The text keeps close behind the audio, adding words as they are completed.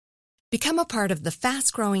Become a part of the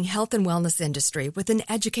fast-growing health and wellness industry with an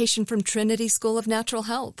education from Trinity School of Natural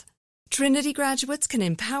Health. Trinity graduates can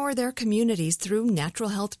empower their communities through natural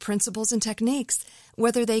health principles and techniques,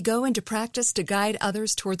 whether they go into practice to guide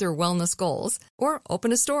others toward their wellness goals or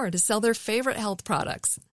open a store to sell their favorite health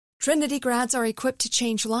products. Trinity grads are equipped to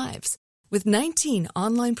change lives. With 19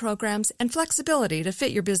 online programs and flexibility to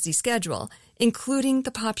fit your busy schedule, including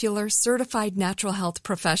the popular Certified Natural Health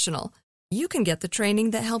Professional, you can get the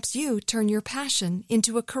training that helps you turn your passion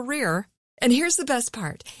into a career. And here's the best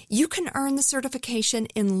part. You can earn the certification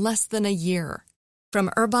in less than a year. From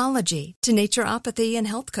herbology to naturopathy and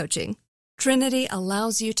health coaching, Trinity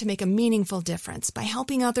allows you to make a meaningful difference by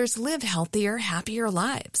helping others live healthier, happier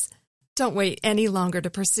lives. Don't wait any longer to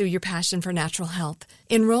pursue your passion for natural health.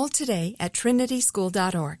 Enroll today at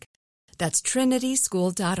trinityschool.org. That's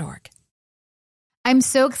trinityschool.org. I'm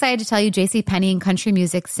so excited to tell you JCPenney and country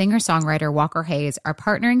music singer-songwriter Walker Hayes are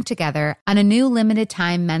partnering together on a new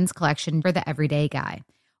limited-time men's collection for the everyday guy.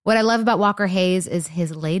 What I love about Walker Hayes is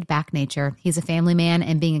his laid-back nature. He's a family man,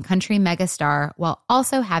 and being a country megastar while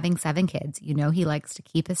also having 7 kids, you know he likes to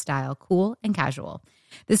keep his style cool and casual.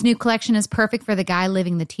 This new collection is perfect for the guy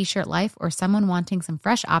living the t-shirt life or someone wanting some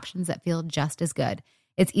fresh options that feel just as good.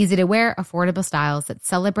 It's easy to wear, affordable styles that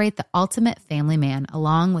celebrate the ultimate family man,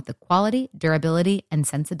 along with the quality, durability, and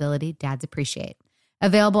sensibility dads appreciate.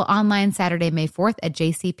 Available online Saturday, May 4th at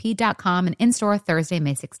jcp.com and in-store Thursday,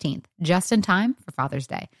 May 16th, just in time for Father's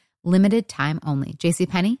Day. Limited time only.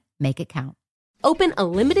 JCPenney, make it count. Open a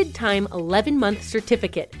limited-time 11-month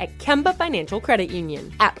certificate at Kemba Financial Credit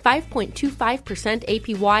Union. At 5.25%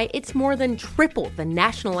 APY, it's more than triple the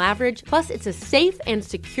national average, plus it's a safe and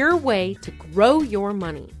secure way to grow your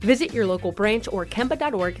money. Visit your local branch or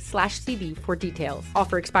kemba.org/CD for details.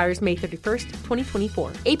 Offer expires May 31st,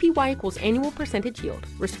 2024. APY equals annual percentage yield.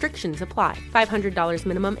 Restrictions apply. $500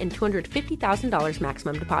 minimum and $250,000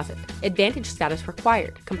 maximum deposit. Advantage status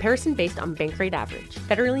required. Comparison based on bank rate average.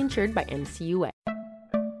 Federally insured by NCUA.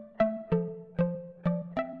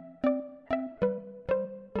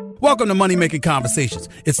 Welcome to Money Making Conversations.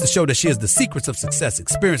 It's the show that shares the secrets of success,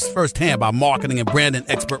 experienced firsthand by marketing and branding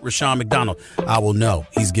expert Rashawn McDonald. I will know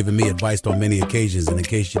he's given me advice on many occasions, and in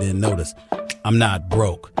case you didn't notice, I'm not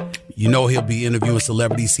broke. You know he'll be interviewing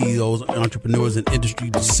celebrity CEOs, entrepreneurs, and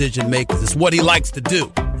industry decision makers. It's what he likes to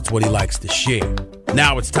do. It's what he likes to share.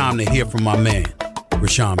 Now it's time to hear from my man,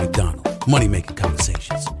 Rashawn McDonald. Money Making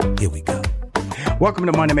Conversations. Here we go. Welcome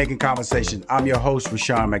to Money Making Conversations. I'm your host,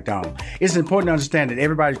 Rashawn McDonald. It's important to understand that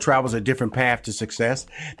everybody travels a different path to success.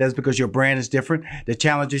 That's because your brand is different. The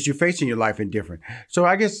challenges you face in your life are different. So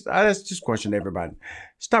I guess let's just question everybody.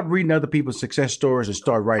 Stop reading other people's success stories and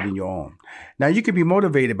start writing your own. Now, you can be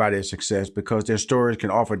motivated by their success because their stories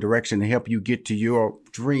can offer direction to help you get to your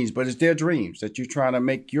dreams, but it's their dreams that you're trying to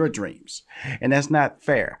make your dreams. And that's not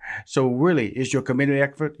fair. So really, it's your committed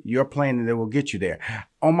effort, your planning that will get you there.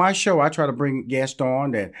 On my show, I try to bring guests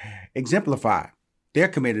on that exemplify their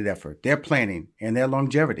committed effort, their planning, and their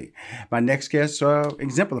longevity. My next guest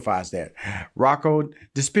exemplifies that. Rocco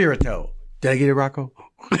DiSpirito. Did I get it, Rocco?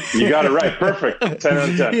 You got it right. Perfect. 10 out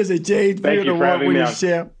of 10. He is a James Beard Award-winning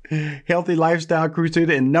chef, healthy lifestyle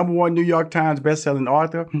crusader, and #1 New York Times bestselling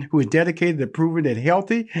author who is dedicated to proving that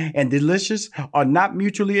healthy and delicious are not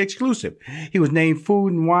mutually exclusive. He was named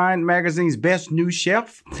Food and Wine Magazine's best new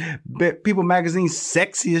chef, People Magazine's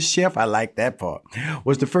sexiest chef, I like that part,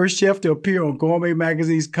 was the first chef to appear on Gourmet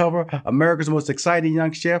Magazine's cover, America's Most Exciting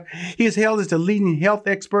Young Chef. He is hailed as the leading health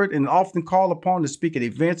expert and often called upon to speak at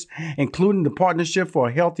events, including the Partnership for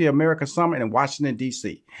a Healthy America Summit in Washington,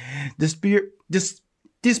 D.C.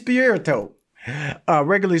 DiSpirito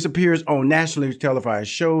regularly appears on nationally televised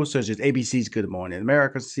shows such as ABC's Good Morning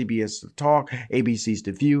America, CBS Talk, ABC's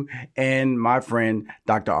The View, and my friend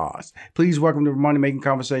Dr. Oz. Please welcome to Money Making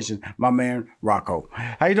Conversations, my man Rocco.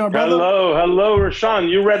 How you doing, brother? Hello,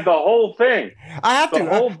 Rashawn. You read the whole thing. I have to. The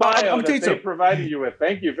whole bio that they provided you with.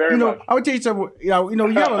 Thank you very much. I would tell you something. You have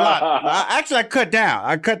a lot.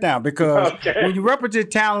 I cut down because when you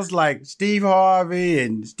represent talents like Steve Harvey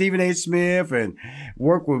and Stephen A. Smith and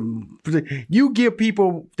work with, you give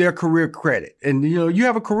people their career credit, and you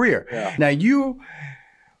have a career. Yeah. Now you're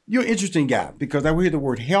an interesting guy because I hear the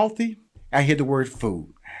word healthy, I hear the word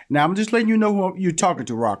food. Now I'm just letting you know who you're talking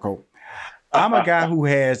to, Rocco. I'm a guy who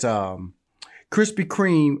has Krispy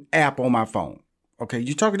Kreme app on my phone. Okay,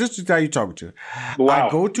 this is how you're talking to. Wow.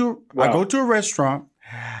 I go to a restaurant.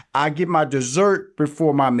 I get my dessert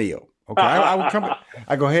before my meal. Okay, I would come.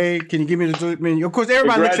 I go, hey, can you give me the dessert menu? Of course,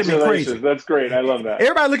 everybody looks at me crazy. That's great. I love that.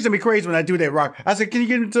 Everybody looks at me crazy when I do that, Rock. I said, can you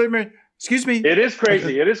give me the dessert menu? Excuse me. It is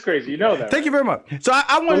crazy. It is crazy. You know that. Thank you very much. So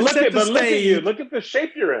I want to set the stage. Look at you. Look at the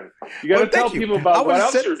shape you're in. You got to tell people about what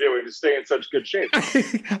else you're doing to stay in such good shape.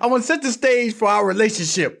 I want to set the stage for our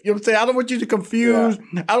relationship. You know what I'm saying? I don't want you to confuse.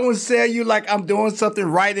 Yeah. I don't want to sell you like I'm doing something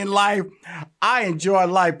right in life. I enjoy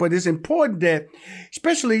life, but it's important that,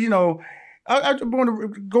 especially, you know, I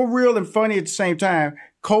want to go real and funny at the same time.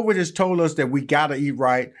 COVID has told us that we got to eat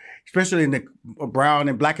right, especially in the brown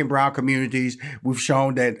and black and brown communities. We've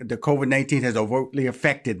shown that the COVID-19 has overtly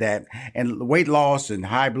affected that. And weight loss and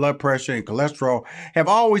high blood pressure and cholesterol have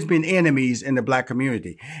always been enemies in the black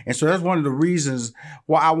community. And so that's one of the reasons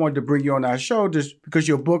why I wanted to bring you on our show, just because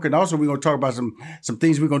your book, and also we're going to talk about some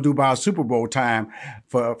things we're going to do by our Super Bowl time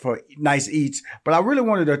for nice eats. But I really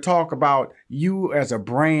wanted to talk about you as a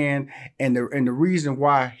brand and the reason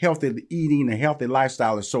why healthy eating and healthy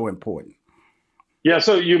lifestyle is so important. Yeah,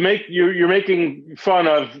 so you're making fun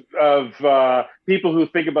of people who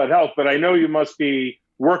think about health, but I know you must be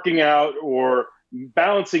working out or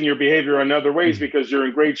balancing your behavior in other ways because you're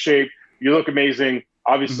in great shape. You look amazing.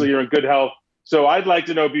 Obviously, you're in good health. So I'd like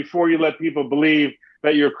to know, before you let people believe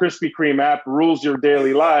that your Krispy Kreme app rules your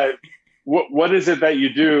daily life, what is it that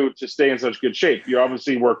you do to stay in such good shape? You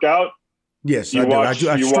obviously work out. Yes, I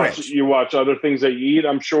stretch. You watch other things that you eat,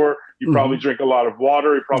 I'm sure. You probably drink a lot of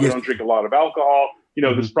water. You probably don't drink a lot of alcohol. You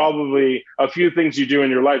know, there's probably a few things you do in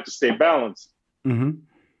your life to stay balanced.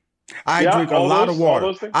 I drink a lot of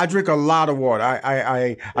water. I drink a lot of water.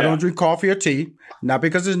 I don't drink coffee or tea, not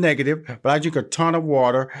because it's negative, but I drink a ton of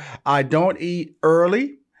water. I don't eat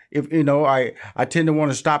early. If you know, I tend to want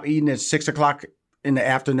to stop eating at 6 o'clock in the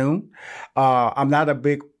afternoon. I'm not a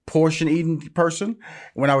big portion eating person.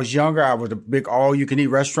 When I was younger, I was a big all-you-can-eat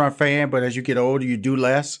restaurant fan, but as you get older, you do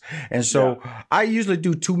less. And so I usually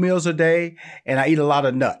do 2 meals a day, and I eat a lot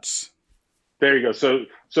of nuts. There you go.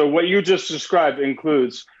 So what you just described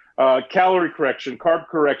includes calorie correction, carb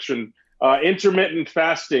correction, intermittent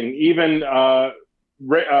fasting, even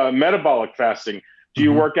metabolic fasting. Do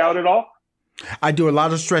you work out at all? I do a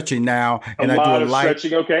lot of stretching now, and I do a lot of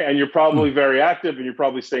stretching. Okay, and you're probably very active, and you're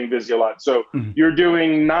probably staying busy a lot. So you're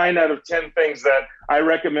doing 9 out of 10 things that I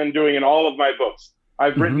recommend doing in all of my books.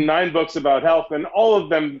 I've written 9 books about health, and all of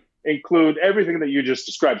them include everything that you just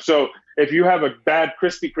described. So if you have a bad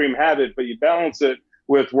Krispy Kreme habit, but you balance it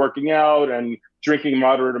with working out and drinking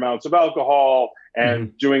moderate amounts of alcohol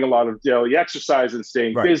and doing a lot of daily exercise and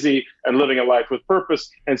staying busy and living a life with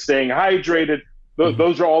purpose and staying hydrated,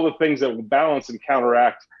 those are all the things that will balance and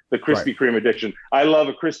counteract the Krispy Kreme addiction. I love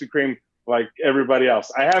a Krispy Kreme like everybody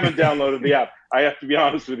else. I haven't downloaded the app. I have to be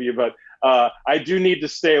honest with you, but I do need to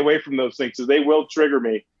stay away from those things, so they will trigger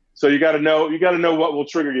me. So you got to know what will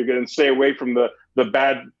trigger you and stay away from the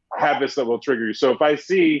bad habits that will trigger you. So if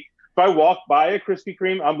I walk by a Krispy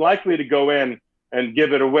Kreme, I'm likely to go in and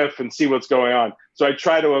give it a whiff and see what's going on. So I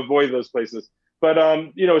try to avoid those places. But,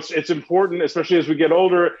 you know, it's important, especially as we get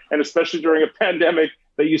older and especially during a pandemic,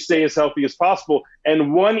 that you stay as healthy as possible.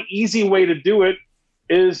 And one easy way to do it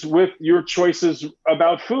is with your choices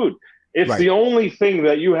about food. It's the only thing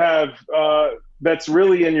that you have that's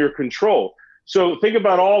really in your control. So think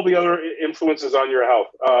about all the other influences on your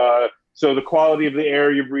health. So the quality of the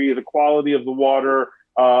air you breathe, the quality of the water,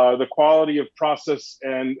 the quality of processed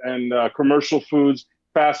and commercial foods,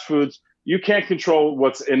 fast foods. You can't control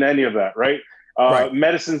what's in any of that, right?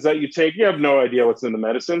 Medicines that you take, you have no idea what's in the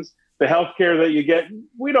medicines. The healthcare that you get,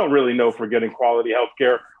 we don't really know if we're getting quality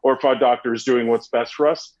healthcare or if our doctor is doing what's best for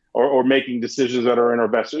us or making decisions that are in our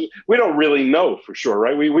best. We don't really know for sure,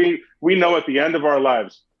 right? We know at the end of our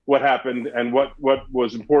lives what happened and what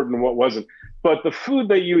was important and what wasn't. But the food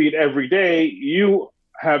that you eat every day, you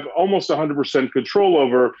have almost 100% control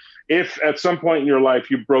over if at some point in your life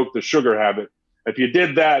you broke the sugar habit. If you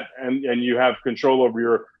did that and you have control over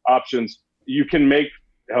your options, you can make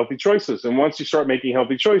healthy choices. And once you start making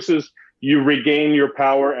healthy choices, you regain your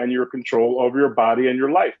power and your control over your body and your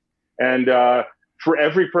life. And for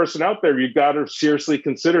every person out there, you've got to seriously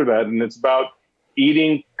consider that. And it's about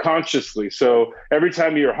eating consciously. So every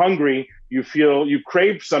time you're hungry, you feel you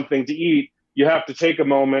crave something to eat, you have to take a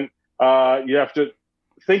moment. You have to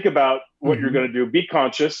think about what you're going to do, be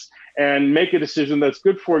conscious, and make a decision that's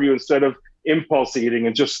good for you instead of impulse eating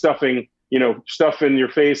and just stuffing, stuff in your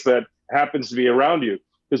face that happens to be around you.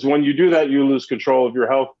 Because when you do that, you lose control of your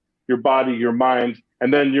health, your body, your mind,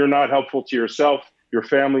 and then you're not helpful to yourself, your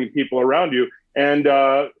family, people around you. And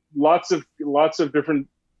lots of different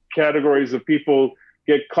categories of people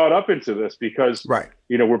get caught up into this because,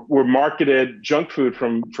 we're marketed junk food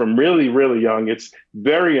from really, really young. It's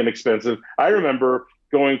very inexpensive. I remember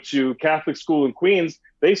going to Catholic school in Queens.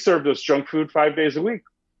 They served us junk food 5 days a week.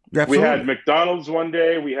 Absolutely. We had McDonald's one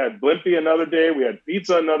day, we had Blimpie another day, we had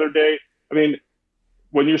pizza another day. I mean,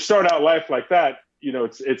 when you start out life like that,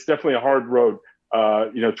 it's definitely a hard road,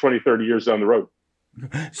 20, 30 years down the road.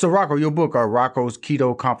 So, Rocco, your book, Rocco's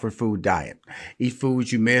Keto Comfort Food Diet. Eat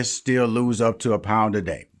foods you miss, still lose up to a pound a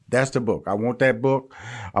day. That's the book. I want that book.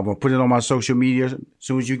 I'm going to put it on my social media as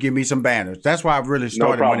soon as you give me some banners. That's why I really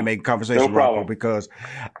started Money Making Conversation, Rocco, because,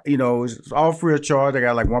 it's all free of charge. I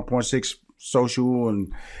got like 1.6 social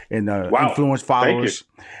and influence followers,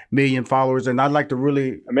 million followers. And I'd like to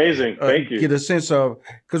really amazing. Thank you. Get a sense of,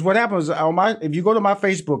 because what happens if you go to my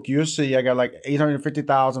Facebook, you'll see I got like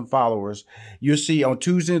 850,000 followers. You'll see on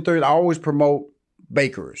Tuesday and Thursday, I always promote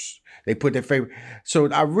bakers. They put their favorite.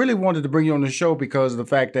 So I really wanted to bring you on the show because of the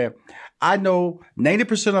fact that I know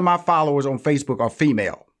 90% of my followers on Facebook are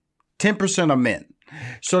female, 10% are men.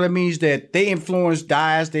 So that means that they influence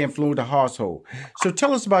diets, they influence the household. So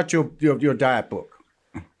tell us about your diet book.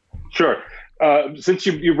 Sure. Since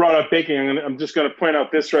you brought up baking, I'm just going to point out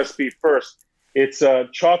this recipe first. It's a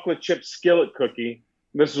chocolate chip skillet cookie.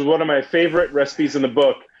 This is one of my favorite recipes in the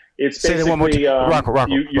book. It's basically, say that one more time.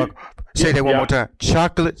 Rocco. Say that one more time.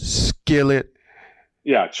 Chocolate skillet.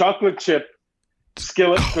 Yeah, chocolate chip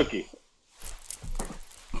skillet cookie.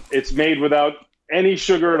 It's made without any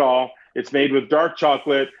sugar at all. It's made with dark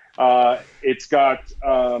chocolate. It's got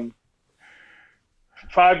 5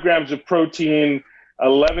 grams of protein,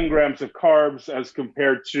 11 grams of carbs as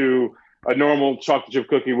compared to a normal chocolate chip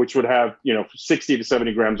cookie, which would have 60 to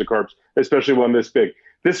 70 grams of carbs, especially one this big.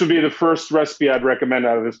 This would be the first recipe I'd recommend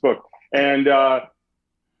out of this book. And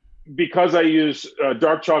because I use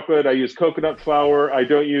dark chocolate, I use coconut flour, I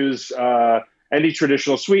don't use any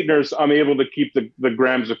traditional sweeteners, I'm able to keep the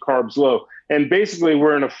grams of carbs low. And basically,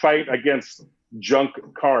 we're in a fight against junk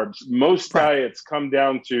carbs. Most diets come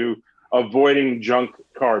down to avoiding junk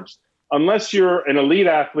carbs. Unless you're an elite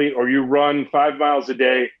athlete or you run 5 miles a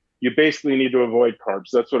day, you basically need to avoid carbs.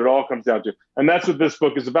 That's what it all comes down to. And that's what this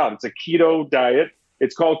book is about. It's a keto diet.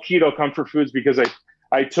 It's called Keto Comfort Foods because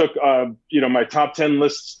I took my top 10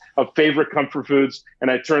 lists of favorite comfort foods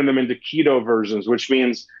and I turned them into keto versions, which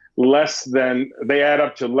means they add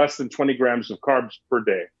up to less than 20 grams of carbs per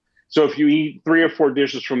day. So if you eat 3 or 4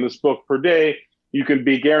 dishes from this book per day, you can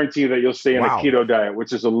be guaranteed that you'll stay in a keto diet,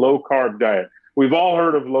 which is a low carb diet. We've all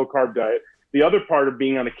heard of low carb diet. The other part of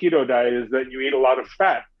being on a keto diet is that you eat a lot of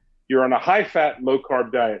fat. You're on a high fat, low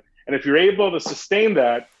carb diet. And if you're able to sustain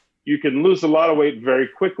that, you can lose a lot of weight very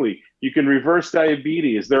quickly. You can reverse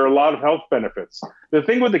diabetes. There are a lot of health benefits. The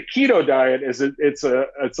thing with the keto diet is it's a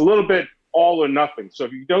little bit all or nothing. So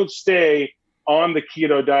if you don't stay on the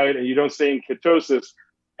keto diet and you don't stay in ketosis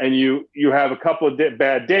and you have a couple of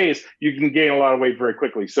bad days, you can gain a lot of weight very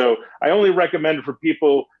quickly. So I only recommend it for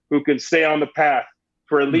people who can stay on the path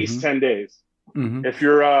for at least 10 days. Mm-hmm. If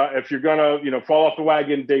you're gonna fall off the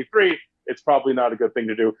wagon day 3, it's probably not a good thing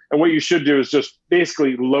to do. And what you should do is just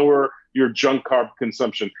basically lower your junk carb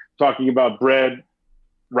consumption. Talking about bread,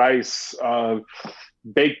 rice,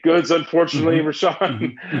 baked goods, unfortunately,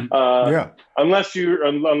 Rashawn. Unless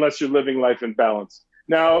you're living life in balance.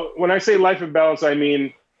 Now, when I say life in balance, I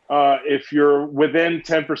mean if you're within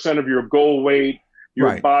 10% of your goal weight,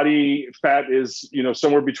 your body fat is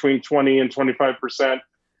somewhere between 20 and 25%.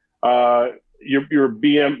 Your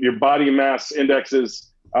body mass index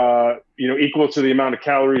is equal to the amount of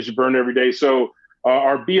calories you burn every day. So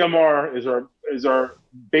our BMR is our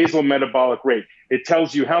basal metabolic rate. It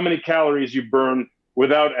tells you how many calories you burn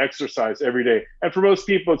without exercise every day. And for most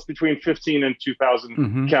people, it's between 15 and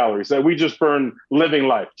 2,000 calories that we just burn living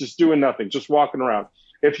life, just doing nothing, just walking around.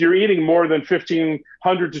 If you're eating more than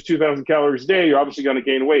 1,500 to 2,000 calories a day, you're obviously going to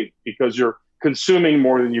gain weight because you're consuming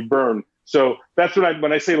more than you burn. So that's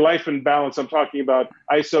when I say life in balance, I'm talking about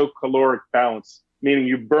isocaloric balance, meaning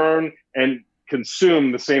you burn and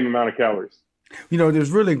consume the same amount of calories. It's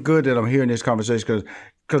really good that I'm hearing this conversation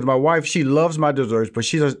because my wife, she loves my desserts, but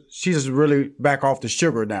she just really back off the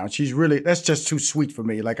sugar now. That's just too sweet for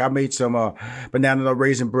me. Like I made some banana nut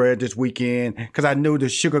raisin bread this weekend because I knew the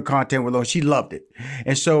sugar content was low. She loved it.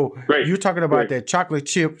 And so you're talking about that chocolate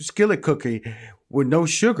chip skillet cookie with no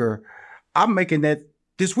sugar. I'm making that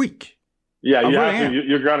this week. Yeah,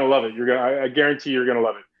 you're going to love it. I guarantee you're going to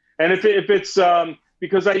love it. And if it's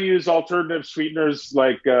because I use alternative sweeteners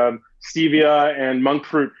like stevia and monk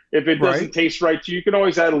fruit, if it doesn't taste right to you, you can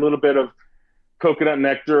always add a little bit of coconut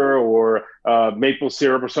nectar or maple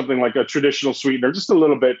syrup or something like a traditional sweetener, just a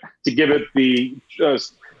little bit to give it the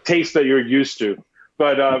taste that you're used to.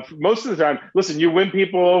 But most of the time, listen, you win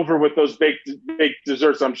people over with those baked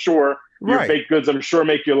desserts, I'm sure. Your baked goods, I'm sure,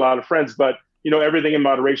 make you a lot of friends. But, everything in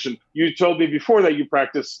moderation. You told me before that you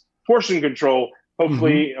practice portion control,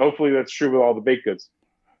 hopefully that's true with all the baked goods.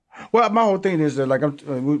 Well, my whole thing is that, like,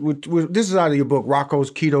 this is out of your book,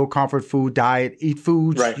 Rocco's Keto Comfort Food Diet. Eat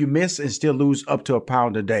foods you miss and still lose up to a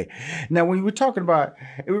pound a day. Now, when you were talking about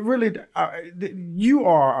it, really, you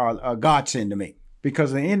are a godsend to me,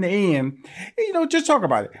 because in the end, just talk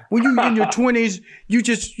about it. When you're in your 20s, you're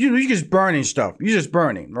just burning stuff. You're just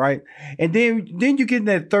burning, right? And then you get in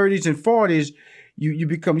that 30s and 40s.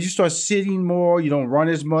 You start sitting more, you don't run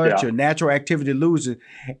as much, your natural activity loses.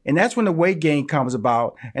 And that's when the weight gain comes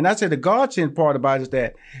about. And I say the godsend part about it is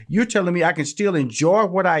that you're telling me I can still enjoy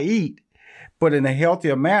what I eat, but in a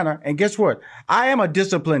healthier manner. And guess what? I am a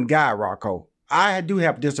disciplined guy, Rocco. I do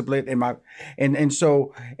have discipline in my, and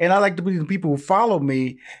I like to believe the people who follow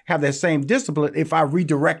me have that same discipline if I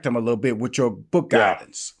redirect them a little bit with your book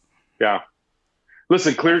guidance. Yeah.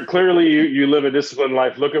 Listen, clearly you live a disciplined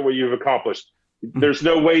life. Look at what you've accomplished. There's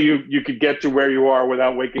no way you could get to where you are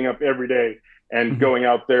without waking up every day and going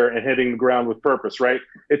out there and hitting the ground with purpose, right?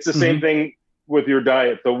 It's the same thing with your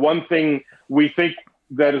diet. The one thing we think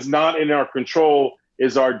that is not in our control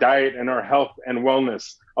is our diet and our health and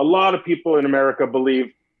wellness. A lot of people in America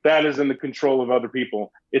believe that is in the control of other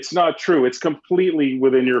people. It's not true. It's completely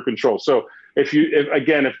within your control. So if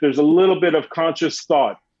there's a little bit of conscious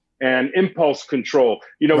thought and impulse control,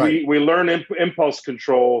 we learn impulse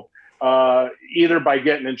control either by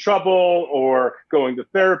getting in trouble or going to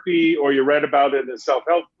therapy, or you read about it in a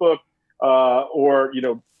self-help book, or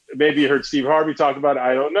maybe you heard Steve Harvey talk about it.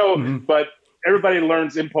 I don't know, but everybody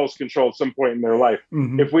learns impulse control at some point in their life.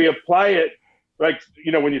 If we apply it, like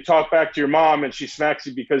when you talk back to your mom and she smacks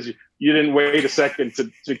you because you didn't wait a second to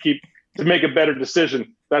make a better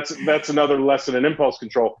decision, that's another lesson in impulse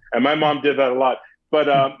control. And my mom did that a lot. But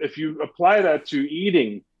if you apply that to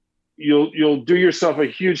eating, you'll do yourself a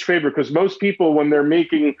huge favor, because most people, when they're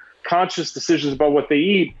making conscious decisions about what they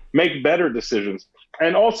eat, make better decisions.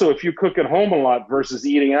 And also, if you cook at home a lot versus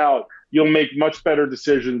eating out, you'll make much better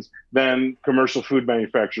decisions than commercial food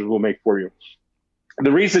manufacturers will make for you.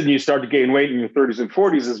 The reason you start to gain weight in your 30s and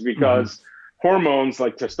 40s is because hormones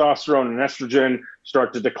like testosterone and estrogen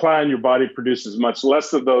start to decline. Your body produces much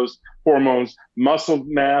less of those hormones. Muscle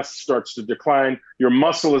mass starts to decline. Your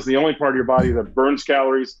muscle is the only part of your body that burns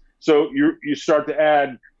calories. So you start to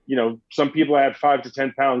add, some people add 5 to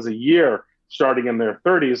 10 pounds a year starting in their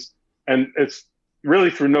 30s, and it's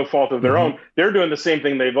really through no fault of their own. They're doing the same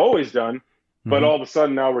thing they've always done, but all of a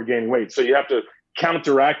sudden now we're gaining weight. So you have to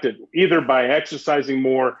counteract it either by exercising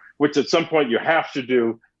more, which at some point you have to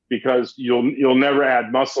do, because you'll never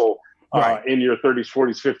add muscle in your 30s,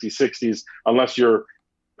 40s, 50s, 60s unless you're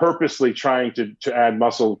purposely trying to add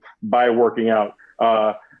muscle by working out.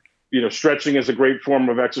 Stretching is a great form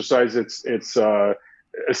of exercise. It's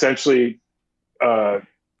essentially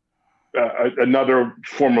another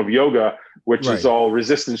form of yoga, which is all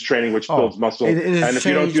resistance training, which builds muscle. And if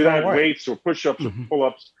you don't do that, weights or push-ups or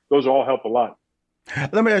pull-ups, those all help a lot.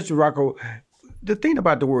 Let me ask you, Rocco, the thing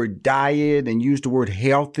about the word diet and use the word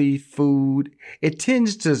healthy food, it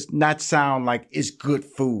tends to not sound like it's good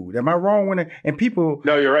food. Am I wrong when and people?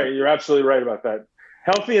 No, you're right. You're absolutely right about that.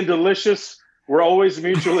 Healthy and delicious were always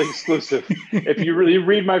mutually exclusive. If you really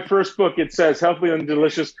read my first book, it says healthy and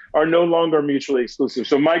delicious are no longer mutually exclusive.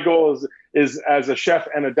 So my goal is as a chef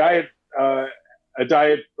and a diet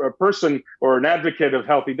person or an advocate of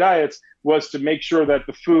healthy diets, was to make sure that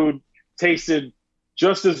the food tasted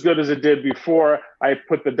just as good as it did before I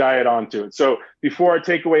put the diet onto it. So before I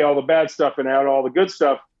take away all the bad stuff and add all the good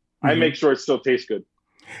stuff, I make sure it still tastes good.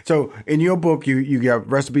 So in your book, you got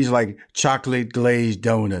recipes like chocolate glazed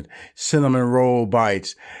donut, cinnamon roll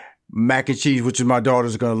bites, mac and cheese, which is my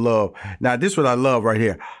daughter's going to love. Now, this is what I love right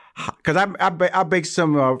here. Because I baked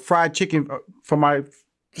some fried chicken for my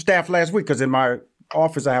staff last week, because in my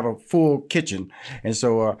office I have a full kitchen, and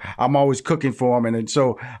so I'm always cooking for them. And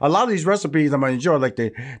so a lot of these recipes I'm going to enjoy, like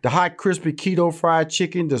the hot crispy keto fried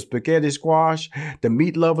chicken, the spaghetti squash, the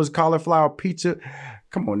meat lovers cauliflower pizza.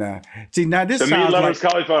 Come on now. See, now this the sounds meat lovers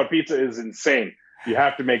like cauliflower pizza is insane. You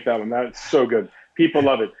have to make that one. That's so good. People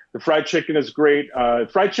love it. The fried chicken is great.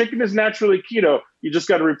 Fried chicken is naturally keto. You just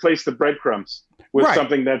got to replace the breadcrumbs with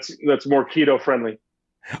something that's more keto friendly.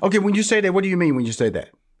 Okay, when you say that, what do you mean when you say that?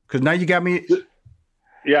 Because now you got me.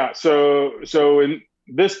 Yeah. So in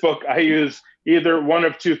this book, I use either one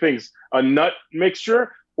of two things: a nut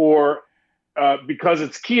mixture, or because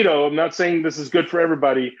it's keto, I'm not saying this is good for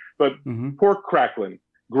everybody, but pork crackling,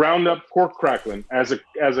 ground up pork crackling as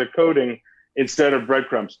a coating instead of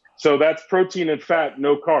breadcrumbs. So that's protein and fat,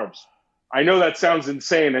 no carbs. I know that sounds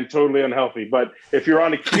insane and totally unhealthy, but if you're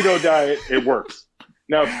on a keto diet, it works.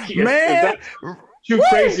 Now, if that's too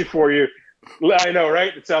crazy for you, I know,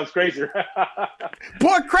 right? It sounds crazy.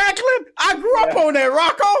 Pork crackling? I grew up on that,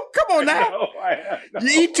 Rocco. Come on now. I know.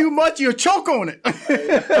 You eat too much, you'll choke on it.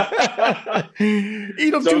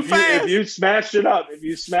 Eat them too fast. If you smash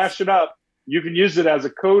it up, you can use it as a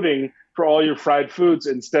coating for all your fried foods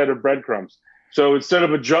instead of breadcrumbs. So instead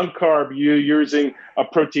of a junk carb, you're using a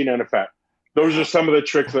protein and a fat. Those are some of the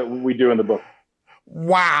tricks that we do in the book.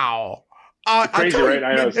 Wow. Crazy, right?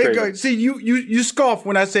 I know it's crazy. See, you scoffed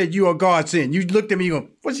when I said you are God's-send. You looked at me and go,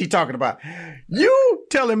 what's he talking about? You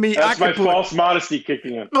telling me that's my false modesty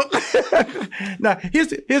kicking in. Now, here's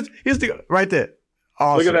the right there.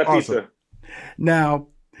 Awesome. Look at that pizza. Now,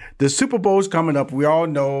 the Super Bowl's coming up. We all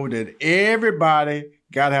know that everybody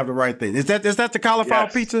got to have the right thing. Is that the cauliflower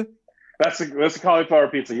pizza? That's a cauliflower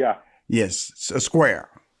pizza, yeah. Yes, a square.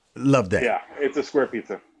 Love that. Yeah, it's a square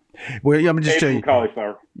pizza. Well, I'm just telling you,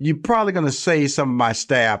 cauliflower. You're probably going to save some of my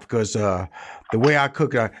staff because the way I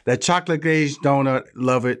cook that chocolate glazed donut,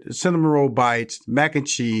 love it. Cinnamon roll bites, mac and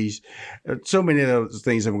cheese, so many of those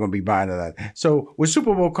things I'm going to be buying of that. So with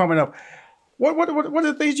Super Bowl coming up, what are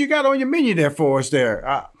the things you got on your menu there for us there?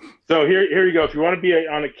 So here you go. If you want to be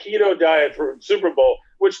on a keto diet for Super Bowl,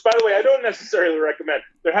 which, by the way, I don't necessarily recommend.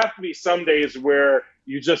 There have to be some days where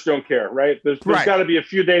you just don't care, right? There's got to be a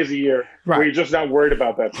few days a year where you're just not worried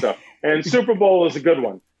about that stuff. And Super Bowl is a good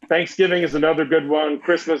one. Thanksgiving is another good one.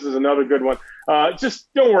 Christmas is another good one.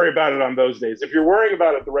 Just don't worry about it on those days. If you're worrying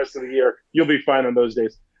about it the rest of the year, you'll be fine on those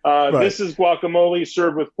days. This is guacamole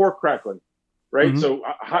served with pork crackling, right? Mm-hmm. So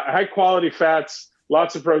high quality fats,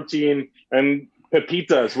 lots of protein, and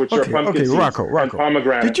pepitas, which are pumpkin seeds Rocco. and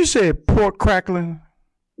pomegranate. Did you say pork crackling?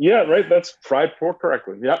 Yeah, right. That's fried pork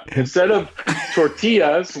crackling. Yep. Instead of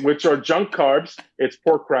tortillas, which are junk carbs, it's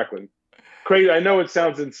pork crackling. Crazy. I know it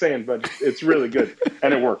sounds insane, but it's really good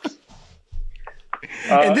and it works.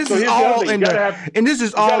 And this is all in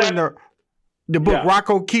the book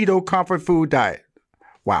Rocco Keto Comfort Food Diet.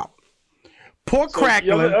 Wow. Pork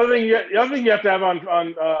crackling. The other thing you have to have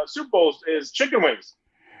on Super Bowls is chicken wings,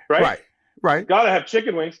 right? Right. Got to have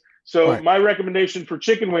chicken wings. So my recommendation for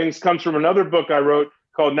chicken wings comes from another book I wrote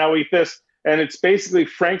called Now Eat This, and it's basically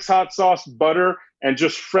Frank's hot sauce, butter, and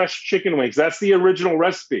just fresh chicken wings. That's the original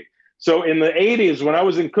recipe. So in the 80s, when I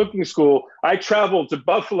was in cooking school, I traveled to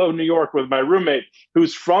Buffalo, New York with my roommate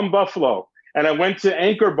who's from Buffalo, and I went to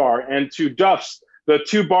Anchor Bar and to Duff's, the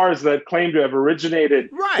two bars that claim to have originated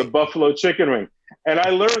the Buffalo chicken wing. And I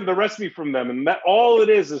learned the recipe from them, and that all it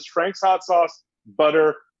is Frank's hot sauce,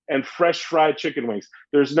 butter, and fresh fried chicken wings.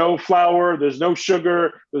 There's no flour, there's no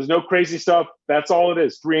sugar, there's no crazy stuff. That's all it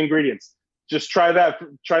is. 3 ingredients. Just try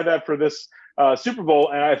that for this Super Bowl,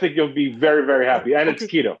 and I think you'll be very, very happy. And it's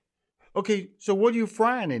keto. Okay, so what are you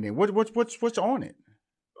frying in it? What's on it?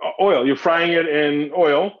 Oil. You're frying it in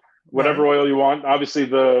oil, whatever oil you want. Obviously,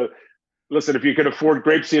 if you can afford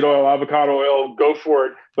grapeseed oil, avocado oil, go for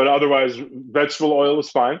it. But otherwise, vegetable oil is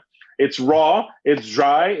fine. It's raw, it's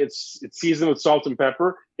dry, it's seasoned with salt and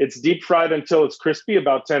pepper. It's deep fried until it's crispy,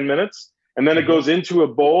 about 10 minutes. And then it goes into a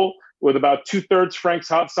bowl with about 2/3 Frank's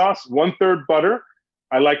hot sauce, 1/3 butter.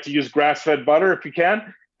 I like to use grass-fed butter if you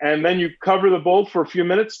can. And then you cover the bowl for a few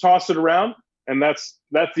minutes, toss it around. And that's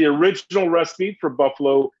the original recipe for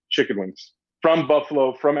buffalo chicken wings from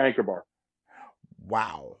Buffalo, from Anchor Bar.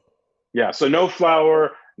 Wow. Yeah, so no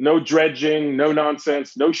flour, no dredging, no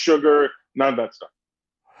nonsense, no sugar, none of that stuff.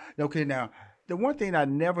 Okay, now, the one thing I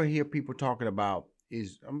never hear people talking about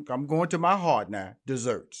is, I'm going to my heart now,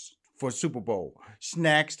 desserts for Super Bowl.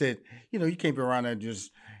 Snacks that, you can't be around there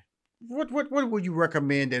just, what would you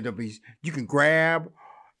recommend that you can grab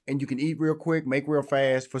and you can eat real quick, make real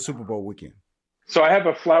fast for Super Bowl weekend? So I have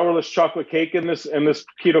a flourless chocolate cake in this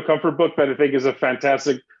Keto Comfort book that I think is a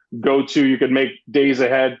fantastic go-to. You can make days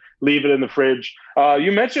ahead, leave it in the fridge.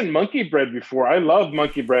 You mentioned monkey bread before. I love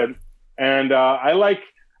monkey bread, and I like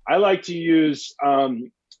to use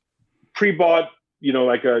pre-bought,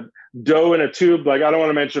 like a dough in a tube. Like, I don't want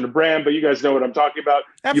to mention a brand, but you guys know what I'm talking about.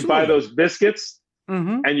 Absolutely. You buy those biscuits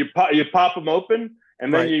and you pop them open,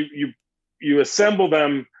 and then you assemble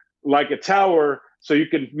them like a tower so you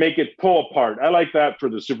can make it pull apart. I like that for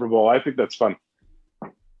the Super Bowl. I think that's fun.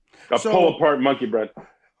 Pull apart monkey bread.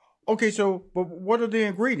 Okay, but what are the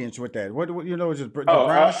ingredients with that? Is it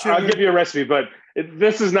brown sugar? I'll give you a recipe, but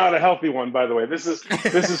this is not a healthy one, by the way. This is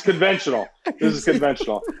conventional. This is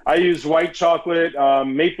conventional. I use white chocolate,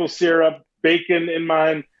 maple syrup, bacon in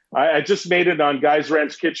mine. I just made it on Guy's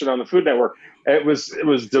Ranch Kitchen on the Food Network. It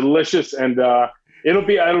was delicious, and it'll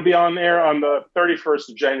be on air on the 31st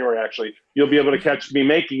of January. Actually, you'll be able to catch me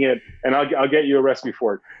making it, and I'll get you a recipe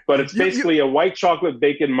for it. But it's basically a white chocolate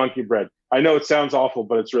bacon monkey bread. I know it sounds awful,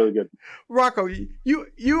 but it's really good. Rocco,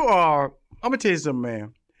 you are I'm gonna tell you something,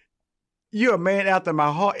 man. You're a man after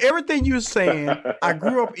my heart. Everything you're saying, I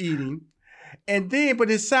grew up eating. And then, but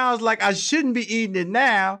it sounds like I shouldn't be eating it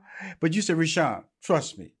now. But you said, Rashawn,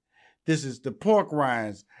 trust me. This is the pork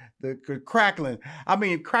rinds, the crackling. I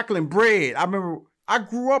mean, crackling bread. I remember I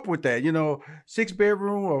grew up with that,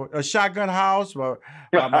 6-bedroom or a shotgun house. My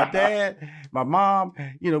dad, my mom,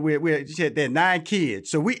 she had 9 kids.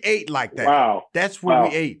 So we ate like that. Wow. That's what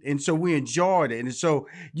we ate. And so we enjoyed it. And so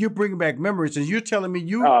you're bringing back memories. And you're telling me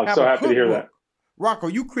you have I'm so a happy to hear cookbook. that. Rocco,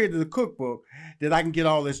 you created a cookbook that I can get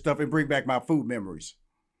all this stuff and bring back my food memories.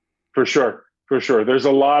 For sure. There's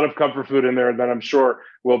a lot of comfort food in there that I'm sure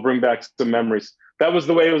will bring back some memories. That was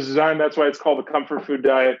the way it was designed. That's why it's called the comfort food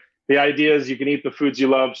diet. The idea is you can eat the foods you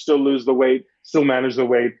love, still lose the weight, still manage the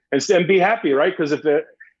weight, and be happy, right? Because at the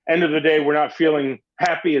end of the day, we're not feeling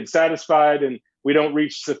happy and satisfied, and we don't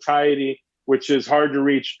reach satiety, which is hard to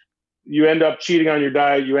reach. You end up cheating on your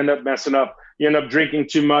diet. You end up messing up. You end up drinking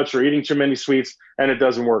too much or eating too many sweets, and it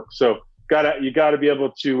doesn't work. So you gotta be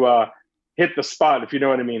able to hit the spot, if you know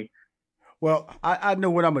what I mean. Well, I know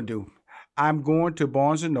what I'm going to do. I'm going to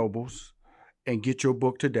Barnes & Nobles and get your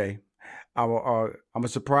book today. I'm going to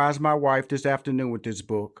surprise my wife this afternoon with this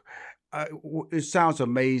book. It sounds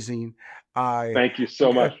amazing. Thank you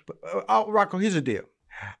so much. Rocco, here's the deal.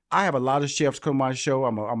 I have a lot of chefs come on my show.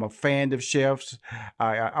 I'm a fan of chefs.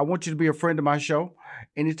 I want you to be a friend of my show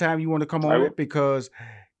anytime you want to come on it, because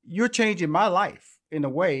you're changing my life in a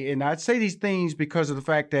way. And I say these things because of the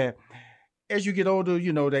fact that as you get older,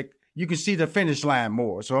 that you can see the finish line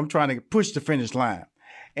more. So I'm trying to push the finish line.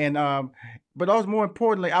 And but also more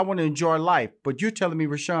importantly, I want to enjoy life. But you're telling me,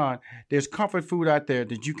 Rashawn, there's comfort food out there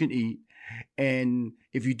that you can eat. And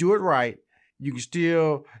if you do it right, you can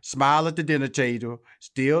still smile at the dinner table.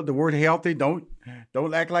 Still, the word healthy, don't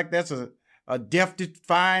act like that's a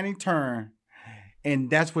death-defying term. And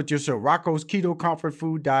that's what you're saying. Rocco's Keto Comfort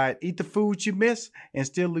Food Diet. Eat the foods you miss and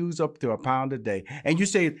still lose up to a pound a day. And you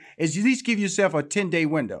say, at least give yourself a 10-day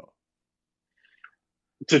window.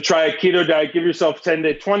 To try a keto diet, give yourself 10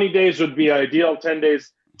 days. 20 days would be ideal. 10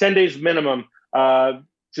 days minimum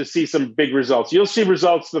to see some big results. You'll see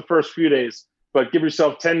results the first few days, but give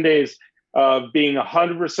yourself 10 days of being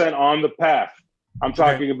 100% on the path. I'm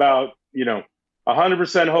talking about,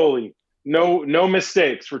 100% holy, no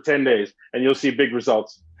mistakes for 10 days, and you'll see big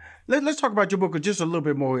results. Let's talk about your book just a little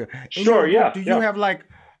bit more here. Sure, yeah. Do you have like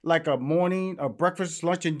a morning, a breakfast,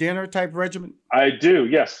 lunch, and dinner type regimen? I do,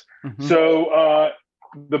 yes. Mm-hmm. So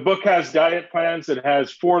the book has diet plans. It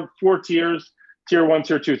has four tiers, tier 1,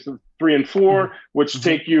 tier 2, 3, and 4, which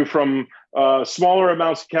take you from smaller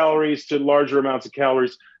amounts of calories to larger amounts of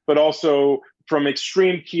calories, but also from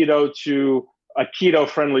extreme keto to a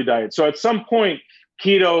keto-friendly diet. So at some point,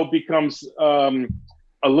 keto becomes a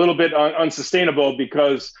little bit unsustainable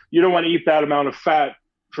because you don't want to eat that amount of fat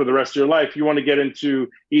for the rest of your life. You want to get into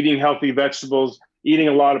eating healthy vegetables, eating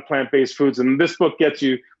a lot of plant-based foods, and this book gets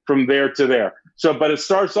you from there to there. So, but it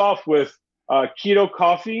starts off with keto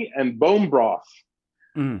coffee and bone broth.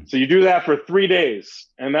 So you do that for 3 days,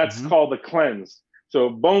 and that's called the cleanse. So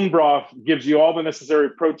bone broth gives you all the necessary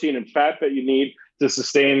protein and fat that you need to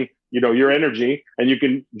sustain, your energy, and you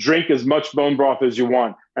can drink as much bone broth as you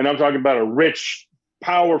want. And I'm talking about a rich,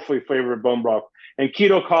 powerfully flavored bone broth. And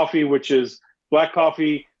keto coffee, which is black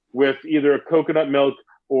coffee with either coconut milk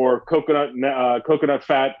or coconut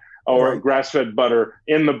fat, or grass-fed butter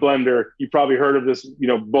in the blender. You probably heard of this,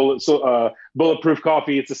 bulletproof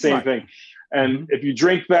coffee. It's the same thing. And if you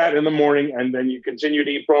drink that in the morning and then you continue to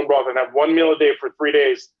eat bone broth and have one meal a day for 3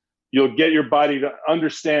 days, you'll get your body to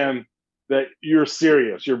understand that you're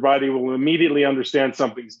serious. Your body will immediately understand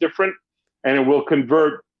something's different, and it will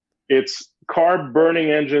convert its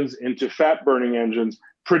carb-burning engines into fat-burning engines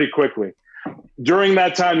pretty quickly. During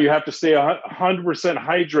that time, you have to stay 100%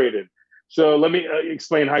 hydrated. So let me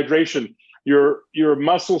explain hydration. Your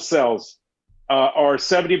muscle cells are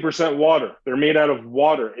 70% water. They're made out of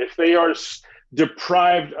water. If they are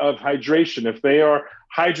deprived of hydration, if they are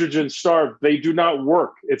hydrogen starved, they do not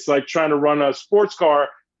work. It's like trying to run a sports car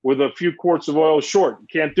with a few quarts of oil short. You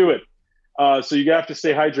can't do it. So you have to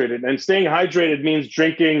stay hydrated. And staying hydrated means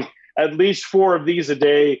drinking at least 4 of these a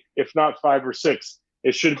day, if not 5 or 6.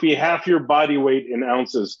 It should be half your body weight in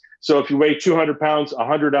ounces. So if you weigh 200 pounds,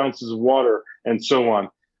 100 ounces of water, and so on.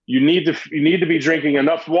 You need to be drinking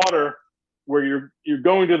enough water where you're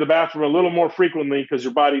going to the bathroom a little more frequently because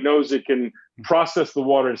your body knows it can process the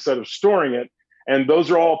water instead of storing it. And those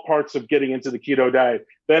are all parts of getting into the keto diet.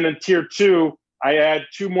 Then in tier 2, I add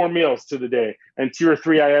 2 more meals to the day. And tier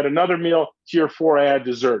 3, I add another meal. Tier 4, I add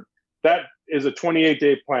dessert. That is a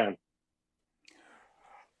 28-day plan.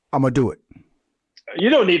 I'm going to do it. You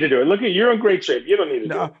don't need to do it. Look, you're in great shape. You don't need to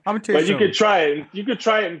do it. I'm gonna tell you but you could try it. You could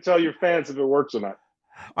try it and tell your fans if it works or not.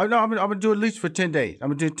 I'm gonna do it at least for 10 days. I'm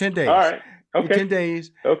gonna do 10 days. All right. Okay. 10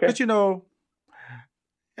 days. Okay. But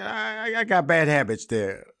I got bad habits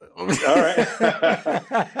there. All right.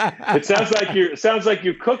 It sounds like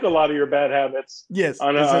you cook a lot of your bad habits. Yes.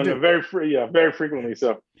 On a very frequently.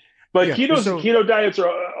 So, but keto diets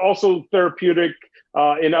are also therapeutic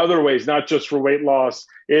in other ways, not just for weight loss.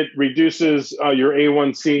 It reduces your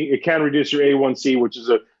A1C. It can reduce your A1C, which is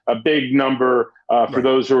a big number for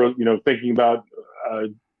those who are thinking about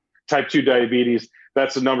type 2 diabetes.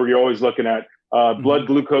 That's the number you're always looking at. Blood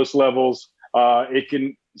glucose levels.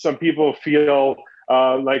 Some people feel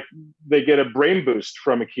like they get a brain boost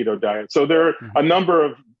from a keto diet. So there are a number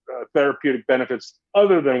of therapeutic benefits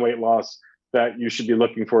other than weight loss that you should be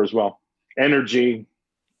looking for as well. Energy.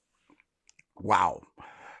 Wow.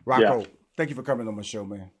 Rocco, thank you for coming on my show,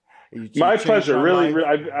 man. My pleasure. Really,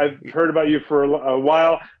 I've heard about you for a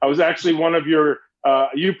while. I was actually one of your,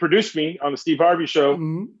 you produced me on the Steve Harvey show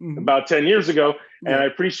about 10 years ago, and I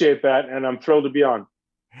appreciate that, and I'm thrilled to be on.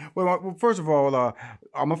 Well, first of all,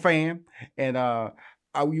 I'm a fan, and I'm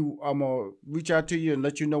gonna reach out to you and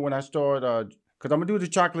let you know when I start. Because I'm gonna do the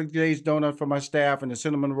chocolate glazed donut for my staff and the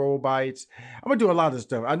cinnamon roll bites. I'm gonna do a lot of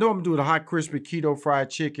stuff. I know I'm gonna do the hot crispy keto fried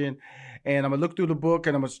chicken, and I'm gonna look through the book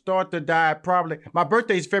and I'm gonna start the diet. Probably my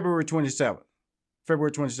birthday is February 27th.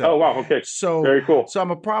 Oh wow, okay. So very cool. So I'm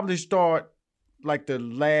gonna probably start like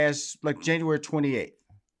January 28th.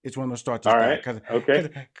 Is when I'm gonna start this diet.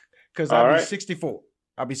 Because I'll be 64.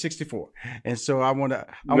 I'll be 64, and so I want to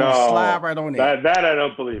slide right on in. That I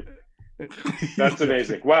don't believe. That's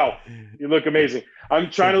amazing. Wow, you look amazing.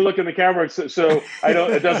 I'm trying to look in the camera so I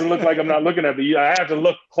don't. It doesn't look like I'm not looking at you. I have to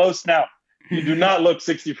look close now. You do not look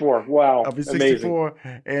 64. Wow, I'll be 64,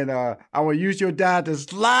 amazing. And I will use your diet to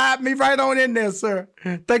slide me right on in there, sir.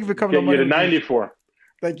 Thank you for coming on. Get you to 94.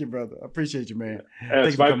 Thank you, brother. I appreciate you, man.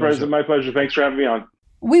 It's my pleasure. Thanks for having me on.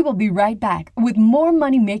 We will be right back with more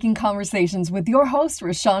money-making conversations with your host,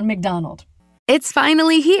 Rashawn McDonald. It's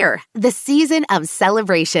finally here, the season of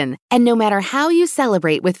celebration. And no matter how you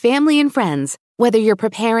celebrate with family and friends, whether you're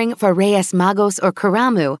preparing for Reyes Magos or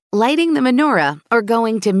Karamu, lighting the menorah, or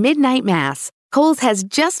going to midnight mass, Kohl's has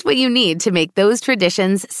just what you need to make those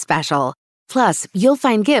traditions special. Plus, you'll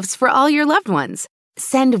find gifts for all your loved ones.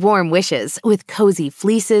 Send warm wishes with cozy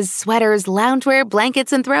fleeces, sweaters, loungewear,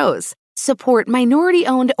 blankets, and throws. Support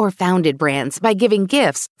minority-owned or founded brands by giving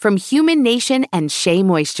gifts from Human Nation and Shea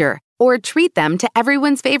Moisture, or treat them to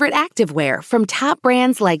everyone's favorite activewear from top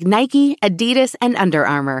brands like Nike, Adidas, and Under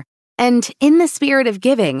Armour. And in the spirit of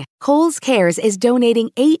giving, Kohl's Cares is donating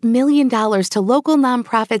 $8 million to local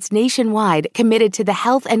nonprofits nationwide committed to the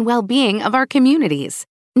health and well-being of our communities.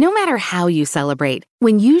 No matter how you celebrate,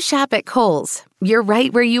 when you shop at Kohl's, you're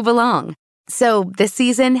right where you belong. So this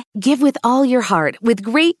season, give with all your heart with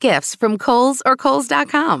great gifts from Kohl's or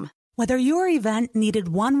Kohls.com. Whether your event needed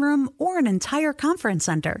one room or an entire conference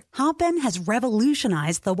center, Hopin has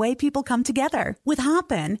revolutionized the way people come together. With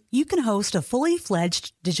Hopin, you can host a fully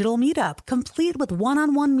fledged digital meetup complete with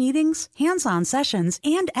one-on-one meetings, hands-on sessions,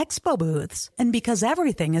 and expo booths. And because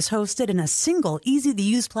everything is hosted in a single,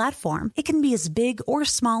 easy-to-use platform, it can be as big or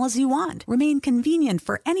small as you want, remain convenient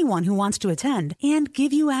for anyone who wants to attend, and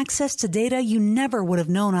give you access to data you never would have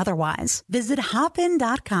known otherwise. Visit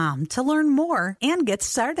hopin.com to learn more and get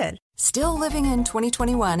started. Still living in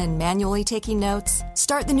 2021 and manually taking notes?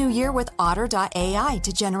 Start the new year with Otter.ai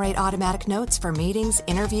to generate automatic notes for meetings,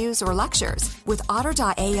 interviews, or lectures. With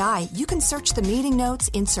Otter.ai, you can search the meeting notes,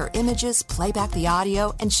 insert images, play back the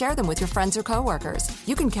audio, and share them with your friends or coworkers.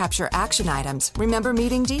 You can capture action items, remember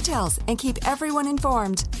meeting details, and keep everyone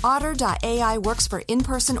informed. Otter.ai works for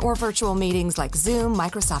in-person or virtual meetings like Zoom,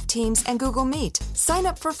 Microsoft Teams, and Google Meet. Sign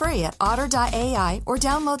up for free at Otter.ai or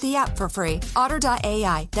download the app for free.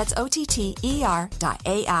 Otter.ai, that's OTTER.ai.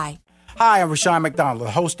 Hi, I'm Rashawn McDonald,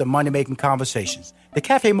 the host of Money Making Conversations. The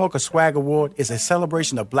Cafe Mocha Swag Award is a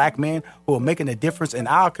celebration of Black men who are making a difference in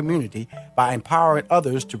our community by empowering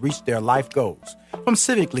others to reach their life goals. From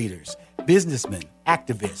civic leaders, businessmen,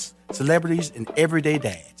 activists, celebrities, and everyday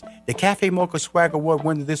dads. The Cafe Mocha Swag Award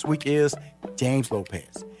winner this week is James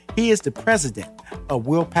Lopez. He is the president of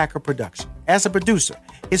Will Packer Production. As a producer,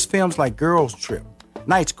 his films like Girls Trip,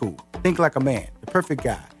 Night School, Think Like a Man, The Perfect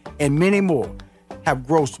Guy, and many more have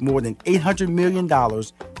grossed more than $800 million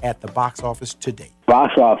at the box office to date.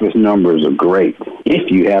 Box office numbers are great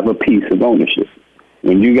if you have a piece of ownership.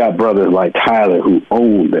 When you got brothers like Tyler who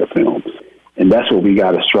own their films, and that's what we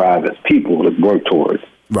got to strive as people to work towards,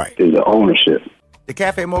 right? Is the ownership. The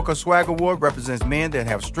Cafe Mocha Swag Award represents men that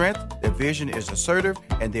have strength, their vision is assertive,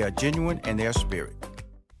 and they are genuine in their spirit.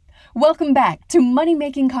 Welcome back to Money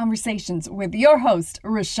Making Conversations with your host,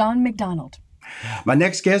 Rushion McDonald. My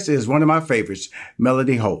next guest is one of my favorites,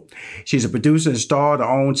 Melody Holt. She's a producer and star of the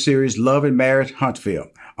own series Love and Marriage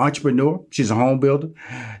Huntsville. Entrepreneur, she's a home builder.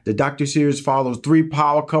 The docuseries follows three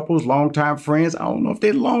power couples, longtime friends. I don't know if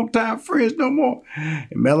they're longtime friends no more. And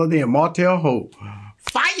Melody and Martell Holt.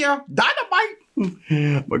 Fire! Dynamite!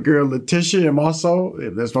 My girl Letitia and also,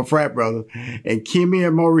 that's my frat brother, and Kimmy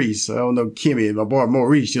and Maurice. I don't know Kimmy and my boy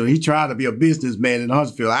Maurice. You know, he's trying to be a businessman in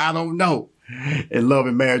Huntsville. I don't know. And Love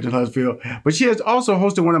and Marriage in Huntsville. But she has also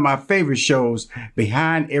hosted one of my favorite shows,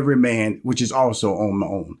 Behind Every Man, which is also on my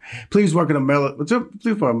own. Please welcome to Melody.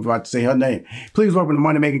 Please, I'm about to say her name. Please welcome to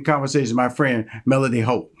Money Making Conversations, my friend Melody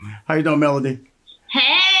Holt. How you doing, Melody?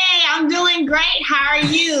 Hey, I'm doing great. How are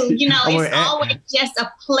you? You know, it's always just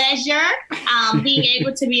a pleasure being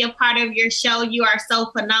able to be a part of your show. You are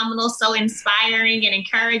so phenomenal, so inspiring and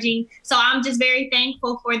encouraging. So I'm just very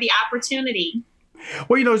thankful for the opportunity.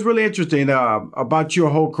 Well, you know, it's really interesting about your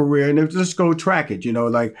whole career, and let's go track it. You know,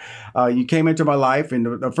 like you came into my life,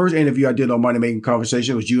 and the first interview I did on Money Making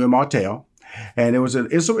Conversation was you and Martell, and it was an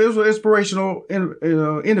inspirational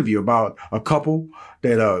interview about a couple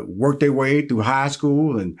that worked their way through high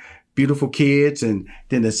school and beautiful kids. And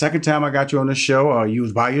then the second time I got you on the show, you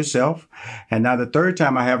was by yourself, and now the third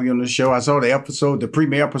time I have you on the show, I saw the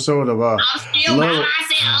premiere episode of I'm still by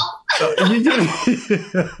myself. I'm gonna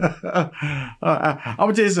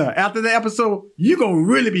tell you something. After the episode, you gonna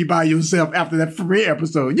really be by yourself. After that premiere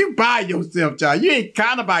episode, you by yourself, child. You ain't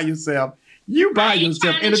kind of by yourself. You by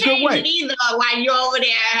yourself in a good way. Either while you're over there,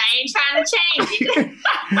 I ain't trying to change it.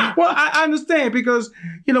 Well, I understand because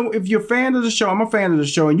you know if you're a fan of the show, I'm a fan of the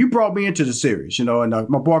show, and you brought me into the series. You know, and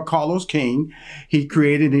my boy Carlos King, he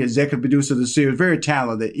created the executive producer of the series, very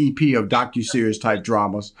talented EP of docuseries type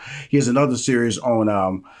dramas. He has another series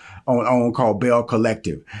on called Bell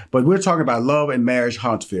Collective. But we're talking about Love and Marriage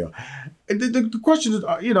Huntsville. The question is,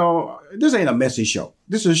 you know, this ain't a messy show.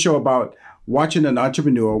 This is a show about watching an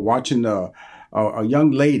entrepreneur, watching a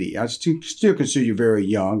young lady. I still consider you very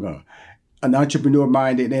young, an entrepreneur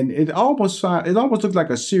minded. And it almost looked like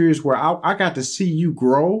a series where I got to see you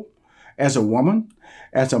grow as a woman,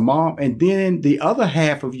 as a mom. And then the other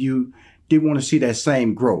half of you didn't want to see that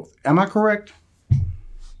same growth. Am I correct?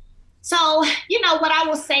 So, you know, what I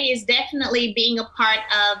will say is definitely being a part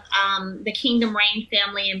of the Kingdom Reign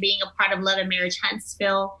family and being a part of Love and Marriage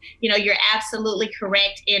Huntsville, you know, you're absolutely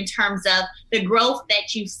correct in terms of the growth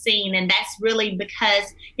that you've seen. And that's really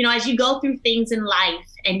because, you know, as you go through things in life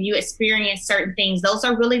and you experience certain things, those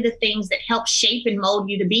are really the things that help shape and mold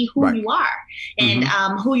you to be who you are and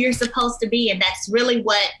who you're supposed to be. And that's really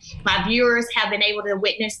what my viewers have been able to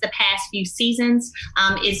witness the past few seasons,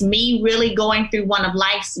 is me really going through one of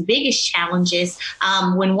life's biggest challenges,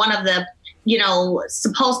 when one of the, you know,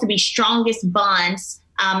 supposed to be strongest bonds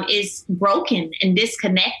is broken and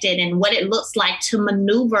disconnected, and what it looks like to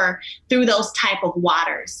maneuver through those type of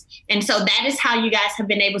waters. And so that is how you guys have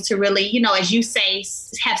been able to really, you know, as you say,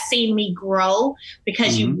 have seen me grow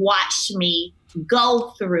because you watched me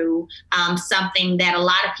go through something that a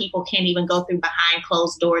lot of people can't even go through behind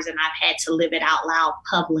closed doors, and I've had to live it out loud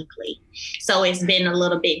publicly. So it's been a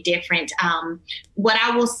little bit different. What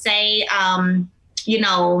I will say, you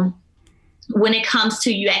know, when it comes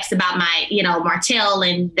to, you asked about my, you know, Martell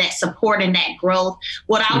and that support and that growth,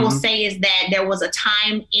 what I will say is that there was a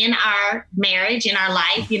time in our marriage, in our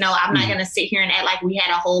life, you know, I'm not going to sit here and act like we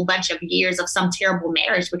had a whole bunch of years of some terrible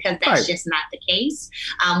marriage, because that's just not the case.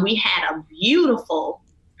 We had a beautiful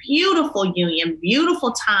union,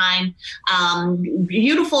 beautiful time,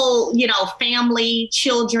 beautiful, you know, family,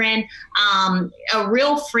 children, a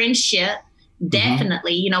real friendship.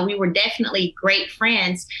 Definitely. You know, we were definitely great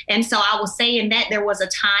friends. And so I will say in that there was a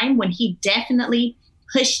time when he definitely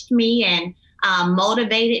pushed me and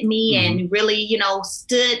motivated me and really, you know,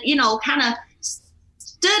 stood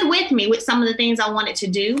with me with some of the things I wanted to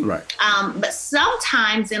do. Right. But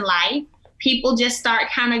sometimes in life, people just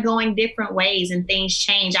start kind of going different ways and things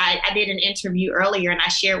change. I did an interview earlier and I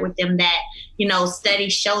shared with them that, you know,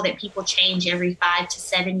 studies show that people change every 5 to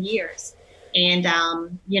 7 years. And,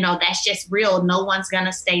 you know, that's just real. No one's going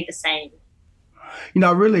to stay the same. You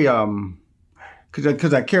know, really,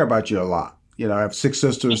 because I care about you a lot. You know, I have 6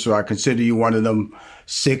 sisters, so I consider you one of them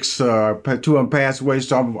 6. 2 of them passed away,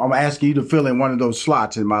 so I'm asking you to fill in one of those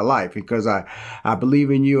slots in my life because I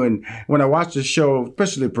believe in you. And when I watched the show,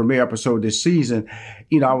 especially the premiere episode this season,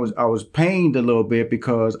 you know, I was pained a little bit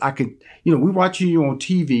because I could, you know, we watching you on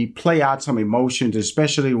TV play out some emotions,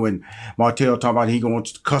 especially when Martell talking about he going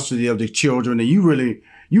to custody of the children, and you really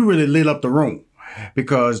lit up the room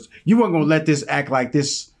because you weren't going to let this act like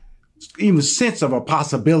this. Even sense of a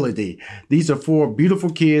possibility. These are 4 beautiful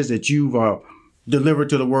kids that you've delivered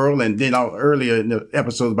to the world. And then earlier in the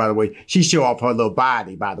episodes, by the way, she show off her little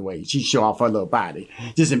body,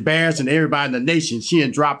 Just embarrassing everybody in the nation. She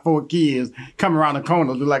had dropped 4 kids coming around the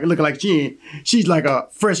corner looking like she's like a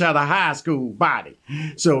fresh out of high school body.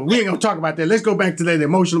 So we ain't going to talk about that. Let's go back to that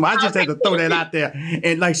emotional. I just had to throw that out there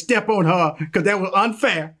and like step on her because that was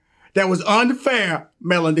unfair. That was unfair,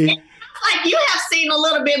 Melody. Like you have seen a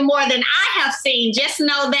little bit more than I have seen. Just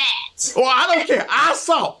know that. Well, I don't care.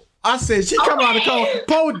 I said she come around the corner.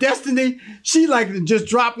 Poor Destiny, she like just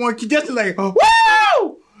dropped one. Destiny like,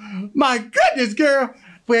 woo! My goodness, girl.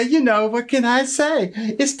 Well, you know, what can I say?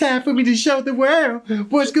 It's time for me to show the world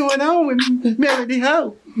what's going on with Melody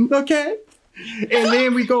Holt. Okay? And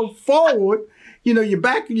then we go forward. You know, you're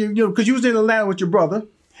back, you know, because you was in Atlanta with your brother.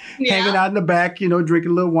 Yeah. Hanging out in the back, you know, drinking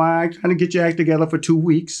a little wine, trying to get your act together for 2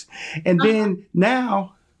 weeks. And then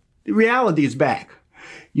now the reality is back.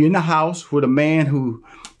 You're in the house with a man who,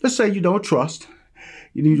 let's say you don't trust,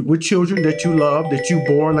 with children that you love, that you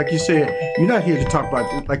bore. Like you said, you're not here to talk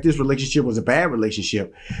about like this relationship was a bad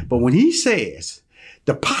relationship. But when he says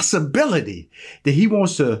the possibility that he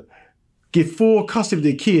wants to get full custody of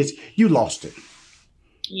the kids, you lost it.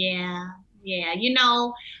 Yeah. You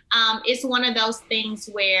know, it's one of those things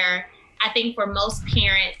where I think for most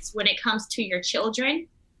parents, when it comes to your children,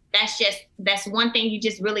 that's one thing you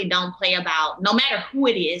just really don't play about, no matter who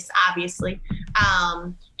it is, obviously.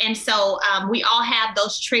 And so we all have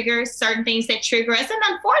those triggers, certain things that trigger us. And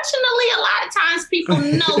unfortunately, a lot of times people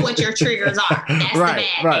know what your triggers are. That's right,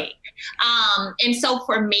 the bad thing. And so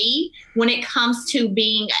for me, when it comes to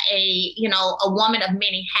being a woman of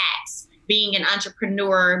many hats, being an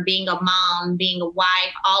entrepreneur, being a mom, being a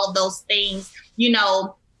wife, all of those things, you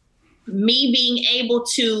know, me being able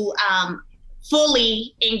to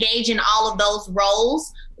fully engage in all of those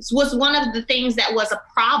roles was one of the things that was a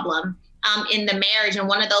problem in the marriage. And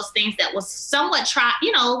one of those things that was somewhat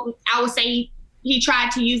I would say he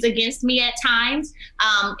tried to use against me at times.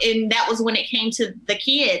 And that was when it came to the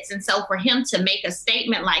kids. And so for him to make a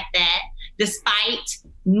statement like that, despite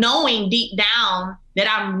knowing deep down that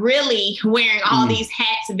I'm really wearing all these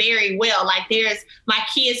hats very well. Like my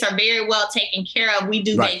kids are very well taken care of. We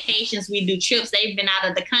do vacations, we do trips. They've been out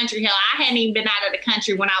of the country. Hell, I hadn't even been out of the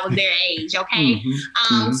country when I was their age. Okay.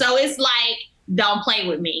 So it's like, don't play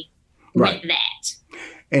with me with that.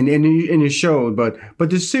 And in the show, but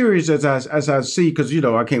the series as I see, because, you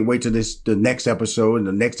know, I can't wait till the next episode and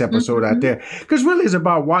the next episode out there. Because really it's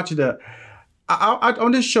about watching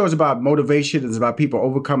on this show, it's about motivation. It's about people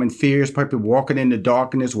overcoming fears, people walking in the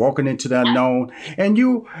darkness, walking into the unknown.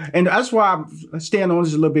 And that's why I stand on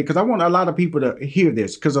this a little bit, because I want a lot of people to hear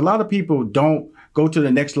this, because a lot of people don't go to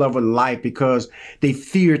the next level in life because they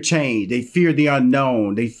fear change. They fear the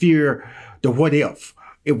unknown. They fear the what if.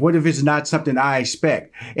 What if it's not something I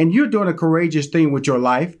expect? And you're doing a courageous thing with your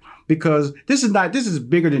life, because this is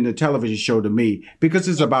bigger than the television show to me, because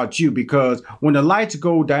it's about you. Because when the lights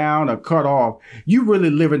go down or cut off, you really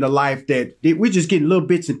living the life that we're just getting little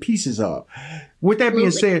bits and pieces of. With that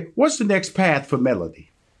being said, what's the next path for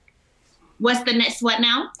Melody? What's the next what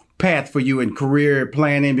now? Path for you in career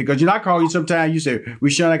planning? Because, you know, I call you sometimes, you say,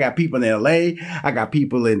 Rashawn, I got people in LA, I got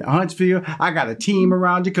people in Huntsville, I got a team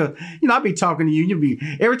around you. Because, you know, I'll be talking to you,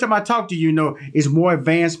 every time I talk to you, you know, it's more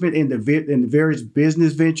advancement in the various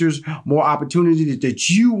business ventures, more opportunities that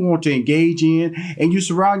you want to engage in, and you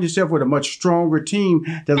surround yourself with a much stronger team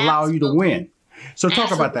that allow you to win. So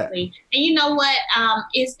talk about that. And you know what,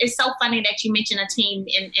 it's so funny that you mentioned a team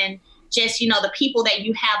and just, you know, the people that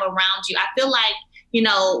you have around you. I feel like, you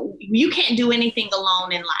know, you can't do anything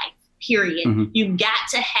alone in life, period. You've got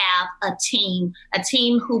to have a team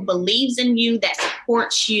who believes in you, that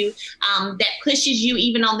supports you, that pushes you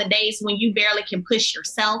even on the days when you barely can push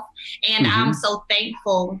yourself. And I'm so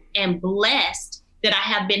thankful and blessed that I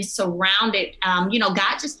have been surrounded. You know,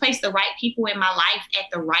 God just placed the right people in my life at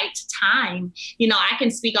the right time. You know, I can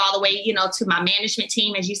speak all the way, you know, to my management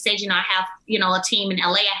team. As you said, you know, I have, you know, a team in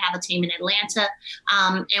LA, I have a team in Atlanta.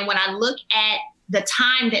 And when I look at the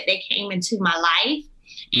time that they came into my life,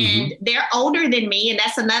 and they're older than me. And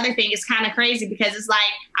that's another thing. It's kind of crazy because it's like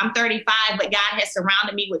I'm 35, but God has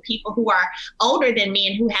surrounded me with people who are older than me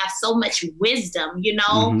and who have so much wisdom, you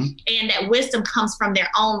know, and that wisdom comes from their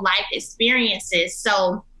own life experiences.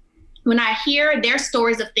 So when I hear their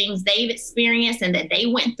stories of things they've experienced and that they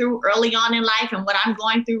went through early on in life and what I'm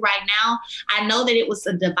going through right now, I know that it was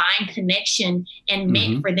a divine connection and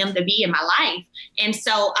meant for them to be in my life. And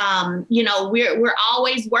so, you know, we're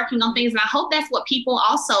always working on things. And I hope that's what people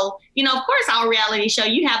also, you know, of course, our reality show,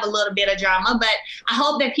 you have a little bit of drama, but I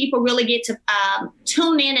hope that people really get to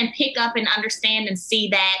tune in and pick up and understand and see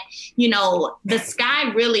that, you know, the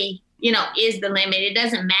sky really, you know, is the limit. It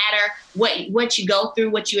doesn't matter what you go through,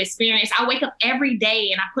 what you experience. I wake up every day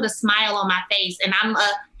and I put a smile on my face and I'm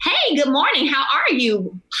hey, good morning. How are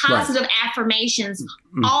you? Positive affirmations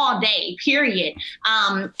all day, period.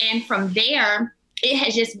 And from there, it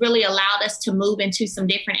has just really allowed us to move into some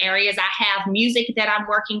different areas. I have music that I'm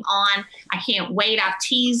working on. I can't wait. I've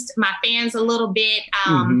teased my fans a little bit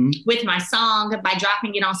with my song by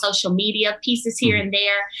dropping it on social media, pieces here and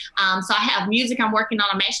there. So I have music I'm working on.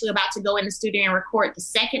 I'm actually about to go in the studio and record the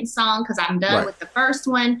second song because I'm done with the first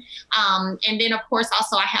one. And then, of course,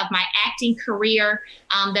 also I have my acting career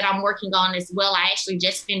that I'm working on as well. I actually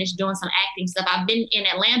just finished doing some acting stuff. I've been in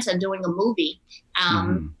Atlanta doing a movie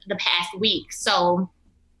the past week. So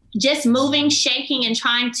just moving, shaking, and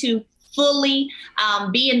trying to fully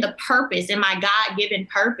be in the purpose, in my God-given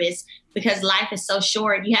purpose, because life is so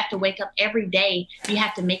short. You have to wake up every day. You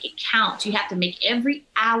have to make it count. You have to make every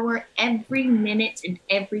hour, every minute, and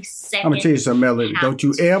every second. I'm going to tell you something, Melody. Don't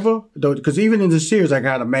you ever, because even in the series, I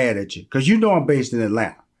got mad at you, because you know I'm based in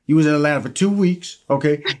Atlanta. You was in Atlanta for 2 weeks,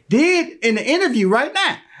 okay? Did in the interview right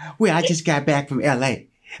now, well, I just got back from L.A.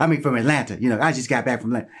 I mean, from Atlanta. You know, I just got back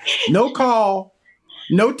from Atlanta. No call,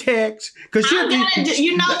 no text. Because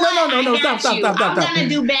you know what? No, stop. I'm going to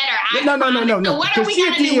do better. No. So what are we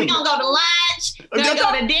going to do? We're going to go to lunch. We're going to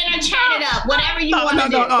go to dinner, chat it up, whatever you want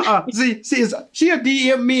to do. See, she'll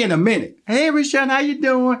DM me in a minute. Hey, Rashawn, how you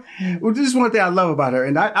doing? Well, this is one thing I love about her.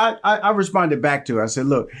 And I responded back to her. I said,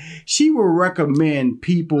 look, she will recommend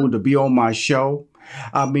people to be on my show.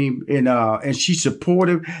 I mean, and she's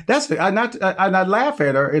supportive. I laugh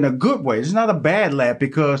at her in a good way. It's not a bad laugh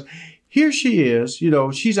because here she is, you know,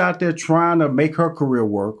 she's out there trying to make her career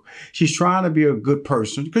work. She's trying to be a good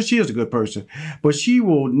person because she is a good person, but she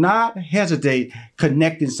will not hesitate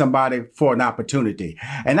connecting somebody for an opportunity.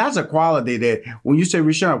 And that's a quality that when you say,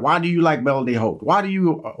 Rashawn, why do you like Melody Holt? Why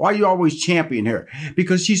you always champion her?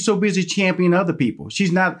 Because she's so busy championing other people.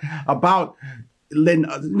 She's not about letting,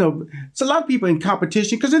 you know, it's a lot of people in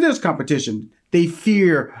competition, because it is competition. They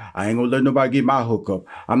fear, I ain't gonna let nobody get my hookup.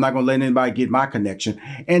 I'm not gonna let anybody get my connection.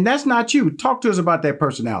 And that's not you. Talk to us about that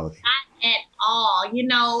personality. Not at all. You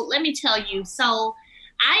know, let me tell you. So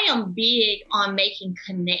I am big on making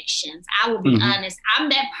connections. I will be honest. I'm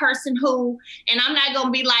that person who, and I'm not going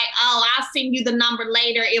to be like, oh, I'll send you the number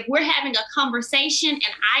later. If we're having a conversation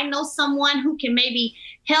and I know someone who can maybe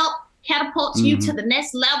help catapult you to the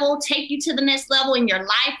next level, take you to the next level in your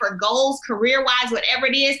life or goals, career-wise, whatever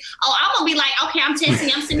it is. Oh, I'm going to be like, okay, I'm texting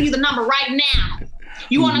you. I'm sending you the number right now.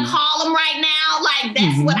 You want to call them right now? Like,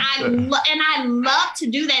 that's what and I love to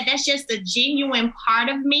do that. That's just a genuine part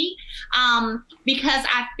of me, because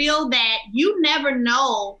I feel that you never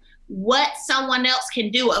know what someone else can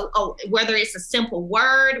do, whether it's a simple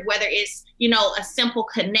word, whether it's, you know, a simple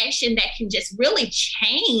connection that can just really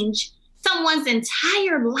change someone's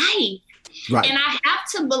entire life. Right. And I have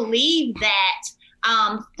to believe that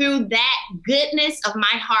through that goodness of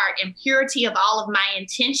my heart and purity of all of my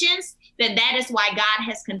intentions, that is why God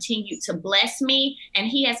has continued to bless me, and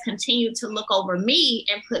he has continued to look over me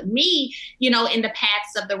and put me, you know, in the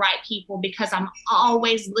paths of the right people, because I'm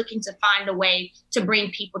always looking to find a way to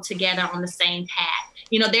bring people together on the same path.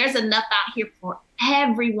 You know, there's enough out here for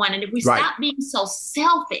everyone. And if we stop being so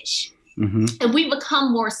selfish, and we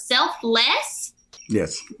become more selfless,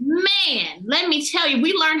 yes, man, let me tell you,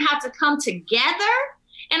 we learn how to come together.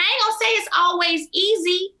 And I ain't gonna say it's always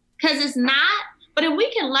easy, because it's not. But if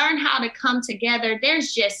we can learn how to come together,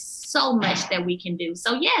 there's just so much that we can do.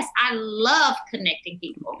 So, yes, I love connecting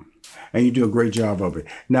people. And you do a great job of it.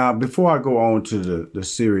 Now, before I go on to the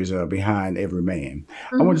series Behind Every Man,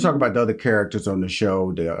 I want to talk about the other characters on the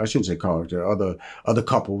show. I shouldn't say characters, other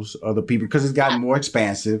couples, other people, because it's gotten more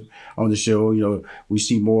expansive on the show. You know, we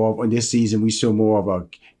see more of, in this season, we saw more of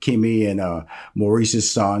Kimmy and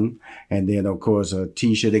Maurice's son. And then, of course,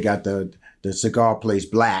 Tisha, they got the cigar place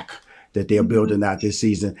Black. that they're building out this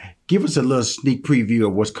season. Give us a little sneak preview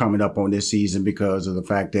of what's coming up on this season, because of the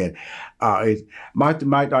fact that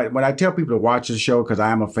when I tell people to watch the show, because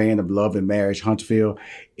I am a fan of Love and Marriage Huntsville,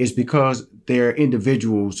 is because they're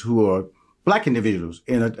individuals who are Black individuals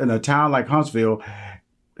in a town like Huntsville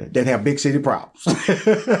that have big city problems. and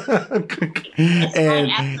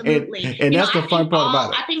that's the fun part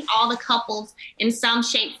about it. I think all the couples in some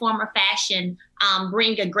shape, form, or fashion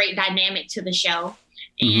bring a great dynamic to the show.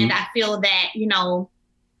 And I feel that, you know,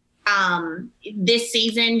 this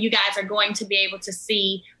season, you guys are going to be able to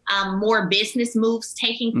see more business moves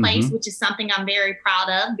taking place, which is something I'm very proud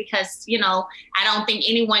of, because, you know, I don't think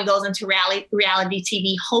anyone goes into reality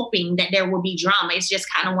TV hoping that there will be drama. It's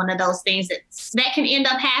just kind of one of those things that can end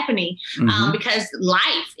up happening because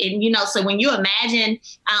life. And, you know, so when you imagine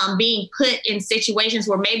being put in situations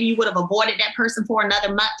where maybe you would have avoided that person for another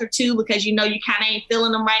month or two because, you know, you kind of ain't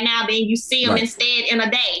feeling them right now, then you see them instead in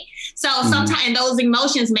a day. So sometimes those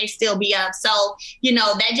emotions may still be up. So, you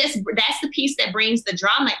know, that's the piece that brings the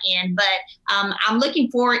drama in. But I'm looking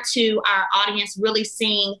forward to our audience really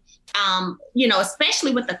seeing, you know,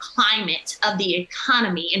 especially with the climate of the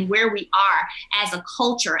economy and where we are as a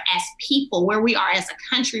culture, as people, where we are as a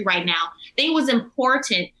country right now. I think it was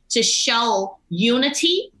important to show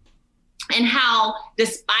unity and how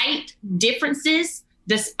despite differences,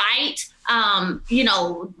 despite, you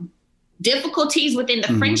know, difficulties within the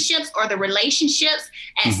friendships or the relationships,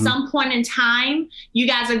 at some point in time, you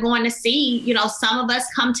guys are going to see, you know, some of us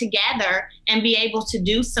come together and be able to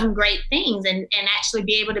do some great things and actually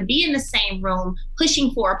be able to be in the same room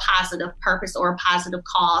pushing for a positive purpose or a positive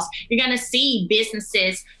cause. You're going to see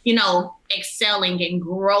businesses, you know, excelling and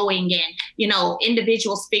growing, and, you know,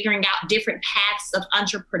 individuals figuring out different paths of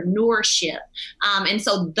entrepreneurship. And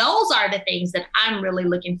so those are the things that I'm really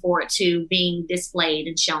looking forward to being displayed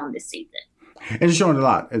and shown this season. And it's showing a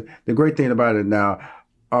lot. The great thing about it now,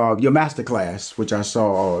 your masterclass, which I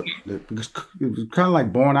saw, it was kind of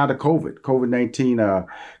like born out of COVID. COVID-19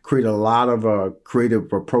 created a lot of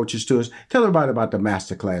creative approaches to us. Tell everybody about the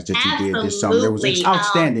masterclass that you did this summer. It was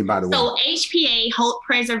outstanding, by the way. So HPA, Holt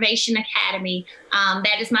Preservation Academy,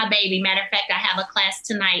 that is my baby. Matter of fact, I have a class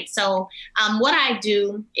tonight. So what I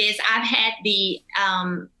do is I've had the,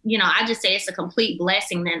 you know, I just say it's a complete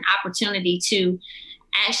blessing and opportunity to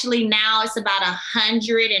actually, now it's about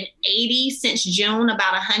 180 since June,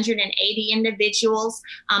 about 180 individuals.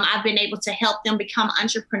 I've been able to help them become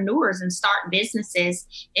entrepreneurs and start businesses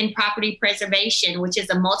in property preservation, which is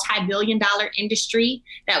a multi-billion-dollar industry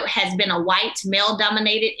that has been a white,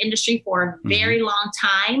 male-dominated industry for a very long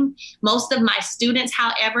time. Most of my students,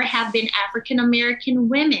 however, have been African-American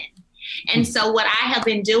women. And so what I have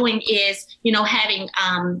been doing is, you know, having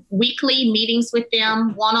weekly meetings with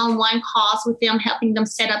them, one-on-one calls with them, helping them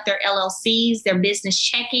set up their LLCs, their business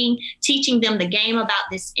checking, teaching them the game about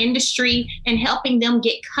this industry, and helping them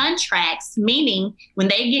get contracts, meaning when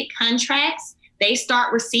they get contracts, they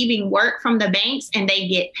start receiving work from the banks and they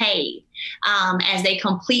get paid as they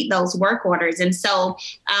complete those work orders. And so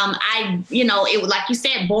you know, it was, like you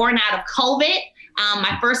said, born out of COVID.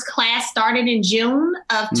 My first class started in June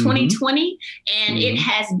of 2020, and it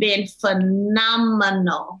has been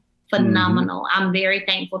phenomenal. I'm very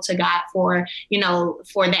thankful to God for, you know,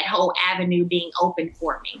 for that whole avenue being open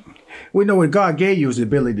for me. We know when God gave you is the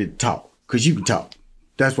ability to talk, because you can talk.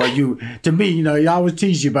 That's why to me, you know, you always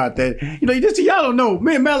tease you about that. You know, y'all don't know.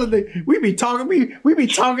 Me and Melody, we be talking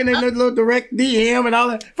in that little direct DM and all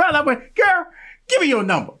that. Finally, I went, girl, give me your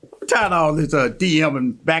number. I'm tired of all this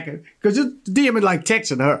DMing back, because just DMing like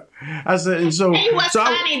texting her. I said, and so. It was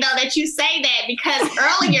funny though that you say that, because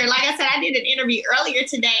earlier, like I said, I did an interview earlier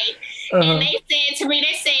today, and they said to me,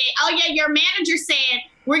 oh yeah, your manager said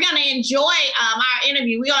we're gonna enjoy our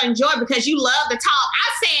interview. We're gonna enjoy it because you love to talk.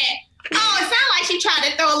 I said, oh, it sounds like she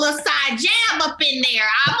tried to throw a little side jab up in there.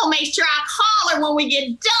 I'm going to make sure I call her when we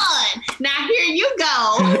get done. Now, here you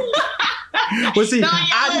go. Well, see,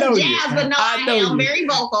 I know jabs, you. But no, I am very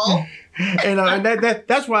vocal. And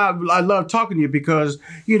that's why I love talking to you, because,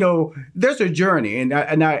 you know, there's a journey, and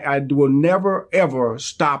I will never, ever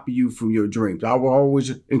stop you from your dreams. I will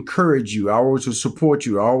always encourage you. I always will support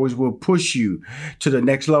you. I always will push you to the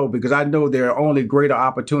next level, because I know there are only greater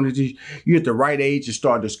opportunities. You're at the right age to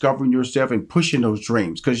start discovering yourself and pushing those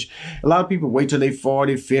dreams, because a lot of people wait till they're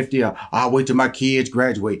 40, 50, or I'll wait till my kids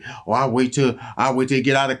graduate, or I'll wait till they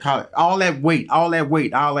get out of college. All that wait.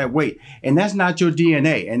 And that's not your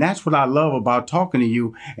DNA. And that's what I love about talking to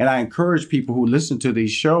you. And I encourage people who listen to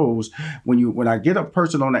these shows, when I get a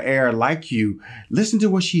person on the air like you, listen to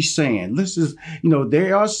what she's saying. Listen, you know,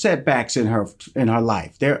 there are setbacks in her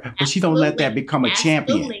life there, but she don't let that become a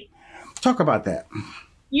champion. Talk about that.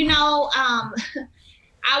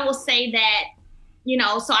 I will say that,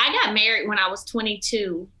 so I got married when I was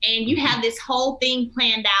 22, and you have this whole thing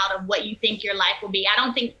planned out of what you think your life will be. I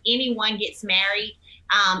don't think anyone gets married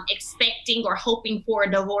expecting or hoping for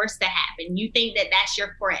a divorce to happen. You think that that's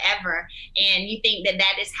your forever, and you think that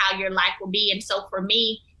that is how your life will be. And so for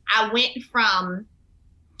me, I went from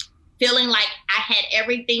feeling like I had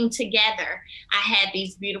everything together. I had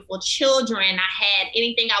these beautiful children. I had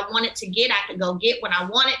anything I wanted to get, I could go get when I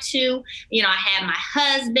wanted to. I had my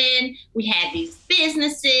husband. We had these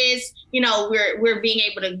businesses. We're being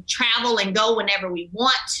able to travel and go whenever we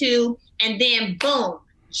want to. And then boom,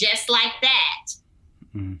 just like that,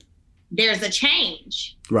 there's a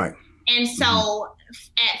change. Right. And so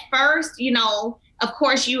at first, of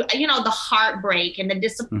course, the heartbreak and the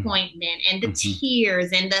disappointment and the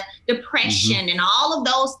tears and the depression and all of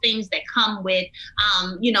those things that come with,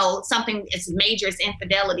 something as major as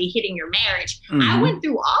infidelity hitting your marriage. I went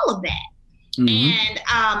through all of that. And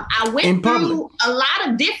I went through a lot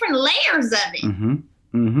of different layers of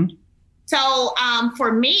it. So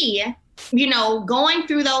for me, going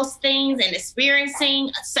through those things and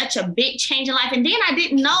experiencing such a big change in life. And then I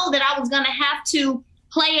didn't know that I was going to have to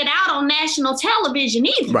play it out on national television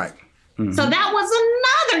either. Right. So that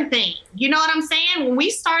was another thing. You know what I'm saying? When we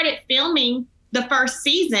started filming the first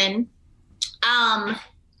season, I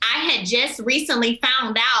had just recently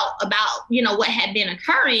found out about, what had been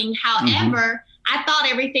occurring. However, I thought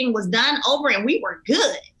everything was done over and we were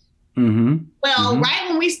good. Well, right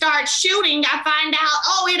when we start shooting, I find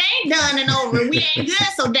out, it ain't done and over. We ain't good.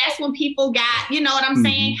 So that's when people got, you know what I'm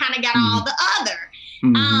saying, kind of got all the other.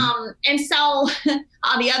 And so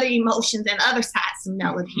all the other emotions and other sides of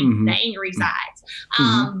Melody, the angry sides.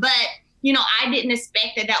 But, I didn't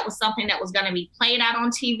expect that was something that was going to be played out on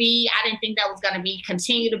TV. I didn't think that was going to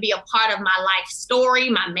continue to be a part of my life story,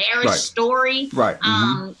 my marriage story. Right.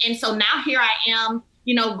 And so now here I am,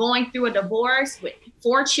 going through a divorce with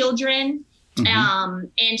 4 children,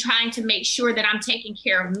 and trying to make sure that I'm taking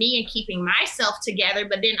care of me and keeping myself together,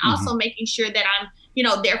 but then also making sure that I'm,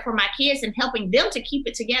 there for my kids and helping them to keep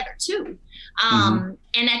it together too. And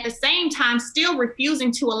at the same time, still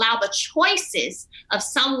refusing to allow the choices of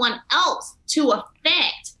someone else to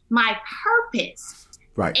affect my purpose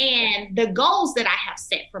and the goals that I have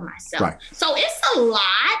set for myself. So it's a lot,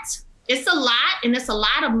 and it's a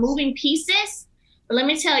lot of moving pieces. But let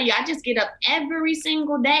me tell you, I just get up every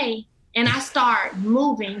single day and I start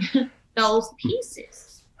moving those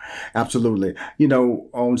pieces. Absolutely.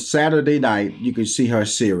 On Saturday night, you can see her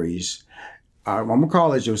series. I'm going to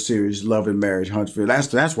call it your series, Love and Marriage Huntsville.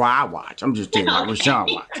 That's why I watch. I'm just telling you what Sean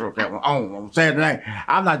watch. Okay, on Saturday night,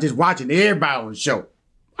 I'm not just watching everybody on the show.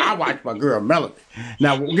 I watch my girl Melody.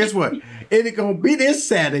 Now, guess what? It ain't going to be this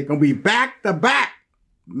Saturday. It's going to be back-to-back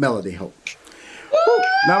Melody Holt.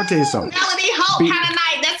 Now, I'll tell you something. Melody Holt kind of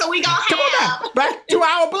night. That's what we going to have. Come on back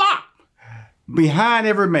 2-hour block. Behind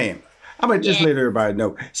Every Man. I'm going to just let everybody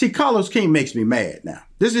know. See, Carlos King makes me mad now.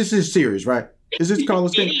 This is his series, right? Is this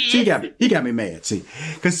Carlos King? See, he got me mad, see.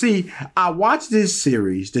 Because, see, I watched this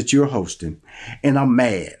series that you're hosting, and I'm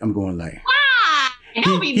mad. I'm going like...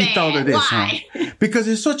 He thought of this, Why? Huh? Because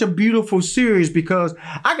it's such a beautiful series, because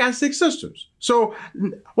I got 6 sisters. So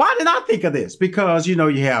why did I think of this? Because, you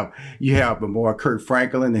have the boy Kurt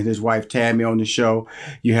Franklin and his wife Tammy on the show.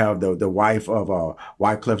 You have the wife of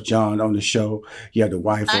Wyclef Jean on the show. You have the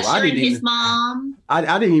wife of his mom.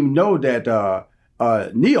 I didn't even know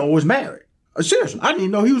that Neo was married. Seriously, I didn't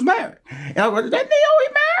even know he was married. And I was like, that Neo, he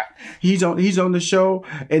married? He's on the show,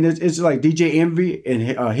 and it's like DJ Envy and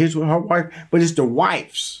her wife, but it's the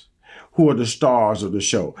wives who are the stars of the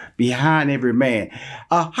show, Behind Every Man.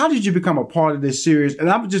 How did you become a part of this series? And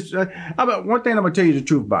one thing I'm going to tell you the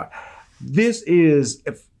truth about. This is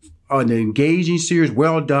an engaging series,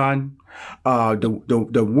 well done.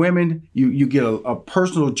 The women, you get a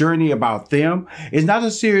personal journey about them. It's not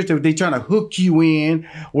a series that they're trying to hook you in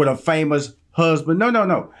with a famous husband.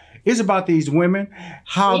 No. It's about these women,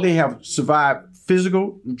 how they have survived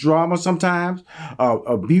physical drama sometimes,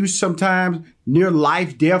 abuse sometimes, near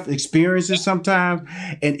life death experiences sometimes,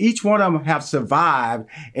 and each one of them have survived,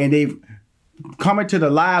 and they've come into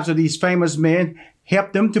the lives of these famous men,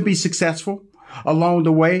 helped them to be successful along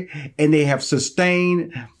the way, and they have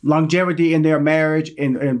sustained longevity in their marriage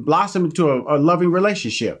and blossomed into a loving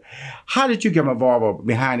relationship. How did you get involved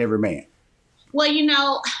Behind Every Man?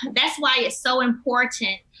 Well, that's why it's so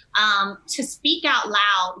important to speak out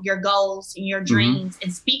loud your goals and your dreams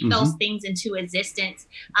and speak those things into existence.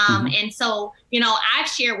 And so, I've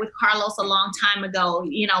shared with Carlos a long time ago,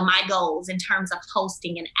 my goals in terms of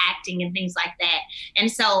hosting and acting and things like that.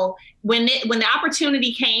 And so when the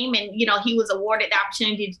opportunity came and, he was awarded the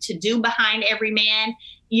opportunity to do Behind Every Man,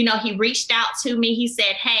 he reached out to me. He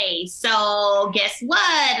said, "Hey, so guess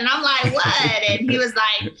what?" And I'm like, "What?" And he was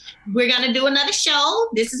like, "We're going to do another show.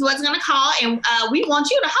 This is what it's going to call. And we want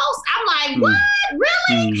you to host." I'm like, "What?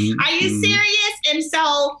 Really? Are you serious?" And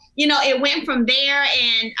so, it went from there.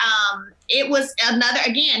 And it was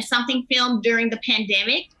something filmed during the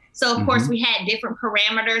pandemic. So, of course, we had different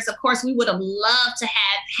parameters. Of course, we would have loved to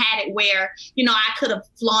have had it where, I could have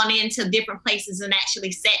flown into different places and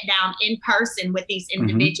actually sat down in person with these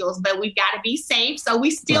individuals. But we've got to be safe. So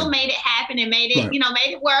we still made it happen and made it,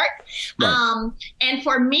 made it work. And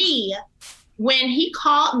for me, when he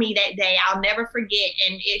called me that day, I'll never forget.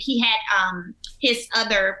 And he had his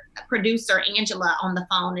other producer, Angela, on the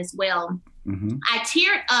phone as well. I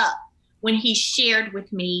teared up when he shared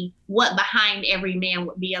with me what Behind Every Man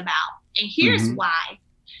would be about. And here's why.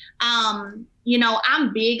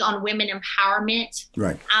 I'm big on women empowerment.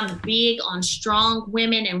 Right. I'm big on strong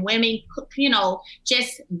women and women,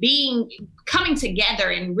 just coming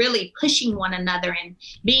together and really pushing one another and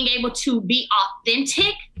being able to be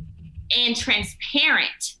authentic and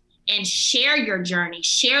transparent and share your journey,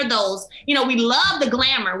 share those, we love the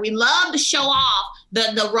glamour. We love to show off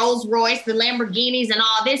the Rolls Royce, the Lamborghinis and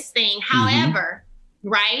all this thing. However,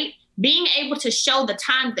 right, being able to show the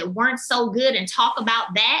times that weren't so good and talk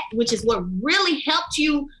about that, which is what really helped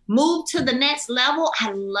you move to the next level.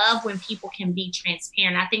 I love when people can be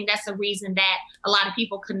transparent. I think that's the reason that a lot of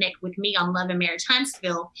people connect with me on Love and Marriage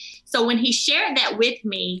Huntsville. So when he shared that with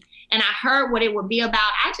me and I heard what it would be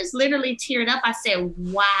about, I just literally teared up. I said,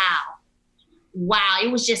 wow. It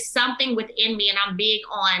was just something within me, and I'm big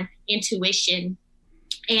on intuition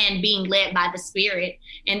and being led by the Spirit.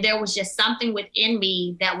 And there was just something within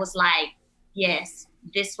me that was like, yes,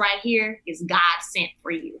 this right here is God sent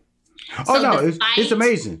for you. It's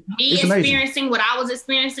amazing. Me experiencing what I was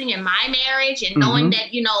experiencing in my marriage and knowing that,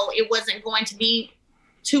 it wasn't going to be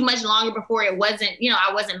too much longer before it wasn't,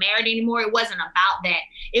 I wasn't married anymore. It wasn't about that.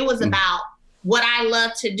 It was about what I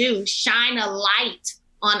love to do, shine a light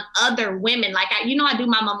on other women. Like, I do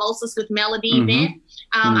my Mimosas with Melody event.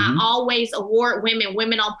 I always award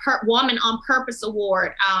Women on Purpose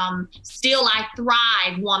Award, Still I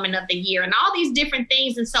Thrive Woman of the Year, and all these different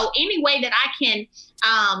things. And so any way that I can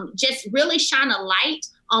just really shine a light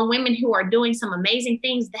on women who are doing some amazing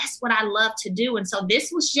things, that's what I love to do. And so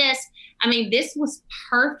this was this was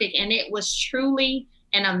perfect, and it was truly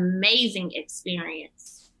an amazing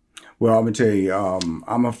experience. Well, I'm gonna tell you,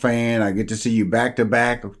 I'm a fan. I get to see you back to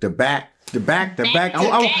back. Hey,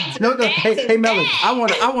 Melody, I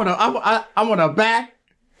want a back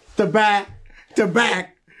to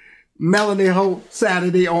back Melanie Holt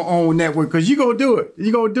Saturday on network, because you're gonna do it.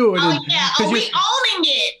 You're gonna do it. Oh yeah, we owning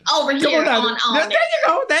it over here on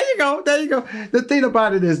there you go. The thing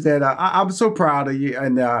about it is that I'm so proud of you,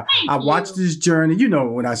 and I watched this journey.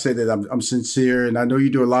 When I say that I'm sincere, and I know you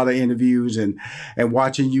do a lot of interviews and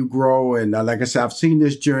watching you grow, and like I said, I've seen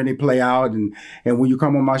this journey play out, and when you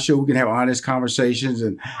come on my show, we can have honest conversations.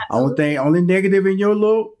 And only negative in your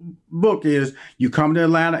little book is you come to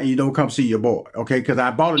Atlanta and you don't come see your boy, okay? Because I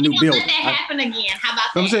bought a new building. Let that happen again. How about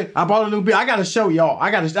that? I'm saying I bought a new building. I got to show y'all.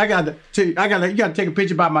 You got to take a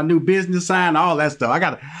picture about my new business sign, all that stuff. I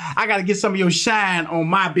got to get some of your shine on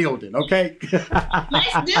my building, okay?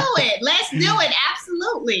 Let's do it.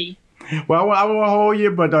 Absolutely. Well, I won't hold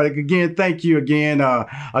you, but again, thank you again.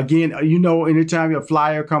 Anytime your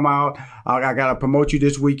flyer come out, I got to promote you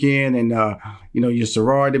this weekend, and your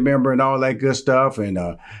sorority member and all that good stuff,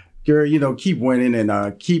 and girl, keep winning, and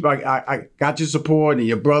I got your support, and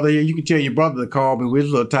your brother here. You can tell your brother to call me. We're a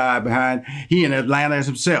little tired behind. He in Atlanta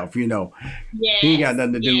himself, Yes, he ain't got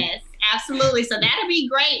nothing to do. Yes. Absolutely. So that'll be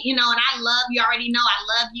great, and I love you. Already know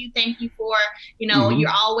I love you. Thank you for, you're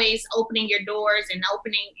always opening your doors and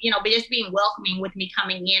opening, but just being welcoming with me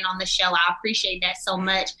coming in on the show. I appreciate that so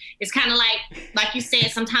much. It's kind of like you said,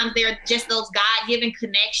 sometimes there are just those God-given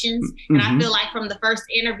connections. And I feel like from the first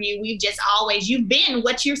interview, you've been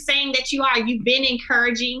what you're saying that you are. You've been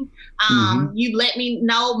encouraging. You've let me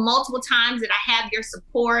know multiple times that I have your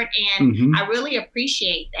support, and I really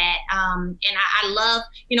appreciate that. And I love,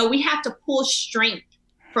 we have to pull strength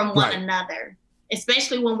from one another,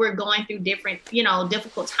 especially when we're going through different,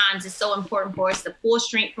 difficult times. It's so important for us to pull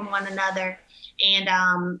strength from one another. And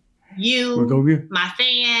my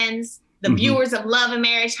fans, the viewers of Love and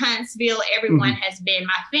Marriage Huntsville, everyone has been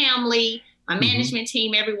my family. My management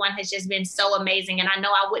team, everyone has just been so amazing. And I know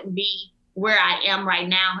I wouldn't be where I am right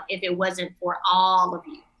now if it wasn't for all of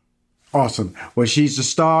you. Awesome. Well, she's the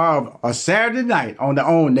star of a Saturday Night on the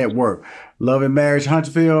OWN network, Love and Marriage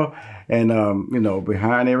Huntsville, and,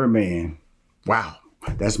 Behind Every Man. Wow.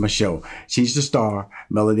 That's my show. She's the star,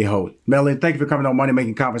 Melody Holt. Melody, thank you for coming on Money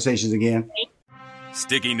Making Conversations again.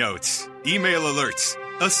 Sticky notes, email alerts,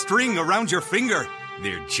 a string around your finger.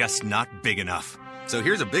 They're just not big enough. So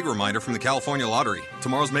here's a big reminder from the California Lottery.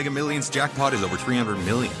 Tomorrow's Mega Millions jackpot is over $300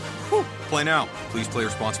 million. Whew. Play now. Please play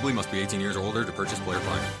responsibly. Must be 18 years or older to purchase player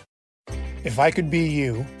plan. If I could be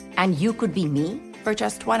you. And you could be me. For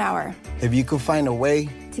just 1 hour. If you could find a way.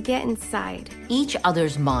 To get inside each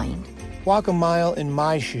other's mind. Walk a mile in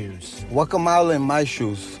my shoes. Walk a mile in my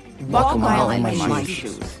shoes. Walk a mile in my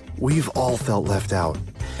shoes. We've all felt left out.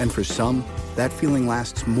 And for some, that feeling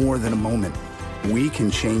lasts more than a moment. We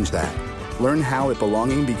can change that. Learn how at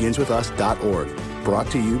belongingbeginswithus.org.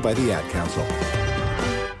 Brought to you by the Ad Council.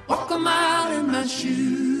 Walk a mile in my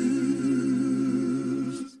shoes.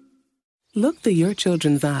 Look through your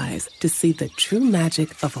children's eyes to see the true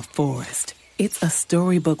magic of a forest. It's a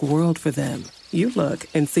storybook world for them. You look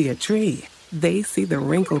and see a tree. They see the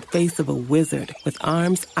wrinkled face of a wizard with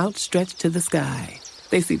arms outstretched to the sky.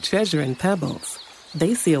 They see treasure in pebbles.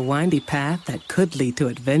 They see a windy path that could lead to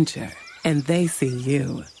adventure. And they see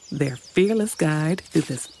you, their fearless guide through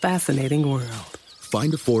this fascinating world.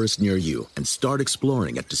 Find a forest near you and start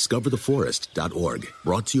exploring at discovertheforest.org.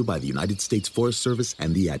 Brought to you by the United States Forest Service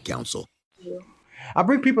and the Ad Council. I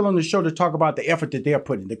bring people on the show to talk about the effort that they're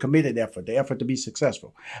putting, the committed effort, the effort to be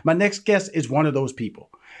successful. My next guest is one of those people.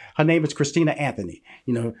 Her name is Christina Anthony.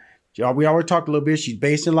 We already talked a little bit. She's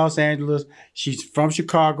based in Los Angeles. She's from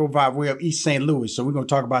Chicago by way of East St. Louis. So we're going to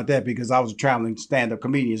talk about that because I was a traveling stand-up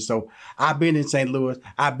comedian. So I've been in St. Louis,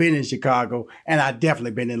 I've been in Chicago, and I've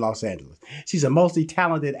definitely been in Los Angeles. She's a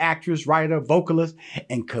multi-talented actress, writer, vocalist,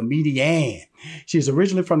 and comedian. She's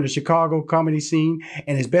originally from the Chicago comedy scene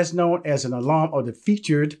and is best known as an alum of the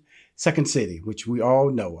featured Second City, which we all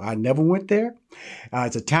know. I never went there.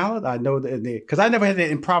 It's a talent. I know that because I never had that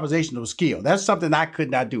improvisational skill. That's something I could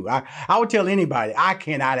not do. I would tell anybody I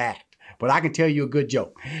cannot act, but I can tell you a good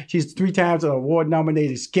joke. She's 3 times an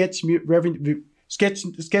award-nominated sketch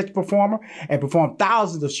performer and performed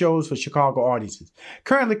thousands of shows for Chicago audiences.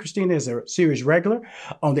 Currently, Christina is a series regular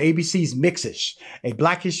on the ABC's Mixed-ish, a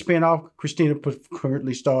Blackish spinoff. Christina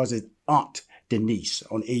currently stars as Aunt Denise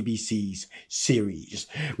on ABC's series,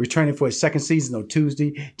 returning for its second season on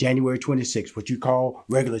Tuesday, January 26th, what you call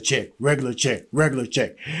regular check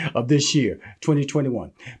of this year,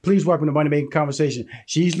 2021. Please welcome to Money Making Conversation.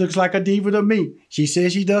 She looks like a diva to me. She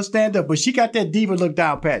says she does stand up, but she got that diva look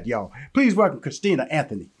down pat, y'all. Please welcome Christina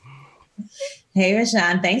Anthony. Hey,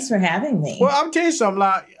 Rashawn, thanks for having me. Well, I'm telling you something.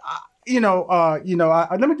 Let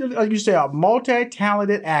me say a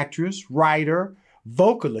multi-talented actress, writer,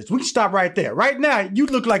 vocalist. We can stop right there. Right now, you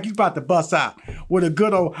look like you about to bust out with a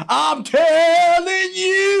good old, I'm telling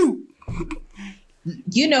you.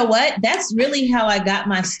 You know what? That's really how I got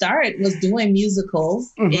my start, was doing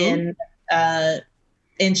musicals in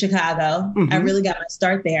Chicago. I really got my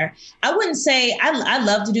start there. I wouldn't say I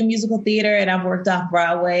love to do musical theater, and I've worked off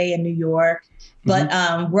Broadway in New York. But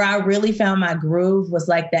where I really found my groove was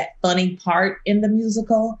like that funny part in the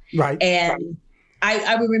musical. Right. And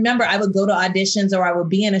I would remember I would go to auditions or I would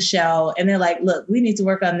be in a show and they're like, look, we need to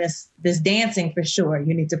work on this dancing for sure.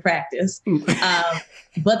 You need to practice.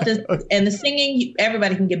 But the singing,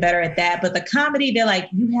 everybody can get better at that. But the comedy, they're like,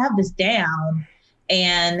 you have this down.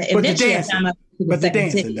 And eventually I found my But the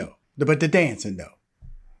dancing though.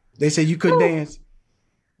 They say you couldn't dance.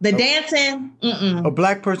 The dancing, a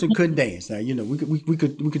black person couldn't dance. Now, we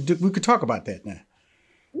could talk about that now.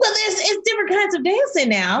 Well, it's different kinds of dancing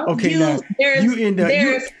now. Okay, you in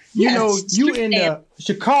the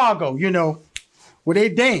Chicago, where they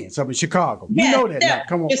dance up in Chicago. You know that now.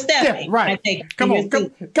 Come on, step, right? Come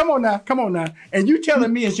on now. And you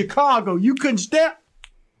telling me in Chicago you couldn't step?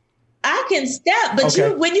 I can step, but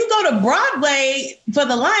when you go to Broadway for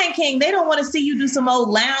The Lion King, they don't want to see you do some old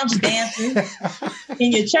lounge dances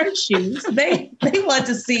in your church shoes. They want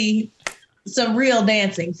to see some real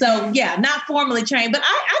dancing. So yeah, not formally trained, but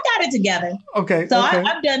I got it together. Okay. So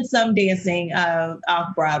I've done some dancing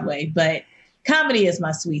off Broadway, but comedy is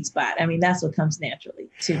my sweet spot. I mean, that's what comes naturally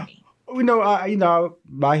to me.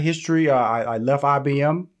 My history, I left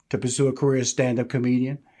IBM to pursue a career as stand-up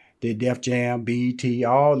comedian. Did Def Jam, BET,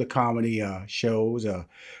 all the comedy shows,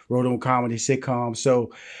 wrote on comedy sitcoms.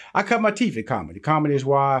 So I cut my teeth at comedy. Comedy is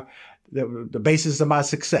why the basis of my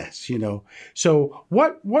success, So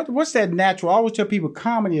what's that natural? I always tell people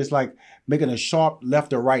comedy is like making a sharp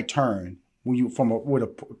left or right turn when you with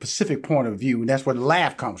a specific point of view, and that's where the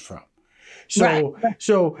laugh comes from. So,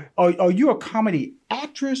 so are you a comedy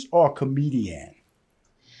actress or a comedian?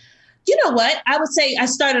 You know what? I would say I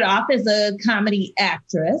started off as a comedy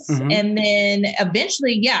actress, and then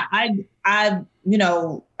eventually, I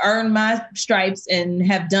earned my stripes and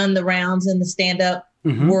have done the rounds in the stand-up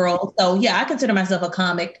world. So I consider myself a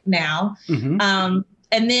comic now.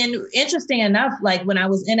 And then, interesting enough, like when I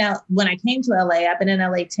came to LA, I've been in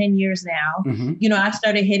LA 10 years now. I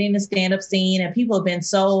started hitting the stand-up scene, and people have been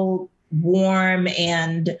so warm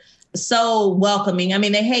and so welcoming. I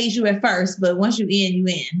mean, they haze you at first, but once you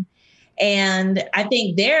in. And I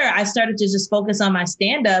think there I started to just focus on my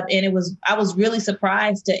stand-up, and I was really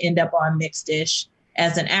surprised to end up on Mixed Dish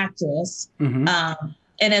as an actress and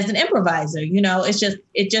as an improviser.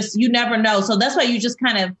 It just you never know. So that's why you just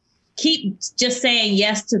kind of keep just saying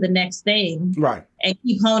yes to the next thing, right? And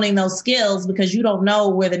keep honing those skills, because you don't know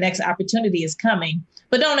where the next opportunity is coming.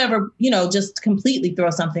 But don't ever, just completely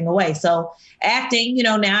throw something away. So acting,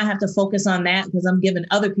 now I have to focus on that because I'm giving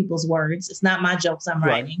other people's words. It's not my jokes I'm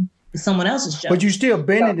writing. It's someone else's joke. But you still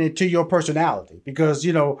bending it to your personality, because,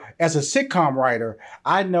 as a sitcom writer,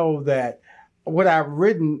 I know that what I've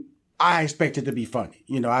written, I expect it to be funny.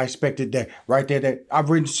 I expected that right there, that I've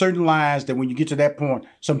written certain lines that when you get to that point,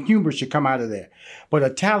 some humor should come out of there. But a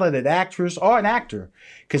talented actress or an actor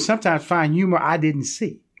can sometimes find humor I didn't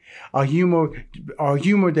see. Or humor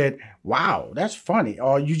that, wow, that's funny.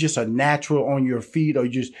 Or you just a natural on your feet, or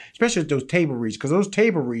you just, especially those table reads, because those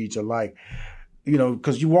table reads are like,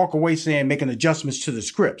 because you walk away making adjustments to the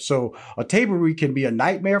script. So a table read can be a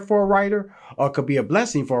nightmare for a writer, or it could be a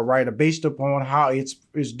blessing for a writer based upon how it's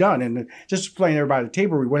done. And just to explain to everybody the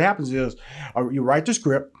table read, what happens is you write the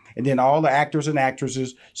script, and then all the actors and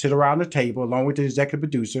actresses sit around the table along with the executive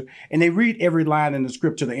producer, and they read every line in the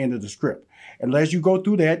script to the end of the script. And as you go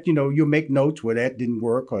through that, you'll make notes where that didn't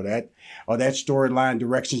work, or that storyline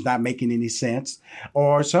direction's not making any sense.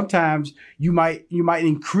 Or sometimes you might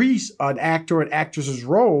increase an actor or an actress's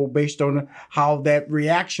role based on how that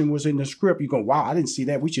reaction was in the script. You go, wow, I didn't see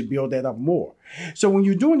that. We should build that up more. So when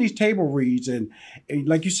you're doing these table reads, and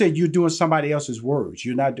like you said, you're doing somebody else's words.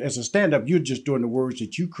 You're not, as a stand-up, you're just doing the words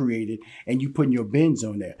that you created, and you putting your bends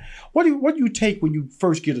on there. What do you take when you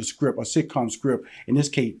first get a script, a sitcom script, in this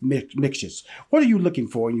case, mixtures? What are you looking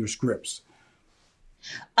for in your scripts?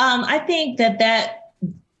 I think that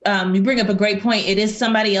you bring up a great point. It is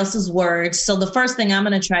somebody else's words. So the first thing I'm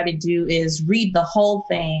going to try to do is read the whole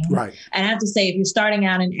thing. Right. And I have to say, if you're starting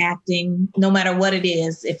out in acting, no matter what it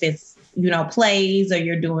is, if it's, plays, or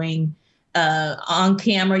you're doing on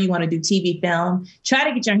camera, you want to do TV, film, try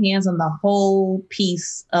to get your hands on the whole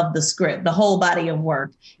piece of the script, the whole body of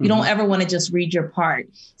work. You don't ever want to just read your part.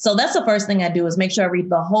 So that's the first thing I do, is make sure I read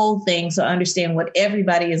the whole thing, so I understand what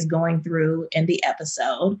everybody is going through in the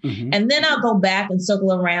episode. And then I'll go back and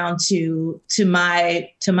circle around to my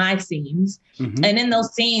scenes. And in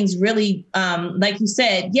those scenes, really, like you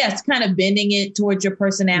said, yes, kind of bending it towards your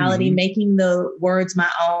personality, making the words my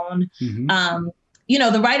own.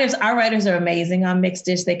 Our writers are amazing on Mixed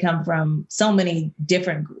Dish. They come from so many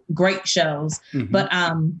different great shows. But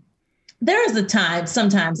there is a time,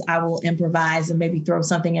 sometimes I will improvise and maybe throw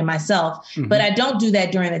something in myself, but I don't do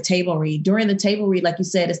that during the table read. During the table read, like you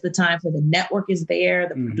said, it's the time for the network is there,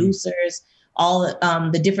 the producers, all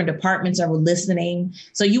the different departments are listening.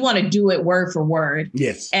 So you want to do it word for word.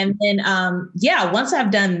 Yes. And then, once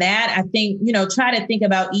I've done that, I think, try to think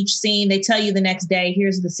about each scene. They tell you the next day,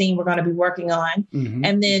 here's the scene we're going to be working on.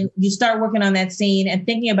 And then you start working on that scene and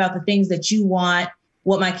thinking about the things that you want,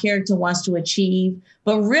 what my character wants to achieve.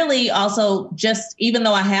 But really also, just even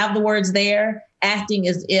though I have the words there, acting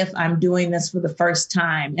as if I'm doing this for the first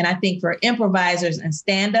time. And I think for improvisers and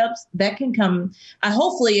stand-ups, that can come,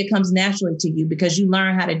 hopefully it comes naturally to you, because you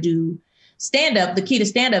learn how to do stand-up. The key to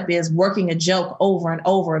stand-up is working a joke over and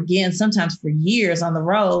over again, sometimes for years on the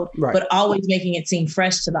road, but always making it seem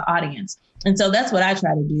fresh to the audience. And so that's what I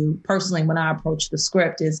try to do personally when I approach the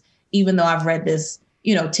script, is even though I've read this,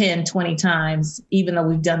 10, 20 times, even though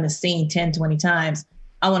we've done the scene 10, 20 times,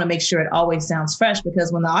 I want to make sure it always sounds fresh,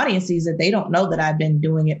 because when the audience sees it, they don't know that I've been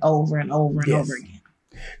doing it over and over and over again.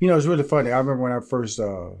 It's really funny. I remember when I first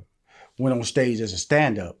went on stage as a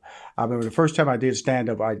stand-up. I remember the first time I did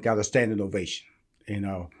stand-up, I got a standing ovation,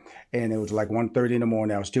 and it was like 1:30 in the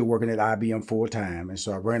morning. I was still working at IBM full-time, and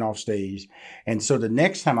so I ran off stage. And so the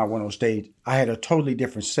next time I went on stage, I had a totally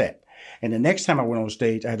different set. And the next time I went on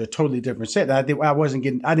stage, I had a totally different set. I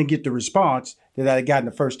didn't get the response that I had gotten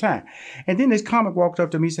the first time. And then this comic walked up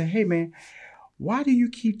to me and said, "Hey man, why do you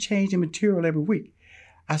keep changing material every week?"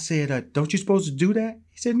 I said, "Don't you supposed to do that?"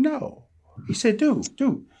 He said, "No." He said,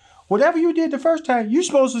 "Dude, whatever you did the first time, you're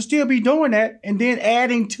supposed to still be doing that and then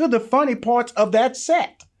adding to the funny parts of that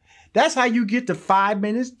set. That's how you get to 5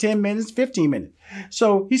 minutes, 10 minutes, 15 minutes.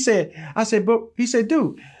 So he said,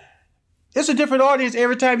 dude, it's a different audience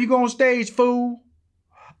every time you go on stage, fool.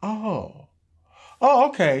 Oh,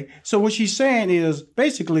 okay. So what she's saying is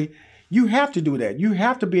basically you have to do that. You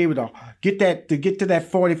have to be able to get to that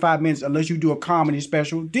 45 minutes unless you do a comedy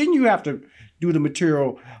special. Then you have to do the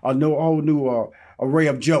material, a whole new array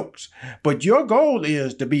of jokes. But your goal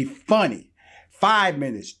is to be funny. 5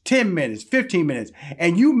 minutes, 10 minutes, 15 minutes.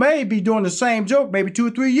 And you may be doing the same joke maybe 2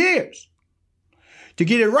 or 3 years to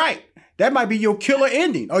get it right. That might be your killer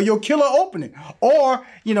ending or your killer opening. Or,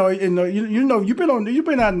 you've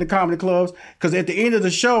been out in the comedy clubs because at the end of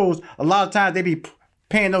the shows, a lot of times they be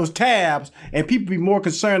paying those tabs and people be more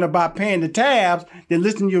concerned about paying the tabs than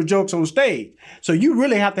listening to your jokes on stage. So you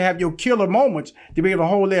really have to have your killer moments to be able to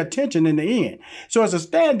hold their attention in the end. So as a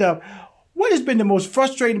stand-up, what has been the most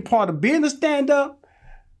frustrating part of being a stand-up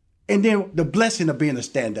and then the blessing of being a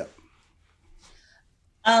stand-up?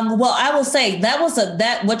 Well, I will say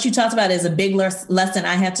that what you talked about is a big lesson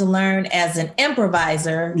I had to learn as an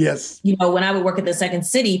improviser. Yes. When I would work at the Second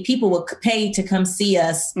City, people would pay to come see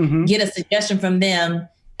us, get a suggestion from them,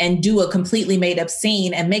 and do a completely made up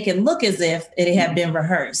scene and make it look as if it had been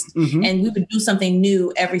rehearsed. And we would do something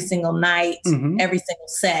new every single night, every single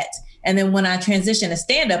set. And then when I transitioned to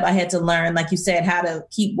stand-up, I had to learn, like you said, how to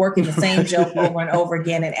keep working the same joke over and over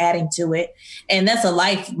again and adding to it. And that's a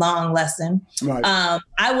lifelong lesson. Right.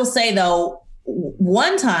 I will say, though,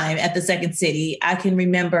 one time at the Second City, I can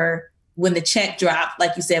remember when the check dropped,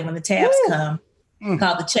 like you said, when the tabs come,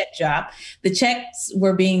 called the check drop. The checks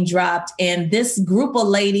were being dropped. And this group of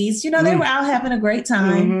ladies, they were out having a great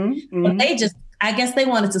time. But I guess they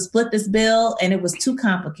wanted to split this bill and it was too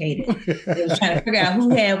complicated. They were trying to figure out who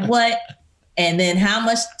had what and then how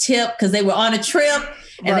much tip, because they were on a trip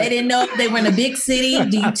and they didn't know if they were in a big city.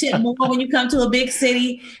 Do you tip more when you come to a big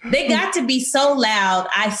city? They got to be so loud.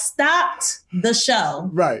 I stopped the show.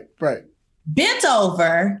 Right. Bent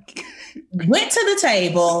over, went to the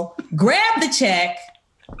table, grabbed the check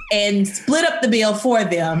and split up the bill for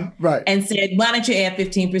them. Right. And said, why don't you add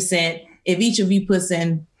 15% if each of you puts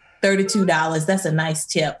in $32, that's a nice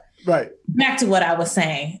tip. Right. Back to what I was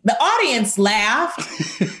saying. The audience laughed,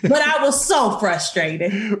 but I was so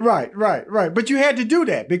frustrated. Right. But you had to do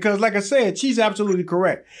that because, like I said, she's absolutely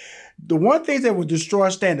correct. The one thing that will destroy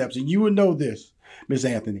stand-ups, and you would know this, Ms.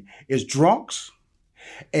 Anthony, is drunks.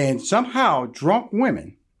 And somehow drunk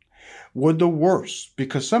women were the worst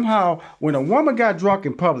because somehow when a woman got drunk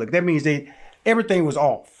in public, that means everything was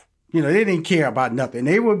off. They didn't care about nothing.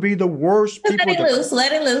 They would be the worst people. Let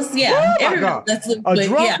it loose. Yeah. Oh my God. A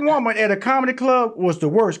drunk woman at a comedy club was the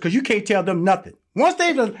worst because you can't tell them nothing. Once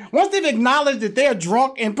they've acknowledged that they're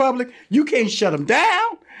drunk in public, you can't shut them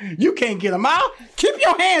down. You can't get them out. Keep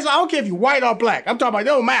your hands. I don't care if you're white or black. I'm talking about it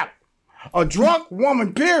don't matter. A drunk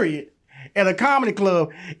woman, period, at a comedy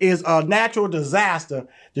club is a natural disaster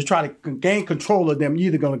to try to gain control of them. You're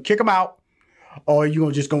either going to kick them out or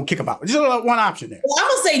you're just going to kick them out. There's one option there. Well, I'm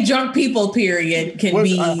going to say drunk people, period, can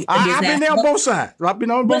be a disaster. I've been there on both sides.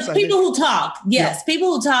 People who talk, yes.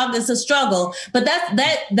 People who talk, it's a struggle. But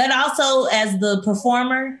that also, as the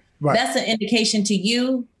performer, that's an indication to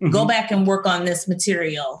you. Go back and work on this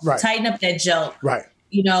material. Right. Tighten up that joke. Right.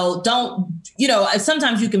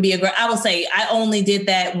 Sometimes you can be I will say I only did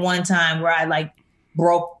that one time where I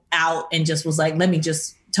broke out and just was like, let me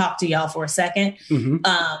just talk to y'all for a second.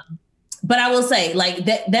 But I will say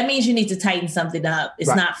that means you need to tighten something up.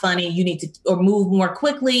 It's not funny. You need to or move more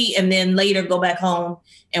quickly and then later go back home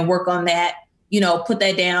and work on that, put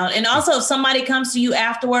that down. And also if somebody comes to you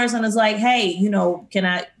afterwards and is like, hey, can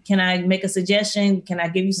I make a suggestion? Can I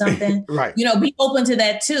give you something? Right. Be open to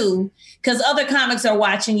that too. Because other comics are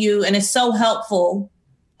watching you and it's so helpful.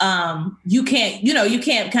 You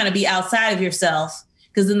can't kind of be outside of yourself.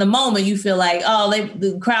 Because in the moment you feel like,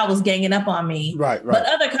 the crowd was ganging up on me. Right. But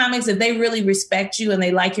other comics, if they really respect you and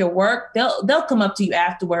they like your work, they'll come up to you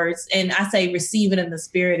afterwards. And I say receive it in the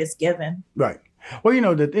spirit it's given. Right. Well,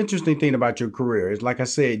 the interesting thing about your career is, like I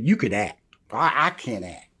said, you could act. I can't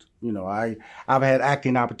act. I've had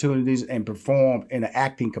acting opportunities and performed in an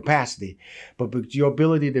acting capacity, but your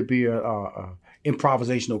ability to be a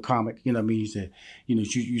improvisational comic,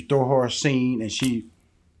 you throw her a scene and she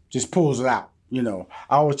just pulls it out. I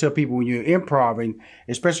always tell people when you're improvising,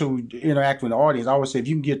 especially when you interact with the audience, I always say if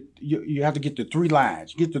you can you have to get the 3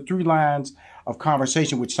 lines. You get the 3 lines of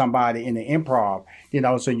conversation with somebody in the improv, then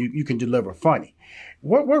all of a sudden you can deliver funny.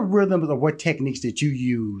 What rhythms or what techniques did you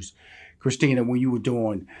use, Christina, when you were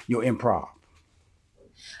doing your improv?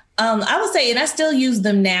 I would say, and I still use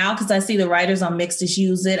them now because I see the writers on Mixed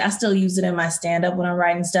use it. I still use it in my stand-up when I'm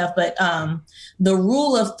writing stuff. But the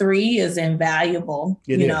rule of 3 is invaluable,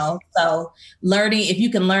 know. So learning, if you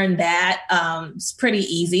can learn that, it's pretty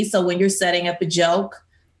easy. So when you're setting up a joke,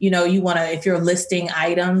 you want to, if you're listing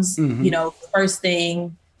items, the first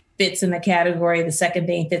thing fits in the category, the second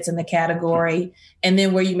thing fits in the category, and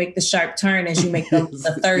then where you make the sharp turn is you make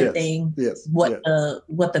the third thing,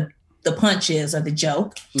 what the punch is or the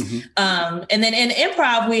joke. And then in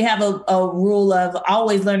improv, we have a rule of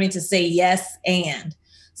always learning to say yes and.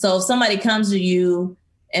 So if somebody comes to you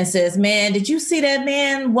and says, man, did you see that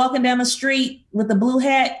man walking down the street with the blue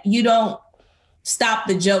hat? You don't stop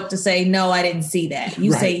the joke to say, no, I didn't see that.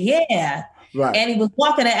 You say, yeah. Right. And he was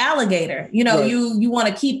walking an alligator. You want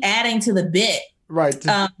to keep adding to the bit. Right.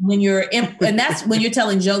 When you're and that's when you're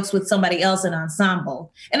telling jokes with somebody else in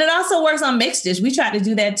ensemble. And it also works on Mixed Dish. We try to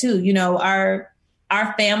do that too.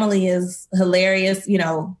 Our family is hilarious.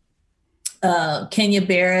 Kenya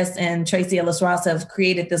Barris and Tracy Ellis Ross have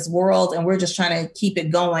created this world, and we're just trying to keep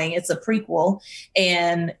it going. It's a prequel.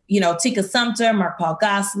 And, Tika Sumter, Mark Paul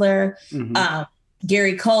Gosselaar,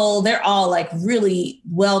 Gary Cole, they're all like really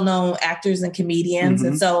well-known actors and comedians.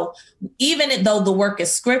 And so even though the work is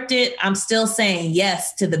scripted, I'm still saying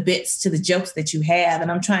yes to the bits, to the jokes that you have,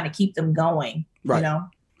 and I'm trying to keep them going,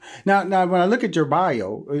 Now, when I look at your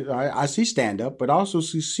bio, I see stand-up, but also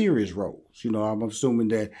see serious roles. I'm assuming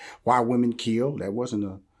that Why Women Kill, that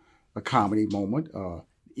wasn't a comedy moment.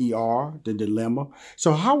 ER, The Dilemma.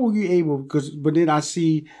 So how were you able, but then I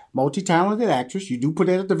see multi-talented actress. You do put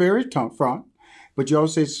that at the very front, but you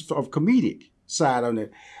also say sort of comedic side on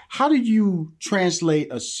it. How did you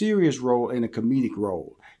translate a serious role in a comedic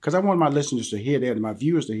role? Because I want my listeners to hear that and my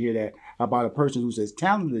viewers to hear that about a person who's as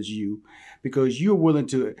talented as you, because you're willing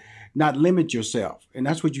to not limit yourself. And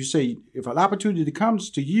that's what you say. If an opportunity comes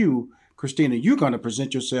to you, Christina, you're going to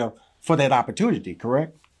present yourself for that opportunity,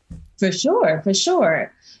 correct? For sure.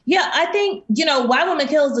 Yeah, I think, Why Women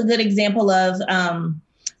Kill is a good example of,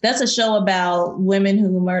 that's a show about women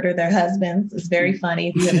who murder their husbands. It's very funny.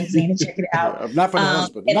 If you haven't seen it, check it out. Not for the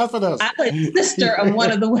husband. Not for the husband. I play the sister of one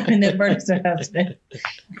of the women that murders her husband.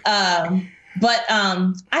 But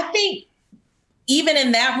I think even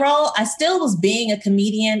in that role, I still was being a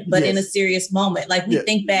comedian, but in a serious moment. Like you could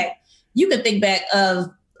think back of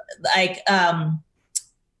like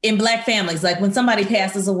in Black families, like when somebody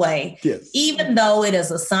passes away, even though it is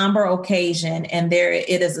a somber occasion and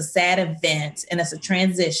it is a sad event and it's a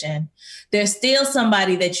transition, there's still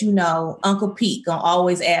somebody that Uncle Pete gonna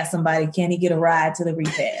always ask somebody, can he get a ride to the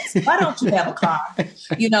repast? Why don't you have a car?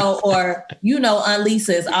 Or Aunt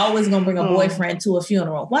Lisa is always gonna bring a boyfriend to a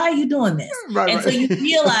funeral. Why are you doing this? So you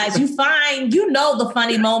realize, you find, the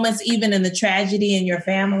funny moments even in the tragedy in your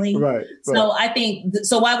family. Right. So I think,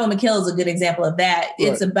 Why Women Kill is a good example of that.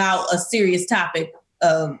 It's about a serious topic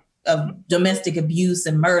of domestic abuse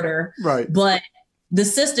and murder. Right. But the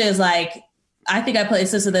sister is like, I think I play a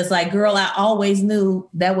sister that's like, girl, I always knew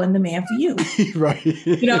that wasn't the man for you. Right. And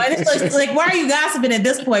it's like, why are you gossiping at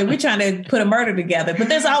this point? We're trying to put a murder together. But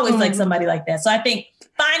there's always like somebody like that. So I think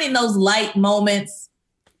finding those light moments,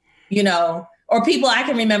 or people I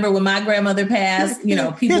can remember when my grandmother passed,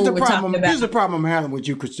 people were talking about. Here's the problem I'm having with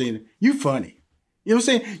you, Christina. You funny. You know what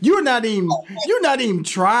I'm saying? You're not even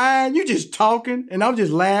trying. You're just talking and I'm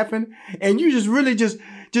just laughing. And you just really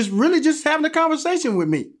just having a conversation with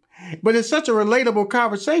me. But it's such a relatable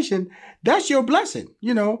conversation. That's your blessing,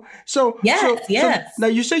 So yes. So now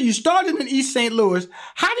you say you started in East St. Louis.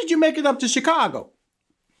 How did you make it up to Chicago?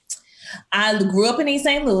 I grew up in East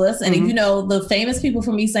St. Louis, and the famous people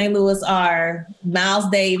from East St. Louis are Miles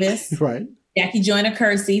Davis, right? Jackie Joyner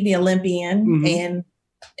Kersee, the Olympian,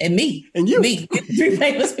 and me. And you. Me. 3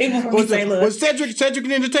 famous people from East St. Louis. Was Cedric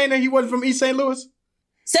the Entertainer, he wasn't from East St. Louis?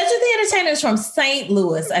 Cedric the Entertainer is from St.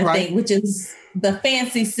 Louis, I think, which is the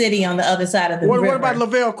fancy city on the other side of the river. What about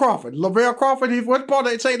Lavelle Crawford? Lavelle Crawford, what part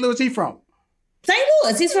of St. Louis is he from? St.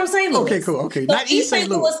 Louis. He's from St. Louis. Okay, cool. Okay. So not East St.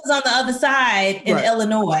 Louis is on the other side in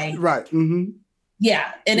Illinois. Right. Mm-hmm.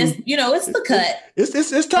 Yeah. And it's, it's the cut.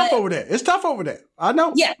 It's tough over there. It's tough over there. I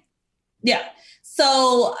know. Yeah. Yeah.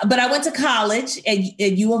 So, but I went to college at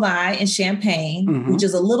U of I in Champaign, which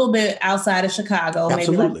is a little bit outside of Chicago,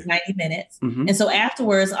 maybe like 90 minutes. And so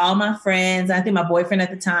afterwards, all my friends, I think my boyfriend at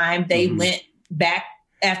the time, they went back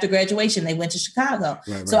after graduation. They went to Chicago.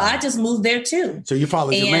 Right. I just moved there too. So you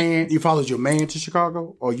followed your man? You followed your man to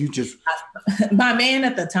Chicago, or you just my man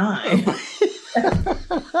at the time?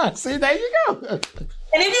 See, there you go.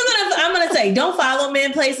 And if I'm gonna say, don't follow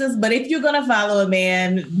men places, but if you're gonna follow a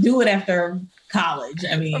man, do it after college.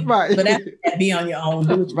 I mean, but after that, be on your own.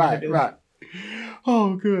 Do what you do. Right.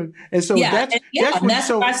 Oh, good. And so that's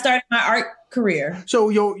where I started my art career. So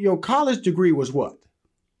your college degree was what?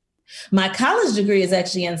 My college degree is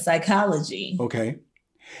actually in psychology. Okay.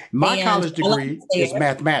 My college degree is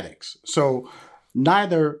mathematics. So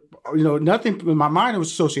nothing, my minor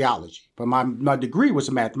was sociology, but my degree was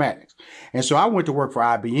in mathematics. And so I went to work for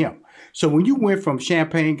IBM. So when you went from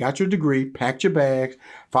Champaign, got your degree, packed your bags,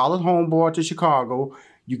 followed homeboy to Chicago,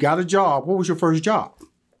 you got a job. What was your first job?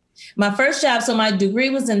 My first job, so my degree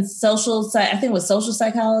was in social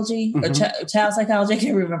psychology or child psychology. I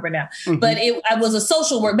can't remember now. But I was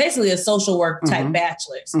basically a social work type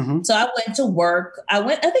bachelor's. So I went to work. I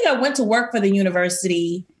think I went to work for the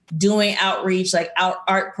university doing outreach, like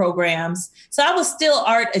art programs. So I was still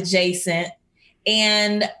art adjacent.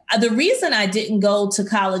 And the reason I didn't go to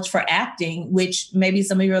college for acting, which maybe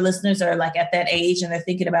some of your listeners are like at that age and they're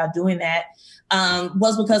thinking about doing that,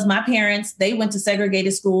 was because my parents, they went to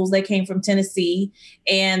segregated schools. They came from Tennessee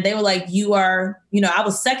and they were like, I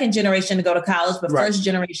was second generation to go to college, but first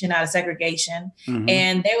generation out of segration.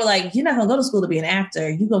 And they were like, you're not going to go to school to be an actor.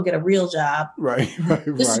 You're going to get a real job. Right.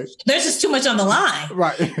 There's just too much on the line.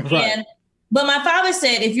 But my father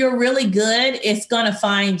said, if you're really good, it's going to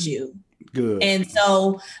find you. Good. And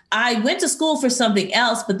so I went to school for something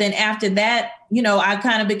else. But then after that, I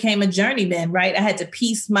kind of became a journeyman, right? I had to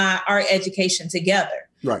piece my art education together.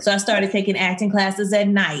 Right. So I started taking acting classes at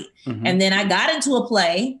night. And then I got into a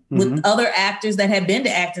play with other actors that had been to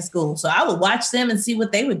acting school. So I would watch them and see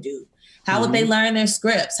what they would do. How would they learn their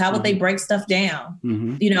scripts? How would they break stuff down?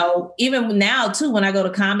 Even now, too, when I go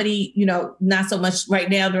to comedy, not so much right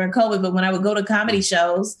now during COVID, but when I would go to comedy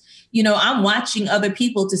shows, I'm watching other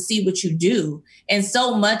people to see what you do. And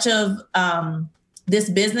so much of this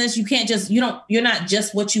business, you can't just, you're not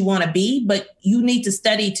just what you want to be, but you need to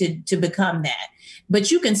study to become that.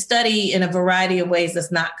 But you can study in a variety of ways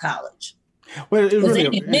that's not college. Well,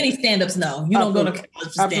 many stand-ups know you don't go to college for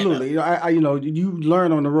stand-up. Absolutely, you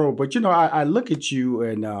learn on the road. But I look at you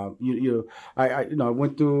and I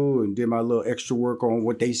went through and did my little extra work on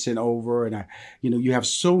what they sent over, and you have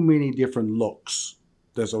so many different looks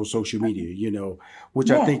that's on social media,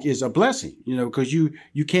 which I think is a blessing, because you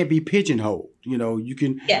can't be pigeonholed. You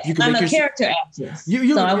can. Yes, you can I'm make a character actress.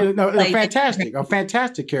 A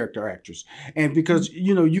fantastic character actress, and because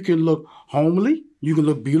you can look homely, you can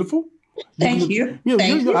look beautiful. Thank you.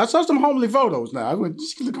 I saw some homely photos now. I went,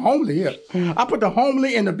 she look homely here. I put the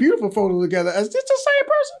homely and the beautiful photo together. Is this the same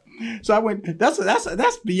person? So I went,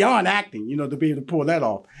 that's beyond acting, to be able to pull that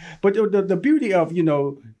off. But the beauty of,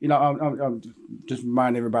 I'm just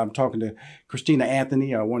remind everybody, I'm talking to Christina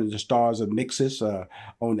Anthony, one of the stars of Nixis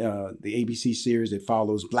on the ABC series that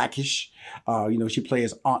follows Blackish. She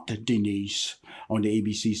plays Aunt Denise on the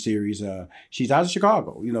ABC series. She's out of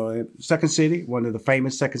Chicago, Second City, one of the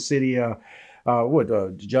famous Second City,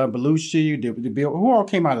 John Belushi, who all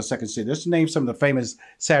came out of Second City? Let's name some of the famous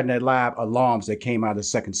Saturday Night Live alums that came out of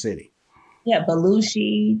Second City. Yeah,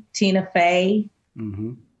 Belushi, Tina Fey,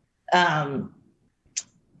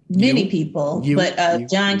 many people, but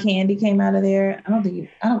John Candy came out of there.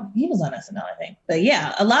 He was on SNL, I think. But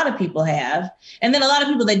yeah, a lot of people have. And then a lot of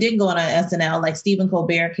people that didn't go on SNL, like Stephen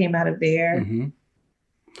Colbert came out of there.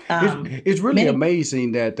 It's really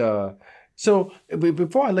amazing that, so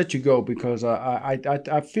before I let you go, because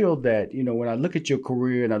I feel that, when I look at your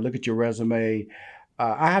career and I look at your resume,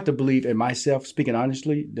 I have to believe in myself, speaking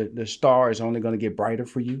honestly, the star is only going to get brighter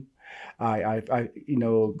for you.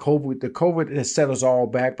 COVID has set us all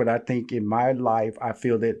back, but I think in my life, I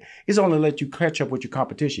feel that it's only let you catch up with your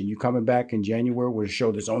competition. You coming back in January with a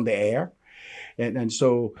show that's on the air. And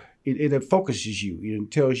so it focuses you. It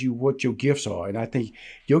tells you what your gifts are. And I think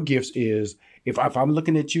your gifts is, if I'm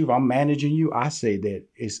looking at you, if I'm managing you, I say that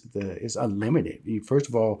it's unlimited. First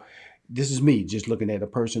of all, this is me just looking at a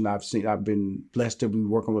person I've seen. I've been blessed to be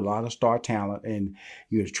working with a lot of star talent, and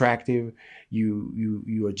you're attractive.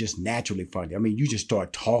 You are just naturally funny. I mean, you just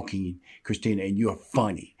start talking, Christina, and you're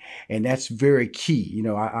funny, and that's very key.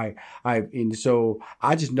 And so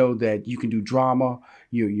I just know that you can do drama.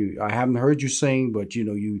 I haven't heard you sing, but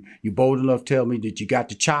you bold enough to tell me that you got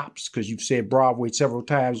the chops, because you've said Broadway several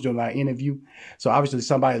times during our interview. So obviously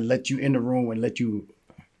somebody let you in the room and let you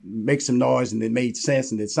make some noise, and it made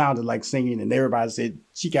sense, and it sounded like singing, and everybody said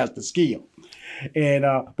she got the skill. And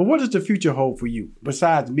but what does the future hold for you,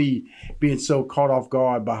 besides me being so caught off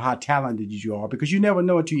guard by how talented you are? Because you never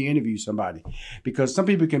know until you interview somebody. Because some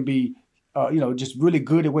people can be, just really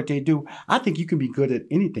good at what they do. I think you can be good at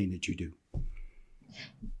anything that you do.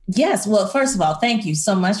 Yes. Well, first of all, thank you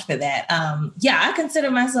so much for that. I consider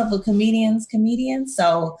myself a comedian.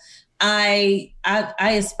 So I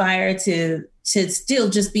aspire to still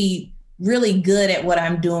just be really good at what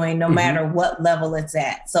I'm doing, no matter what level it's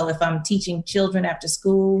at. So if I'm teaching children after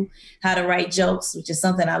school how to write jokes, which is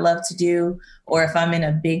something I love to do, or if I'm in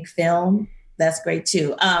a big film, that's great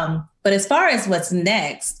too. But as far as what's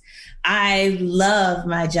next, I love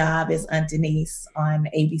my job as Aunt Denise on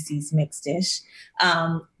ABC's Mixed Dish.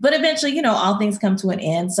 But eventually, you know, all things come to an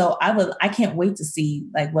end. So I can't wait to see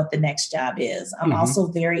like what the next job is. I'm also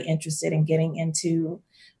very interested in getting into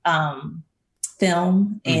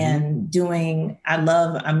film and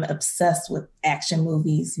I'm obsessed with action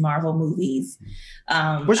movies, Marvel movies.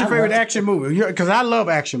 What's your favorite action movie? Because I love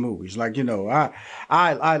action movies. Like, you know,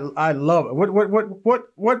 I love it.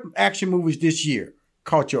 What action movies this year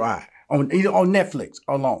caught your eye on Netflix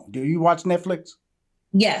alone? Do you watch Netflix?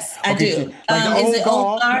 Yes, I do. Like is it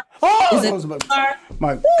Old Guard? Is it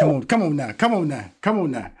Old Guard? Come on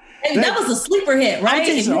now. Hey, that was a sleeper hit, right?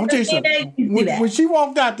 I'll tell you something. When she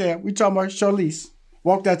walked out there, we talking about Charlize,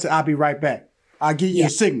 walked out to I'll be right back. I'll give you a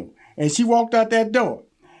signal. And she walked out that door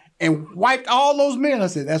and wiped all those men. I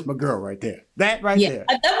said, that's my girl right there. That right there.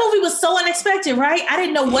 That movie was so unexpected, right? I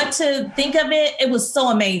didn't know what to think of it. It was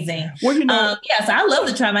so amazing. Well, you know. Yes, I love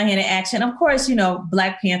to try my hand at action. Of course, you know,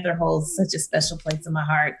 Black Panther holds such a special place in my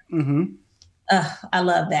heart. I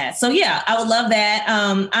love that. So yeah, I would love that.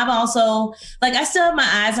 I've also, I still have my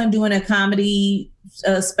eyes on doing a comedy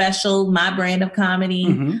special, my brand of comedy.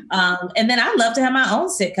 And then I'd love to have my own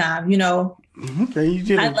sitcom, you know. Okay,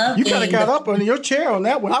 you kind of got up on your chair on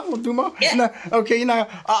that one. I'm gonna do my. Yeah. Okay, you know,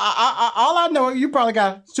 all I know, you probably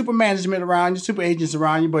got super management around you, super agents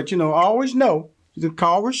around you, but you know, I always know you can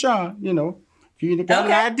call Rashawn. You know, if you got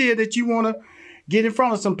an idea that you want to get in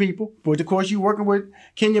front of some people, but of course you're working with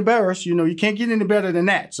Kenya Barris, you know, you can't get any better than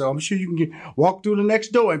that. So I'm sure you can walk through the next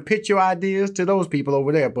door and pitch your ideas to those people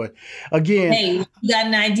over there. But again, hey, you got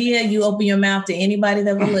an idea, you open your mouth to anybody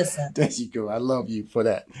that will listen. There you go. I love you for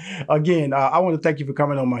that. Again, I want to thank you for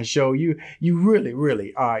coming on my show. You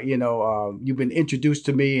really are, you know, you've been introduced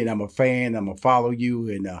to me and I'm a fan. I'm going to follow you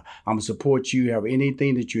and I'm going to support you. Have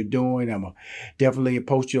anything that you're doing, I'm going to definitely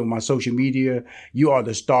post you on my social media. You are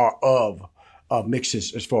the star of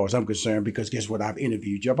Mixes as far as I'm concerned, because guess what? I've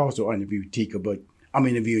interviewed you. I've also interviewed Tika, but I'm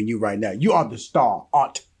interviewing you right now. You are the star,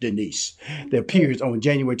 Aunt Denise, that appears on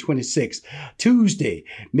January 26th, Tuesday.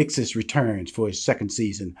 Mixes returns for his second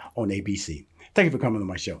season on ABC. Thank you for coming on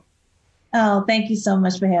my show. Oh, thank you so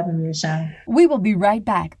much for having me, Rashawn. We will be right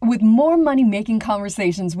back with more money-making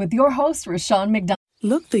conversations with your host, Rashawn McDonald.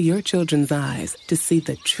 Look through your children's eyes to see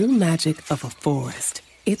the true magic of a forest.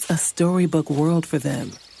 It's a storybook world for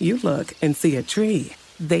them. You look and see a tree.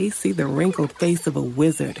 They see the wrinkled face of a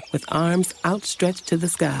wizard with arms outstretched to the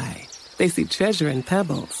sky. They see treasure in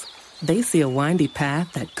pebbles. They see a windy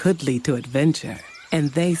path that could lead to adventure. And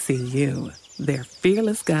they see you, their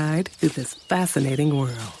fearless guide through this fascinating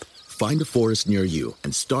world. Find a forest near you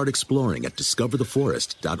and start exploring at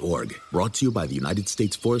discovertheforest.org. Brought to you by the United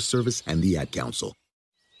States Forest Service and the Ad Council.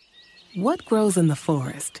 What grows in the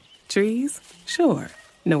forest? Trees? Sure.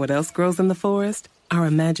 Know what else grows in the forest? Our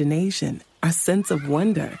imagination, our sense of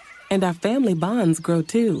wonder, and our family bonds grow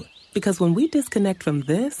too. Because when we disconnect from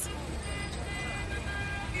this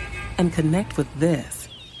and connect with this,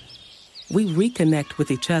 we reconnect with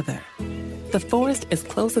each other. The forest is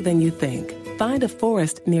closer than you think. Find a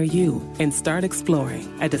forest near you and start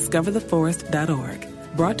exploring at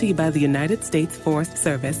discovertheforest.org. Brought to you by the United States Forest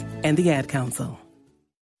Service and the Ad Council.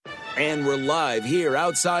 And we're live here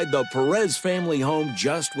outside the Perez family home,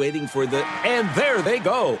 just waiting for and there they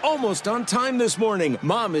go. Almost on time this morning.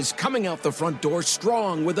 Mom is coming out the front door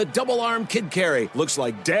strong with a double-arm kid carry. Looks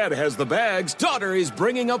like Dad has the bags. Daughter is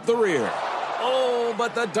bringing up the rear. Oh,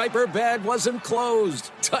 but the diaper bag wasn't closed.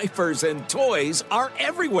 Diapers and toys are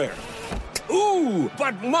everywhere. Ooh,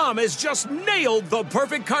 but Mom has just nailed the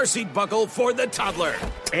perfect car seat buckle for the toddler.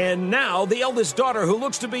 And now the eldest daughter, who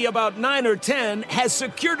looks to be about 9 or 10, has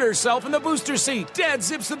secured herself in the booster seat. Dad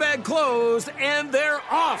zips the bag closed, and they're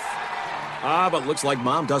off. But looks like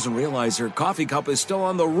Mom doesn't realize her coffee cup is still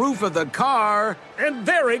on the roof of the car. And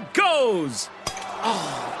there it goes.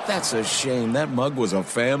 Oh, that's a shame. That mug was a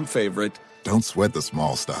fam favorite. Don't sweat the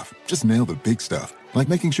small stuff. Just nail the big stuff. Like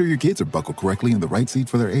making sure your kids are buckled correctly in the right seat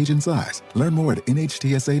for their age and size. Learn more at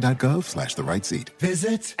nhtsa.gov/the right seat.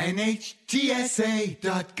 Visit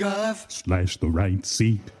nhtsa.gov/the right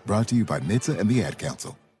seat. Brought to you by NHTSA and the Ad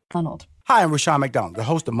Council. Hi, I'm Rashawn McDonald, the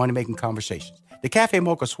host of Money Making Conversations. The Cafe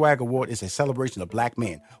Mocha Swag Award is a celebration of Black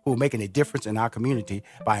men who are making a difference in our community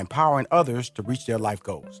by empowering others to reach their life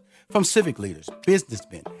goals. From civic leaders,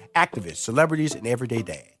 businessmen, activists, celebrities, and everyday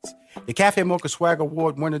dads. The Cafe Mocha Swag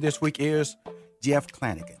Award winner this week is Jeff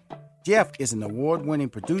Clanagan. Jeff is an award-winning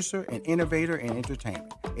producer and innovator in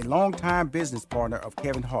entertainment. a longtime business partner of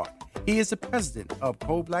Kevin Hart. He is the president of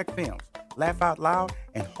Pro Black Films, Laugh Out Loud,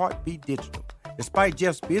 and Heartbeat Digital. Despite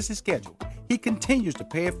Jeff's busy schedule, he continues to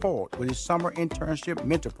pay it forward with his summer internship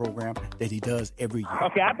mentor program that he does every year.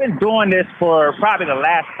 Okay, I've been doing this for probably the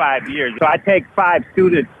last 5 years. So I take 5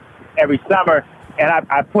 students every summer, and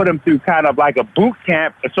I put them through kind of like a boot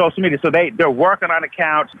camp of social media. So they're working on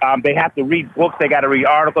accounts. They have to read books. They got to read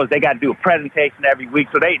articles. They got to do a presentation every week.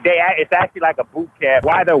 So it's actually like a boot camp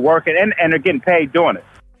while they're working, and they're getting paid doing it.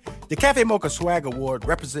 The Cafe Mocha Swag Award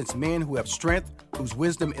represents men who have strength, whose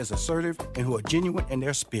wisdom is assertive, and who are genuine in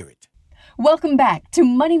their spirit. Welcome back to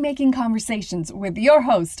Money Making Conversations with your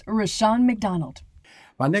host, Rashawn McDonald.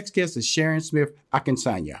 My next guest is Sharon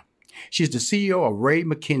Smith-Akinsanya. She's the CEO of Ray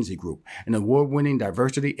McKinsey Group, an award-winning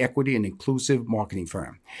diversity, equity, and inclusive marketing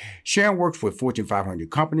firm. Sharon works with Fortune 500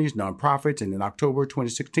 companies, nonprofits, and in October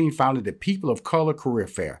 2016 founded the People of Color Career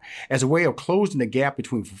Fair as a way of closing the gap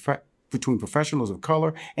between professionals of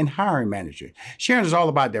color and hiring managers. Sharon is all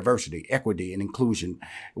about diversity, equity, and inclusion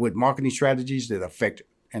with marketing strategies that affect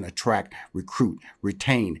and attract, recruit,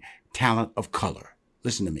 retain talent of color.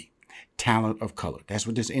 Listen to me. Talent of color. That's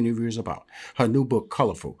what this interview is about. Her new book,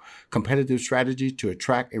 Colorful, Competitive Strategies to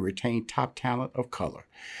Attract and Retain Top Talent of Color,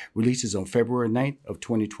 releases on February 9th of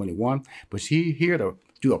 2021. But she's here to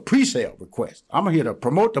do a pre-sale request. I'm here to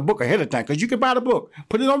promote the book ahead of time because you can buy the book.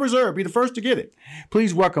 Put it on reserve. Be the first to get it.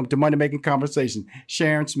 Please welcome to Money Making Conversation,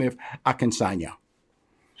 Sharon Smith-Akinsanya.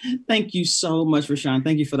 Thank you so much, Rashawn.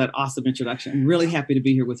 Thank you for that awesome introduction. I'm really happy to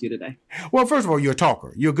be here with you today. Well, first of all, you're a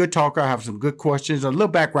talker. You're a good talker. I have some good questions. A little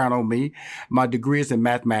background on me. My degree is in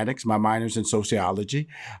mathematics. My minor is in sociology,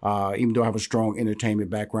 even though I have a strong entertainment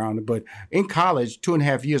background. But in college,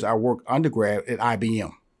 2.5 years, I worked undergrad at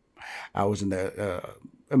IBM. I was in the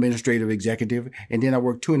administrative executive, and then I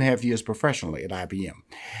worked 2.5 years professionally at IBM.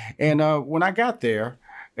 And when I got there,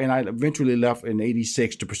 and I eventually left in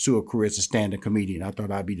 '86 to pursue a career as a stand-up comedian. I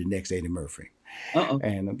thought I'd be the next Eddie Murphy. Uh-oh.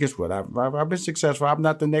 And guess what? I've been successful. I'm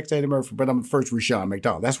not the next Eddie Murphy, but I'm the first Rashawn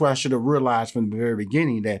McDonald. That's what I should have realized from the very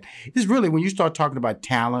beginning, that it's really, when you start talking about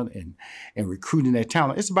talent and recruiting that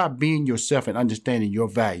talent, it's about being yourself and understanding your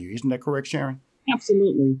value. Isn't that correct, Sharon?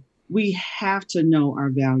 Absolutely. We have to know our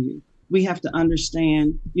value. We have to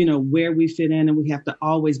understand, where we fit in, and we have to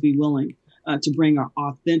always be willing to bring our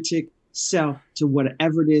authentic self to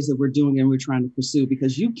whatever it is that we're doing and we're trying to pursue,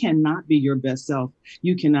 because you cannot be your best self.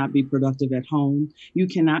 You cannot be productive at home. You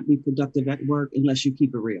cannot be productive at work unless you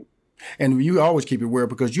keep it real. And you always keep it real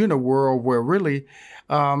because you're in a world where really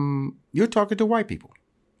you're talking to white people.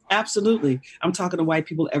 Absolutely. I'm talking to white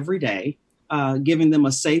people every day, giving them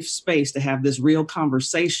a safe space to have this real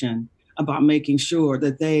conversation about making sure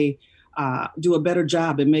that they do a better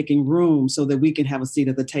job in making room so that we can have a seat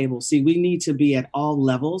at the table. See, we need to be at all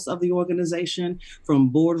levels of the organization, from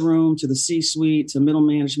boardroom to the C-suite to middle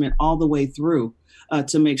management, all the way through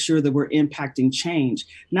to make sure that we're impacting change,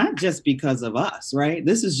 not just because of us, right?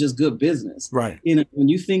 This is just good business. Right. When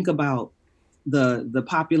you think about the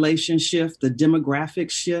population shift, the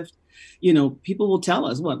demographic shift, people will tell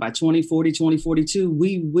us by 2040, 2042,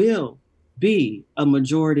 we will be a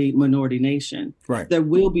majority minority nation. Right. There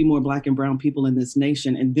will be more Black and brown people in this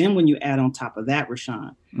nation. And then when you add on top of that,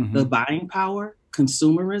 Rashawn, the buying power,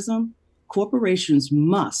 consumerism, corporations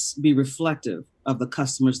must be reflective of the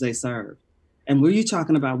customers they serve. And when you're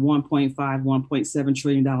talking about $1.5, $1.7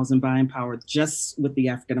 trillion in buying power just with the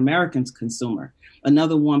African American consumer,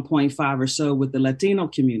 another 1.5 or so with the Latino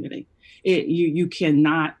community, you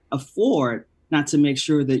cannot afford not to make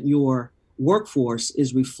sure that your workforce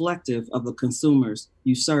is reflective of the consumers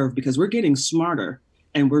you serve, because we're getting smarter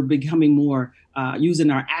and we're becoming more using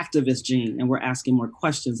our activist gene, and we're asking more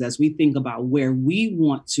questions as we think about where we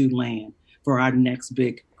want to land for our next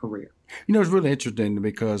big career. It's really interesting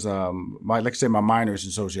because like I said, my minor is in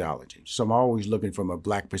sociology. So I'm always looking from a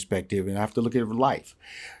Black perspective, and I have to look at life.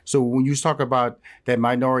 So when you talk about that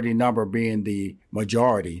minority number being the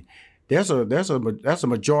majority, that's a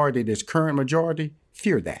majority, this current majority,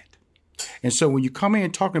 fear that. And so when you come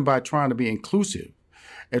in talking about trying to be inclusive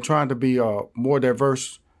and trying to be a more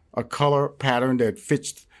diverse color pattern that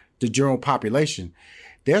fits the general population,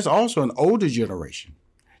 there's also an older generation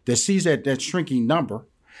that sees that shrinking number.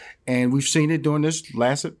 And we've seen it during this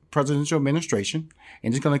last presidential administration,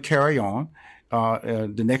 and it's going to carry on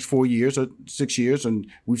the next 4 years or 6 years. And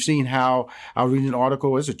we've seen how, I was reading an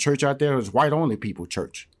article, there's a church out there, it's white-only people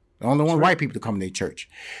church. The only one white people to come to their church.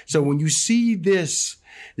 So when you see this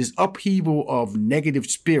upheaval of negative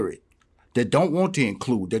spirit that don't want to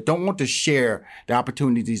include, that don't want to share the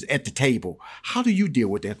opportunities at the table, how do you deal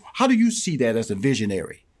with that? How do you see that as a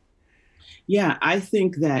visionary? Yeah, I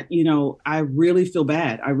think that, I really feel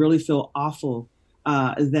bad. I really feel awful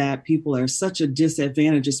that people are such a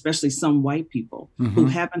disadvantage, especially some white people who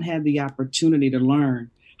haven't had the opportunity to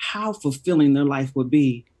learn how fulfilling their life would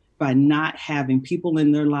be by not having people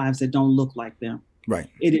in their lives that don't look like them. Right.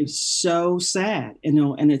 It is so sad,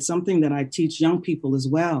 and it's something that I teach young people as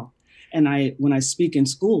well. And when I speak in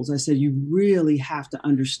schools, I said, you really have to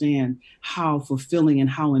understand how fulfilling and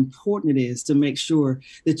how important it is to make sure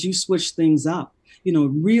that you switch things up.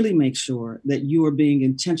 Really make sure that you are being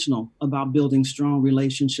intentional about building strong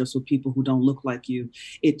relationships with people who don't look like you.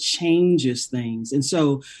 It changes things. And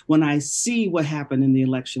so when I see what happened in the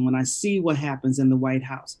election, when I see what happens in the White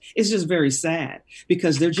House, it's just very sad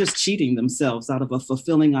because they're just cheating themselves out of a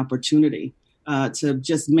fulfilling opportunity to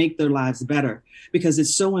just make their lives better, because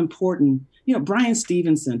it's so important. Brian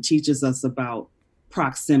Stevenson teaches us about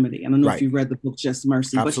proximity. I don't know if you read the book Just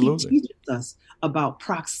Mercy, Absolutely. But he teaches us about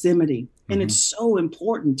proximity. And it's so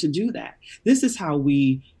important to do that. This is how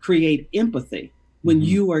we create empathy when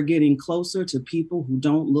you are getting closer to people who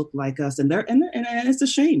don't look like us. And it's a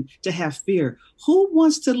shame to have fear. Who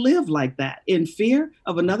wants to live like that, in fear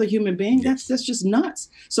of another human being? That's just nuts.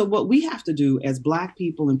 So what we have to do as Black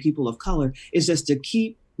people and people of color is just to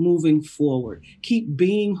keep moving forward, keep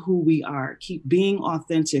being who we are, keep being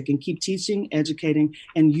authentic, and keep teaching, educating,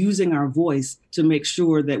 and using our voice to make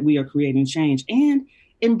sure that we are creating change, and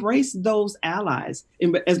embrace those allies.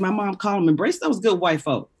 As my mom called them, embrace those good white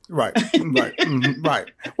folk. Right.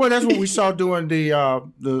 Right. Well, that's what we saw during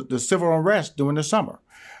the civil unrest during the summer.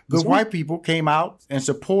 Good white people came out and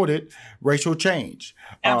supported racial change.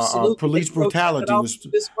 Absolutely. Police brutality was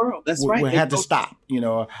this world. That's right. Had to stop.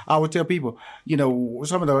 I would tell people,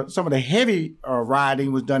 some of the heavy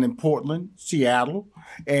rioting was done in Portland, Seattle,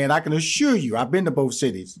 and I can assure you, I've been to both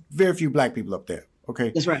cities. Very few Black people up there.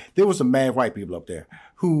 Okay, that's right. There was some mad white people up there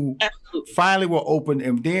who finally were open,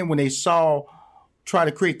 and then when they try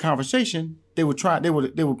to create conversation, they would try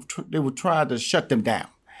to shut them down.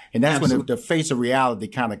 And that's when the face of reality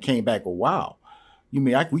kind of came back. Well, wow, you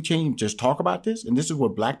mean we can't just talk about this? And this is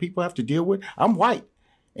what Black people have to deal with? I'm white,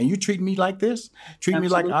 and you treat me like this? Treat me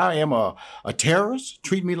like I am a terrorist?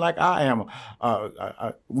 Treat me like I am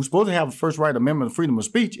we're supposed to have a First Right Amendment of freedom of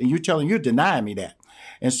speech, and you're denying me that.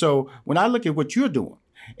 And so when I look at what you're doing,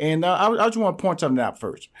 and I just want to point something out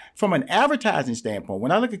first. From an advertising standpoint,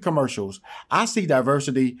 when I look at commercials, I see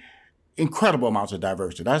diversity, incredible amounts of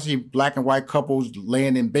diversity. I see Black and white couples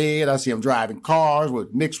laying in bed. I see them driving cars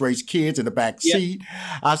with mixed race kids in the back seat.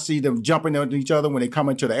 I see them jumping into each other when they come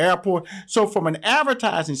into the airport. So from an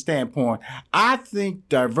advertising standpoint, I think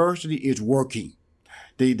diversity is working.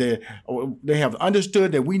 They have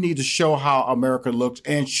understood that we need to show how America looks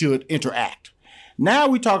and should interact. Now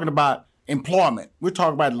we're talking about employment. We're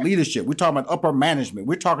talking about leadership. We're talking about upper management.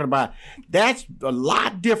 We're talking about that's a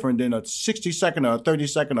lot different than a 60-second or a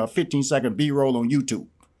 30-second or a 15-second B-roll on YouTube.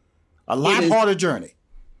 A lot harder journey.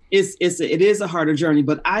 It is a harder journey,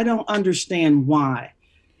 but I don't understand why.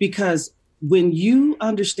 Because when you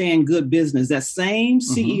understand good business, that same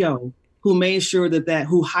CEO who made sure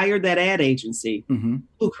who hired that ad agency,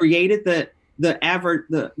 who created the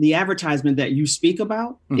advertisement that you speak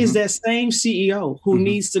about, is that same CEO who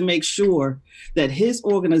needs to make sure that his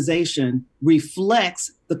organization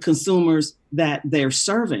reflects the consumers that they're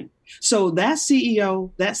serving. So that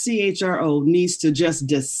CEO, that CHRO needs to just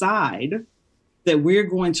decide that we're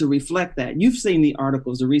going to reflect that. You've seen the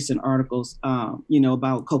recent articles,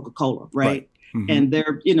 about Coca-Cola, right? And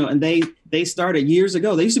they're, and they started years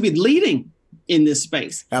ago. They used to be leading in this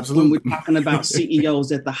space. Absolutely. When we're talking about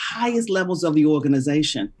CEOs at the highest levels of the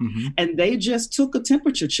organization. And they just took a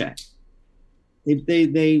temperature check.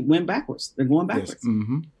 They went backwards. They're going backwards.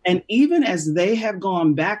 Yes. And even as they have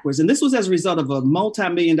gone backwards, and this was as a result of a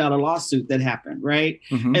multi-million-dollar lawsuit that happened, right?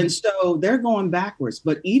 And so they're going backwards.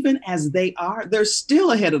 But even as they're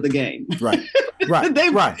still ahead of the game. Right. They're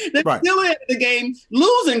still ahead of the game,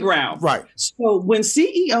 losing ground. Right. So when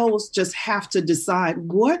CEOs just have to decide,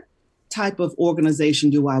 what type of organization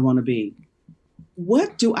do I want to be?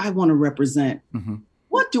 What do I want to represent?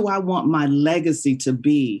 What do I want my legacy to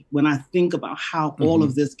be when I think about how all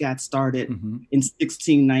of this got started in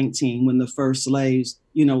 1619, when the first slaves,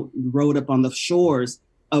 rode up on the shores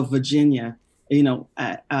of Virginia, in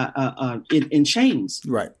chains?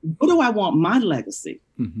 Right. What do I want my legacy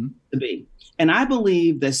to be? And I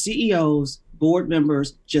believe that CEOs, board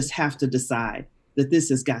members just have to decide that this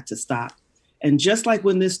has got to stop. And just like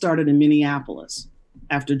when this started in Minneapolis,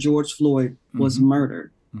 after George Floyd was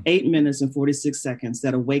murdered, 8 minutes and 46 seconds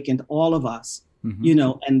that awakened all of us,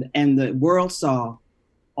 and the world saw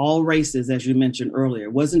all races, as you mentioned earlier.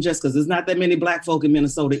 It wasn't just because there's not that many Black folk in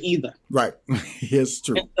Minnesota either. Right. It's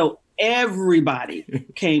true. And so everybody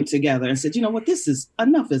came together and said, you know what,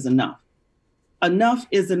 enough is enough. Enough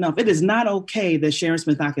is enough. It is not okay that Sharon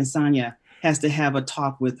Smith-Akinsanya has to have a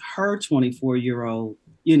talk with her 24-year-old,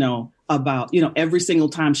 about, every single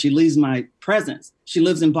time she leaves my presence. She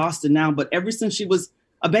lives in Boston now, but ever since she was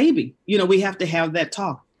a baby, we have to have that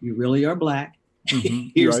talk. You really are Black. Mm-hmm.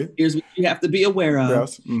 Here's what you have to be aware of.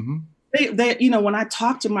 Yes. Mm-hmm. They, when I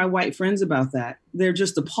talk to my white friends about that, they're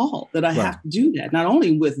just appalled that I have to do that. Not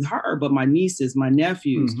only with her, but my nieces, my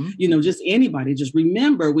nephews, just anybody. Just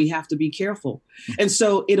remember, we have to be careful. And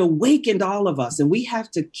so it awakened all of us, and we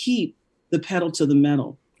have to keep the pedal to the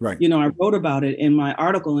metal. Right. I wrote about it in my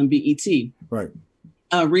article in BET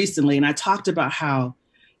recently, and I talked about how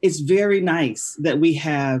it's very nice that we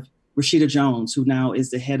have Rashida Jones, who now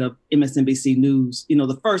is the head of MSNBC News,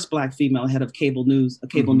 the first Black female head of cable news, a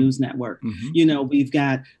cable news network. Mm-hmm. We've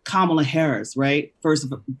got Kamala Harris, right?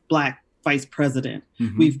 First Black vice president.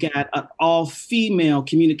 Mm-hmm. We've got an all-female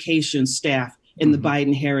communications staff in the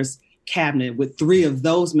Biden-Harris cabinet, with 3 of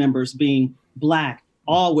those members being Black,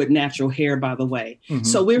 all with natural hair, by the way. Mm-hmm.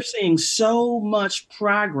 So we're seeing so much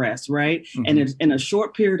progress, right? Mm-hmm. And it's in a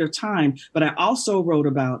short period of time. But I also wrote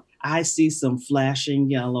about, I see some flashing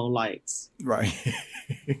yellow lights. Right.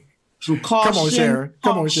 From caution,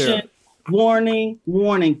 Come on, Sharon.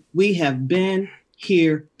 Warning. We have been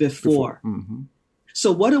here before. Mm-hmm.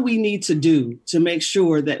 So what do we need to do to make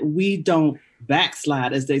sure that we don't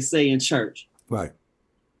backslide, as they say in church? Right.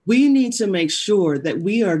 We need to make sure that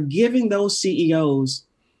we are giving those CEOs,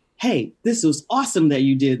 hey, this was awesome that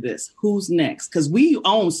you did this. Who's next? Because we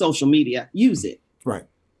own social media. Use it. Right.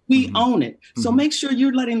 We own it. So make sure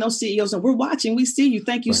you're letting those CEOs know, we're watching, we see you.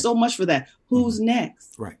 Thank you so much for that. Who's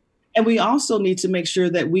next? Right. And we also need to make sure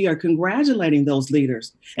that we are congratulating those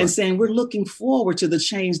leaders and saying, we're looking forward to the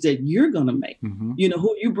change that you're going to make. Mm-hmm.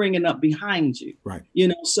 Who you're bringing up behind you. Right.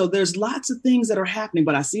 So there's lots of things that are happening,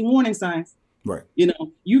 but I see warning signs. Right. You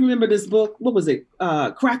remember this book? What was it?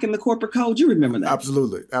 Cracking the Corporate Code. You remember that?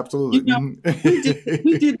 Absolutely.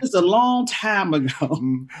 We did this a long time ago.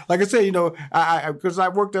 Like I said, because I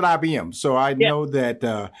worked at IBM, so I know that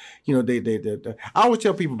they I always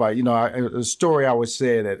tell people about a story I always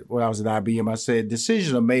say that when I was at IBM. I said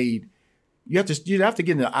decisions are made. You have to get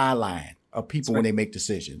in the eye line of people when they make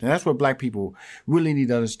decisions. And that's what Black people really need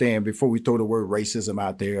to understand before we throw the word racism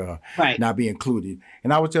out there or not be included.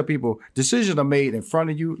 And I would tell people, decisions are made in front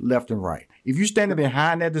of you, left and right. If you stand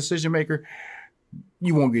behind that decision maker,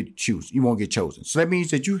 you won't get chosen. So that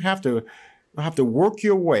means that you have to work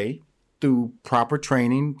your way through proper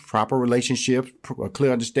training, proper relationships, a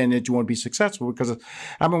clear understanding that you want to be successful. Because I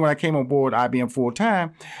remember when I came on board IBM full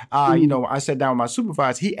time, I sat down with my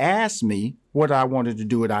supervisor. He asked me what I wanted to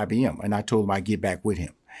do at IBM, and I told him I'd get back with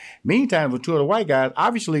him. Meantime, with 2 of the white guys,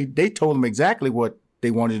 obviously they told him exactly what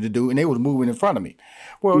they wanted to do, and they was moving in front of me.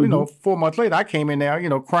 Well, 4 months later, I came in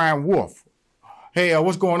there, crying wolf. Hey,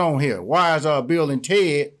 what's going on here? Why is Bill and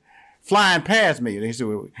Ted flying past me? And they said,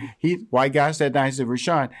 white guy sat down and said,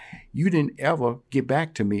 Rashawn, you didn't ever get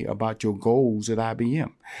back to me about your goals at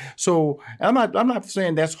IBM. So I'm not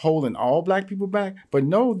saying that's holding all Black people back, but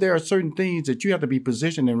no, there are certain things that you have to be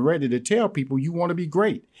positioned and ready to tell people you want to be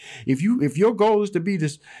great. If your goal is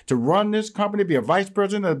to run this company, be a vice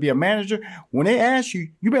president, or be a manager, when they ask you,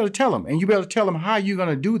 you better tell them, and you better tell them how you're going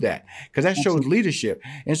to do that, because that shows leadership.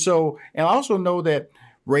 And also know that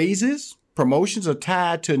raises, promotions are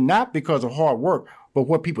tied to not because of hard work, but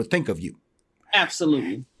what people think of you.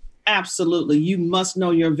 Absolutely. You must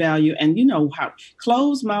know your value, and you know how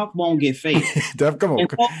closed mouth won't get fed. Come on, and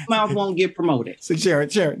closed mouth won't get promoted. So Sharon,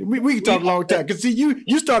 we can talk a long time. Cause see,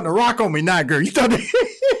 you starting to rock on me now, girl. You starting.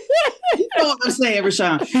 You know what I'm saying,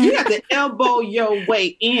 Rashawn? You have to elbow your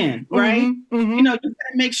way in, right? Mm-hmm, mm-hmm. You got to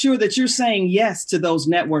make sure that you're saying yes to those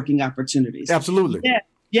networking opportunities. Absolutely.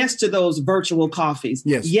 Yes to those virtual coffees.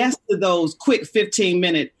 Yes to those quick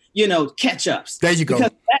 15-minute, catch-ups. There you go.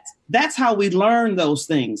 Because that's how we learn those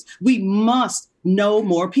things. We must know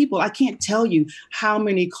more people. I can't tell you how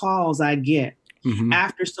many calls I get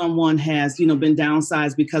after someone has, been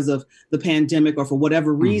downsized because of the pandemic or for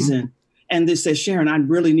whatever reason. And they say, Sharon, I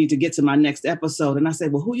really need to get to my next episode. And I say,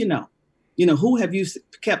 well, who you know? Who have you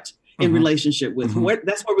kept in relationship with?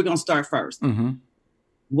 That's where we're going to start first.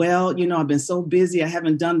 Well, I've been so busy. I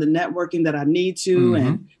haven't done the networking that I need to.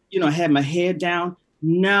 And, I had my head down.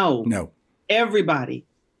 No. Everybody,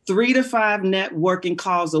 3 to 5 networking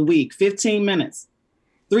calls a week, 15 minutes,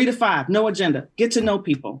 3 to 5, no agenda, get to know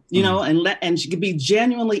people, and be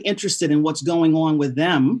genuinely interested in what's going on with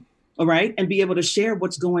them. all right, and be able to share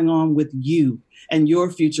what's going on with you and your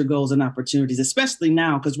future goals and opportunities, especially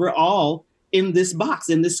now, because we're all in this box,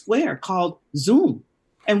 in this square called Zoom.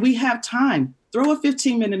 And we have time. Throw a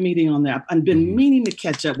 15-minute meeting on that. I've been meaning to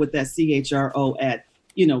catch up with that CHRO at,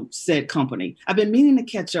 said company. I've been meaning to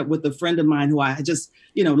catch up with a friend of mine who I had just,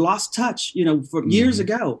 lost touch, for years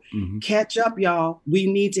ago. Catch up, y'all.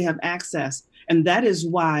 We need to have access. And that is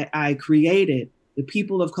why I created the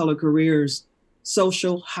People of Color Careers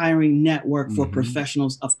Social Hiring Network for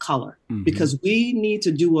Professionals of Color, because we need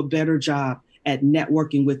to do a better job at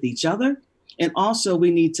networking with each other. And also we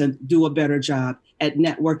need to do a better job at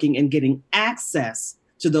networking and getting access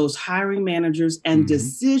to those hiring managers and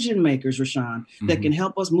decision makers, Rashawn, that can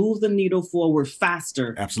help us move the needle forward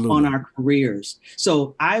faster on our careers.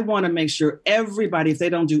 So I want to make sure everybody, if they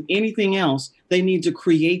don't do anything else, they need to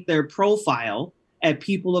create their profile at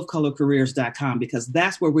peopleofcolorcareers.com, because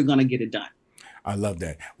that's where we're going to get it done. I love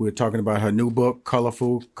that. We're talking about her new book,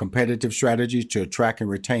 Colorful Competitive Strategies to Attract and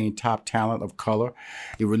Retain Top Talent of Color.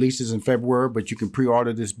 It releases in February, but you can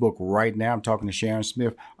pre-order this book right now. I'm talking to Sharon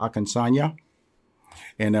Smith-Akinsanya.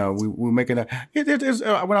 And we're making when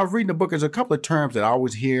I was reading the book, there's a couple of terms that I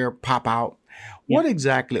always hear pop out. What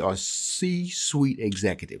exactly are C-suite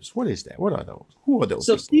executives? What is that? What are those? Who are those?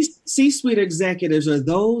 So C-suite executives are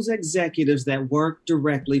those executives that work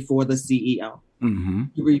directly for the CEO. You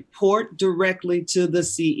report directly to the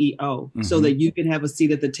CEO so that you can have a seat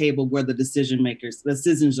at the table where the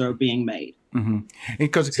decisions are being made.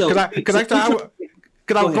 Because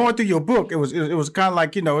I was going through your book, it was kind of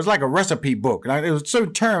like, it's like a recipe book. And it was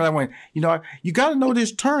certain terms I went, you got to know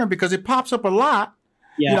this term because it pops up a lot.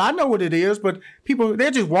 Yeah. I know what it is, but people, they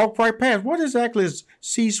just walk right past. What exactly is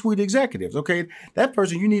C-suite executives? Okay, that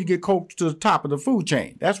person, you need to get coached to the top of the food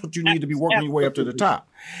chain. That's what you need to be working your way up to the top.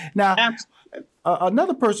 Now,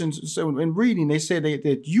 another person, so in reading, they said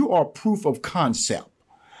that you are proof of concept.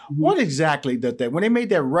 What exactly that when they made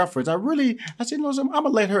that reference, I said, no, I'm going to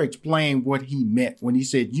let her explain what he meant when he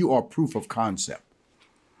said you are proof of concept.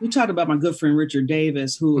 We talked about my good friend Richard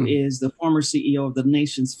Davis, who is the former CEO of the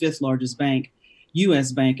nation's fifth largest bank,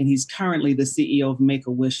 U.S. Bank, and he's currently the CEO of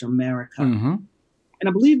Make-A-Wish America. And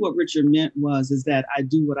I believe what Richard meant is that I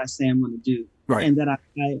do what I say I'm going to do. Right. And that I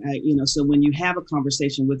so when you have a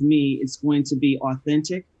conversation with me, it's going to be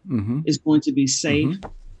authentic. It's going to be safe.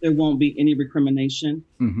 There won't be any recrimination.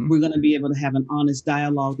 We're going to be able to have an honest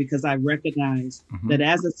dialogue, because I recognize that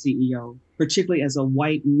as a CEO, particularly as a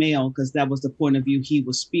white male, because that was the point of view he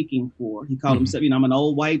was speaking for. He called himself, I'm an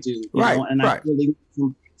old white dude, and I really need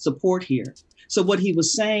some support here. So what he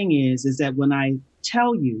was saying is that when I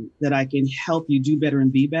tell you that I can help you do better and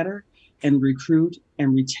be better and recruit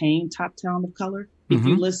and retain top talent of color, if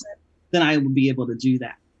you listen, then I will be able to do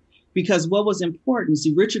that. Because what was important,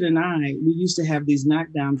 see, Richard and I, we used to have these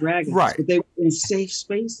knockdown dragons, but they were in safe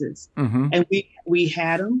spaces. And we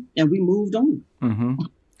had them and we moved on.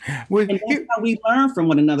 And that's how we learn from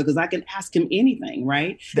one another, because I can ask him anything,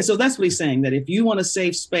 right? And so that's what he's saying, that if you want a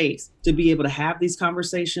safe space to be able to have these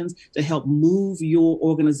conversations to help move your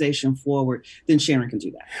organization forward, then Sharon can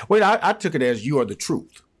do that. Well, I took it as you are the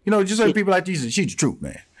truth. Just like people like these, she's the truth,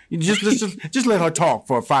 man. You just let her talk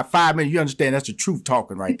for five minutes. You understand that's the truth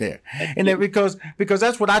talking right there. And then because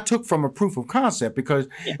that's what I took from a proof of concept. Because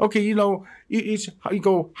you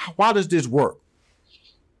go, why does this work?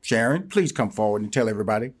 Sharon, please come forward and tell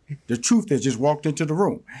everybody the truth that just walked into the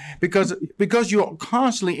room. Because you're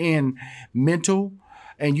constantly in mental,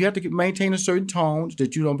 and you have to maintain a certain tone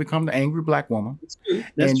that you don't become the angry black woman.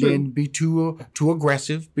 That's true. Then be too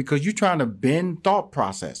aggressive, because you're trying to bend thought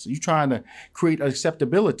process. You're trying to create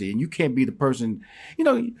acceptability, and you can't be the person.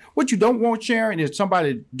 What you don't want, Sharon, is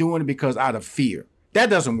somebody doing it because out of fear.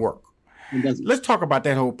 That doesn't work. It doesn't. Let's talk about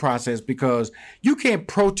that whole process, because you can't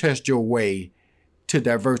protest your way to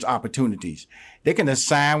diverse opportunities. They can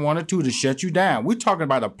assign one or two to shut you down. We're talking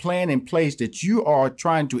about a plan in place that you are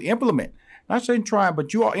trying to implement. Not saying trying,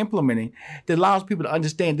 but you are implementing, that allows people to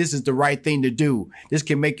understand this is the right thing to do. This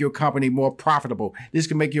can make your company more profitable. This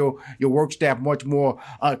can make your work staff much more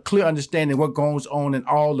clear understanding what goes on in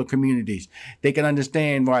all the communities. They can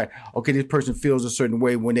understand why, okay, this person feels a certain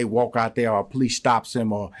way when they walk out there, or police stops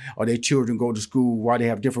them, or their children go to school, why they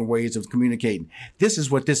have different ways of communicating. This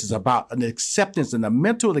is what this is about, an acceptance and a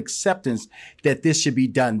mental acceptance that this should be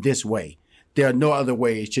done this way. There are no other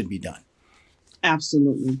way it should be done.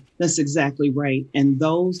 Absolutely. That's exactly right. And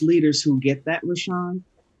those leaders who get that, Rashawn,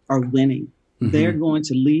 are winning. They're going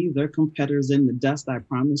to leave their competitors in the dust, I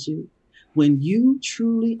promise you. When you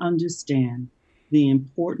truly understand the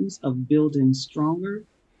importance of building stronger,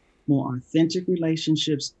 more authentic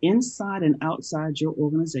relationships inside and outside your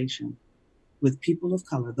organization, with people of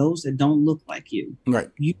color, those that don't look like you, right,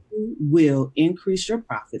 you will increase your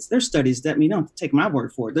profits. There's studies that don't take my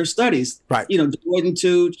word for it. There's studies, right? Deloitte and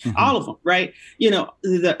Touche, all of them, right?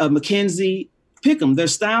 The McKinsey, pick them.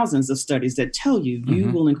 There's thousands of studies that tell you you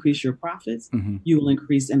will increase your profits, you will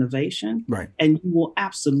increase innovation, right, and you will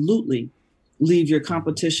absolutely leave your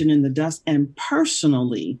competition in the dust. And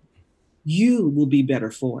personally, you will be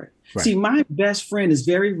better for it. Right. See, my best friend is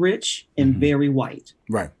very rich and very white.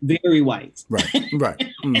 Right. Very white. Right.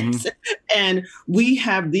 Right. And we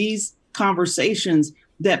have these conversations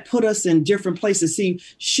that put us in different places. See,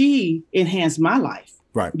 she enhanced my life.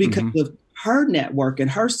 Right. Because of her network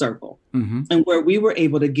and her circle, and where we were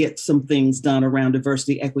able to get some things done around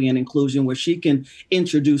diversity, equity, and inclusion, where she can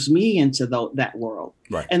introduce me into that world.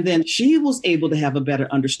 Right. And then she was able to have a better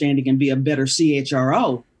understanding and be a better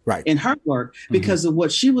CHRO in her work because of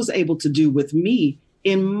what she was able to do with me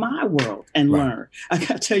in my world and learn. I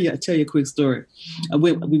got to tell you a quick story.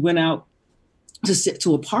 We went out to sit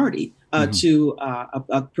to a party to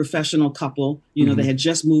a professional couple. They had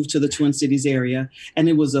just moved to the Twin Cities area, and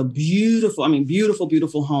it was a beautiful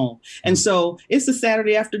home. And so it's a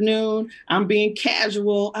Saturday afternoon. I'm being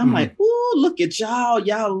casual. I'm like, ooh, look at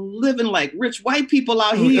y'all living like rich white people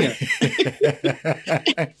out here.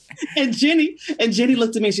 and Jenny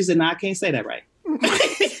looked at me and she said, "No, I can't say that right."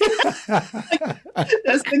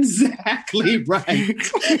 That's exactly right.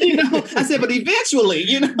 I said, but eventually,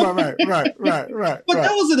 Right. But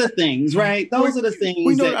those are the things, right? Those are the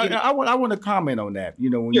things. I want to comment on that.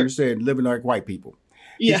 When you said living like white people,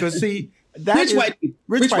 because see, that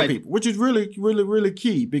rich white people, which is really, really, really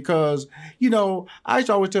key. Because I used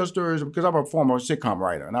to always tell stories because I'm a former sitcom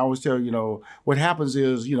writer, and I always tell what happens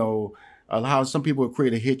is how some people would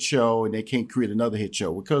create a hit show and they can't create another hit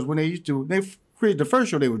show because when they created the first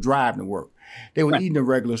show, they were driving to work. They were eating in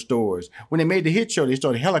regular stores. When they made the hit show, they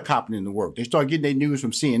started helicoptering to work. They started getting their news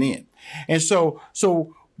from CNN. And so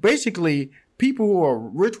basically, people who are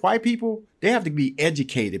rich white people, they have to be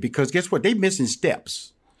educated because guess what? They're missing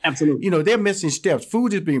steps. Absolutely. They're missing steps.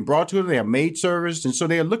 Food is being brought to them. They have maid service. And so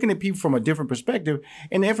they're looking at people from a different perspective.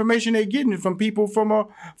 And the information they're getting from people from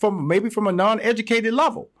a non-educated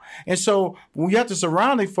level. And so when you have to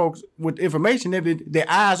surround these folks with information, their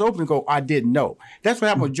eyes open and go, I didn't know. That's what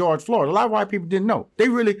happened with George Floyd. A lot of white people didn't know. They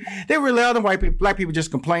really other black people just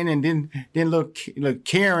complaining. Then look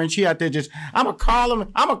Karen, she out there just, I'm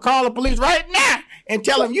gonna call the police right now and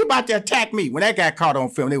tell them you about to attack me. When that guy caught on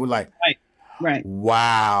film, they were like, Right.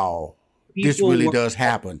 Wow. This really does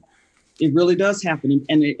happen. It really does happen.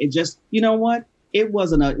 And it just, you know what? It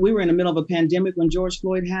wasn't we were in the middle of a pandemic when George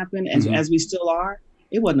Floyd happened, as we still are.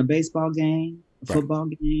 It wasn't a baseball game, a football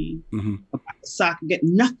game, a soccer game,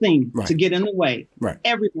 nothing to get in the way. Right.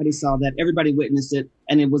 Everybody saw that. Everybody witnessed it.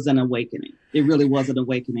 And it was an awakening. It really was an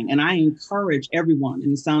awakening. And I encourage everyone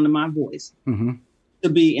in the sound of my voice to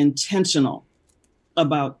be intentional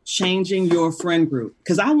about changing your friend group.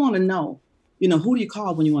 Because I want to know, who do you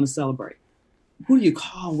call when you want to celebrate? Who do you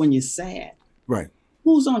call when you're sad? Right.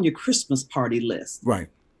 Who's on your Christmas party list? Right.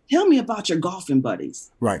 Tell me about your golfing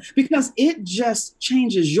buddies. Right. Because it just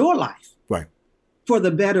changes your life. Right. For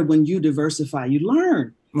the better when you diversify, you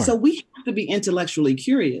learn. Right. So we have to be intellectually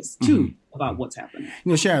curious too about what's happening.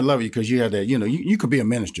 Sharon, I love you because you have that, you could be a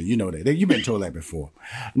minister. You know that. You've been told that before.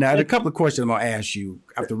 Now, a couple of questions I'm going to ask you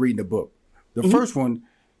after reading the book. The first one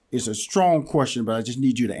is a strong question, but I just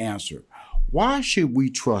need you to answer. Why should we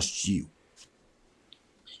trust you?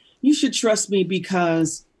 You should trust me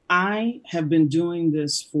because I have been doing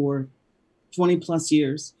this for 20 plus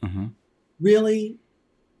years, really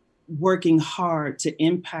working hard to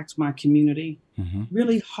impact my community,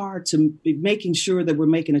 really hard to be making sure that we're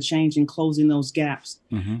making a change and closing those gaps.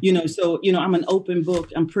 So I'm an open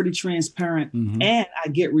book. I'm pretty transparent and I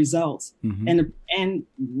get results. And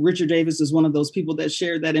Richard Davis is one of those people that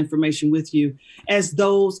shared that information with you as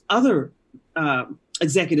those other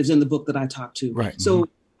executives in the book that I talked to. Right. So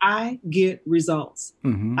I get results.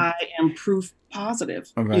 I am proof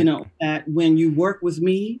positive, that when you work with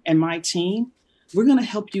me and my team, we're going to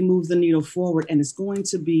help you move the needle forward and it's going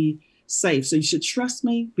to be safe. So you should trust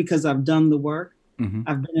me because I've done the work.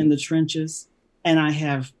 I've been in the trenches and I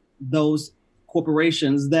have those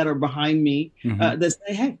corporations that are behind me that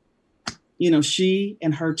say, hey, she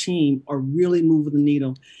and her team are really moving the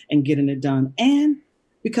needle and getting it done. And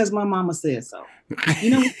because my mama said so. You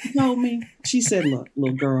know what she told me? She said, look,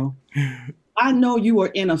 little girl, I know you were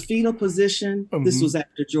in a fetal position. This was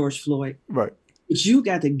after George Floyd. Right. But you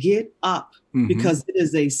got to get up because it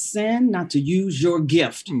is a sin not to use your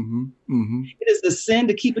gift. It is a sin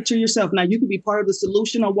to keep it to yourself. Now, you can be part of the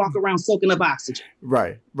solution or walk around soaking up oxygen.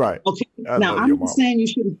 Right. Okay. Now, I'm not saying you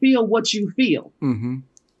shouldn't feel what you feel,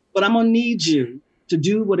 but I'm going to need you to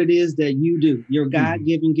do what it is that you do, your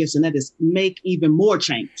God-given gifts, and that is make even more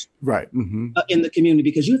change in the community,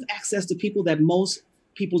 because you have access to people that most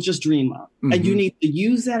people just dream of. And you need to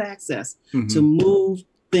use that access to move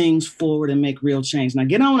things forward and make real change. Now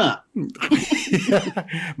get on up.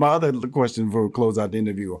 My other question before we close out the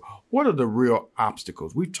interview, what are the real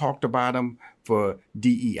obstacles? We talked about them for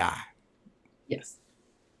DEI. Yes.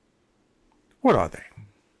 What are they?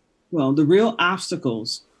 Well, the real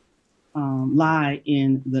obstacles lie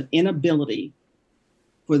in the inability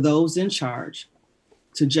for those in charge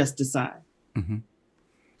to just decide.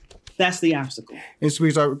 That's the obstacle. And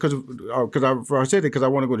so, because I said it because I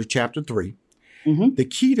want to go to chapter 3. The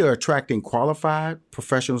key to attracting qualified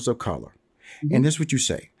professionals of color. And this is what you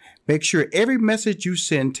say. Make sure every message you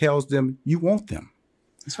send tells them you want them.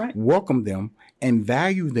 That's right. Welcome them and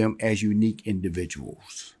value them as unique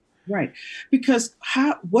individuals. Right. Because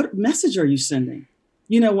what message are you sending?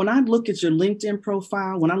 You know, when I look at your LinkedIn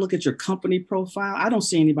profile, when I look at your company profile, I don't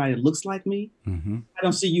see anybody that looks like me. I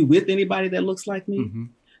don't see you with anybody that looks like me.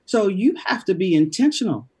 So you have to be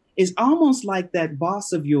intentional. It's almost like that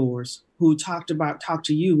boss of yours who talked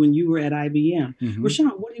to you when you were at IBM.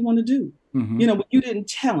 Rashawn, what do you want to do? You know, but you didn't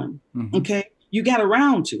tell him. Okay. You got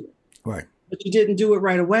around to it. Right. But you didn't do it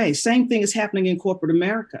right away. Same thing is happening in corporate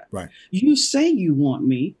America. Right. You say you want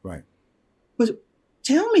me. Right. But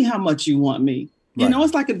tell me how much you want me. You know,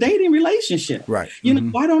 it's like a dating relationship. Right. You know,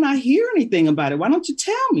 why don't I hear anything about it? Why don't you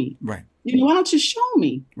tell me? Right. You know, why don't you show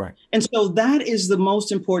me? Right. And so that is the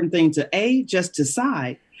most important thing, to just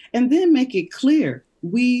decide and then make it clear.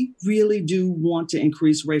 We really do want to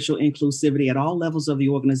increase racial inclusivity at all levels of the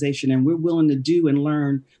organization. And we're willing to do and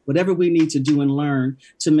learn whatever we need to do and learn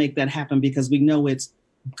to make that happen, because we know it's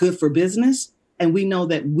good for business. And we know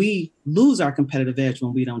that we lose our competitive edge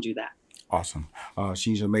when we don't do that. Awesome.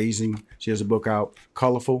 She's amazing. She has a book out,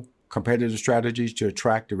 Colorful: Competitive Strategies to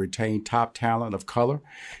Attract and Retain Top Talent of Color.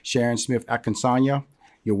 Sharon Smith-Akinsanya,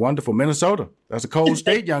 you're wonderful. Minnesota. That's a cold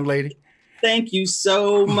state, young lady. Thank you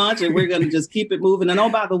so much. And we're going to just keep it moving. And oh,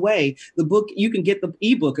 by the way, the book, you can get the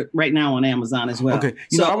ebook right now on Amazon as well. Okay.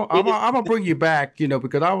 I'm going to bring you back,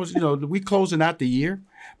 because I was, we closing out the year,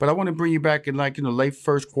 but I want to bring you back in late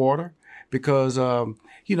first quarter because,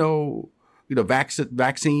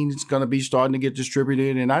 vaccine is going to be starting to get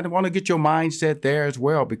distributed. And I want to get your mindset there as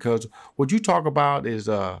well, because what you talk about is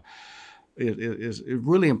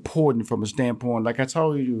really important from a standpoint. Like I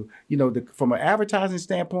told you, from an advertising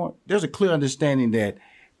standpoint, there's a clear understanding that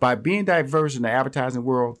by being diverse in the advertising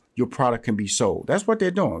world, your product can be sold. That's what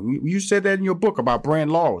they're doing. You said that in your book about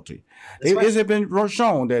brand loyalty. It has been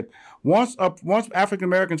shown that once African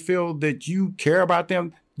Americans feel that you care about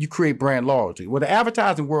them, you create brand loyalty. Well, the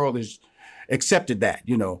advertising world is accepted that,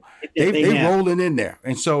 they rolling in there.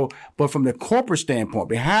 And so, but from the corporate standpoint,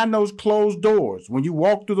 behind those closed doors, when you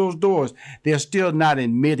walk through those doors, they're still not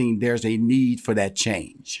admitting there's a need for that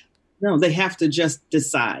change. No, they have to just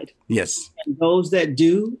decide. Yes. And those that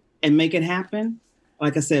do and make it happen,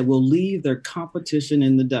 like I said, will leave their competition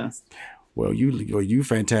in the dust. Well, you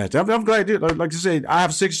fantastic. I'm glad. Like I said, I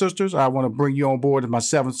have 6 sisters. I want to bring you on board as my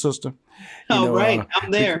 7th sister. Right,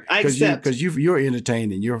 I'm there. I accept. Because you're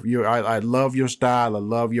entertaining. I love your style. I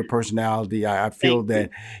love your personality. I feel that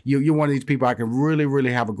you're one of these people I can really,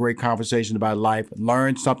 really have a great conversation about life,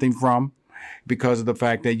 learn something from, because of the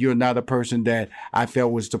fact that you're not a person that I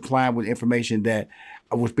felt was supplying with information that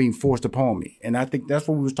was being forced upon me. And I think that's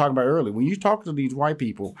what we was talking about earlier. When you talk to these white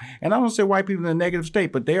people, and I don't say white people in a negative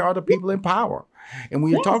state, but they are the people in power. And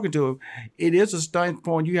when you're talking to them, it is a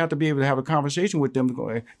standpoint you have to be able to have a conversation with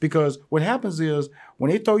them, because what happens is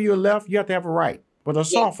when they throw you a left, you have to have a right, but a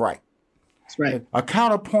soft right. That's right. A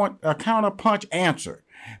counterpunch answer,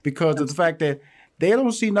 because of the fact that they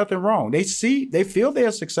don't see nothing wrong. They feel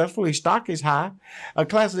they're successful. Their stock is high. A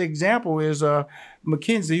classic example is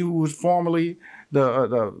McKinsey, who was formerly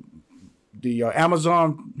the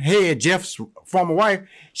Amazon head, Jeff's former wife.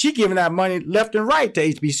 She giving out money left and right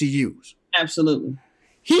to HBCUs. Absolutely.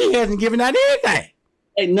 He hasn't given out anything.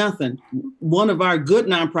 Ain't nothing. One of our good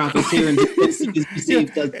nonprofits here in DC has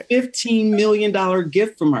received a $15 million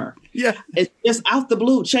gift from her. Yeah. It's just out the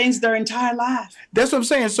blue, changed their entire life. That's what I'm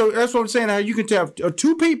saying. So that's what I'm saying, how you can tell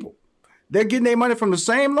 2 people, they're getting their money from the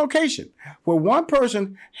same location, where one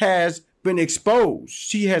person has been exposed.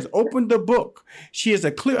 She has opened the book. She has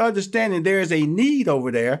a clear understanding there is a need over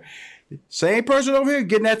there. Same person over here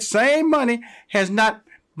getting that same money has not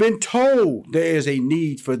been told there is a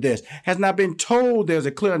need for this, has not been told there's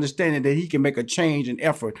a clear understanding that he can make a change and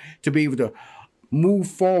effort to be able to move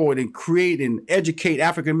forward and create and educate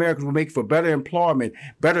African Americans, will make for better employment,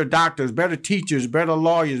 better doctors, better teachers, better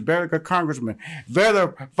lawyers, better congressmen,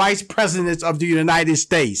 better vice presidents of the United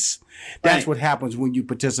States. That's what happens when you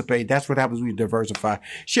participate. That's what happens when you diversify.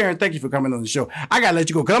 Sharon, thank you for coming on the show. I got to let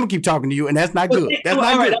you go because I'm going to keep talking to you, and that's not good. That's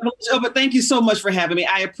not good. Right. But thank you so much for having me.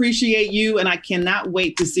 I appreciate you, and I cannot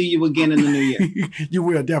wait to see you again in the new year. You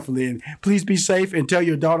will, definitely. And please be safe and tell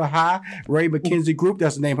your daughter hi. Ray McKenzie Group,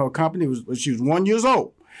 that's the name of her company. She was 1 year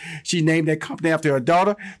old. She named that company after her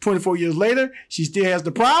daughter. 24 years later, she still has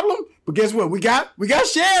the problem. But guess what? We got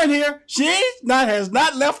Sharon here. She has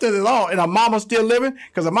not left it at all. And her mama's still living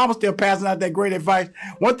because her mama's still passing out that great advice.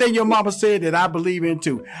 One thing your mama said that I believe in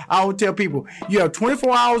too. I would tell people, you have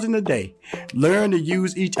 24 hours in a day. Learn to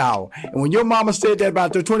use each hour. And when your mama said that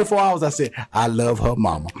about the 24 hours, I said, I love her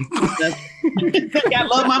mama. I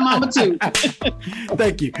love my mama too.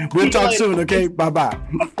 Thank you. We'll talk soon, okay? Bye-bye.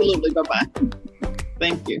 Absolutely. Bye-bye.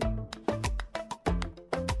 Thank you.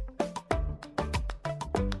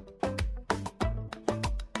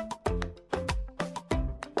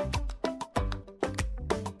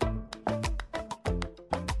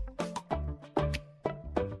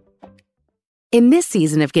 In this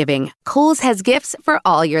season of giving, Kohl's has gifts for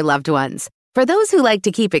all your loved ones. For those who like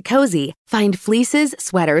to keep it cozy, find fleeces,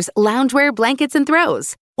 sweaters, loungewear, blankets, and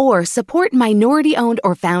throws. Or support minority-owned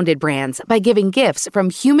or founded brands by giving gifts from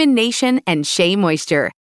Human Nation and Shea Moisture.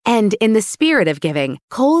 And in the spirit of giving,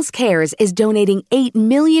 Kohl's Cares is donating $8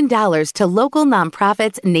 million to local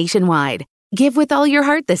nonprofits nationwide. Give with all your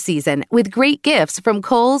heart this season with great gifts from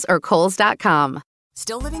Kohl's or Kohls.com.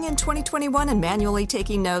 Still living in 2021 and manually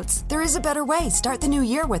taking notes? There is a better way. Start the new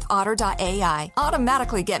year with Otter.ai.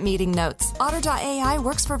 Automatically get meeting notes. Otter.ai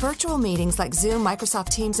works for virtual meetings like Zoom, Microsoft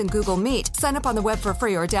Teams, and Google Meet. Sign up on the web for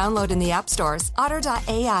free or download in the app stores.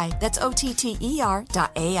 Otter.ai. That's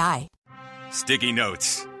OTTER.ai. Sticky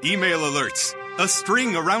notes, email alerts, a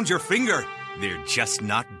string around your finger. They're just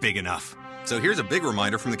not big enough. So here's a big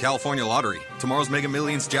reminder from the California Lottery. Tomorrow's Mega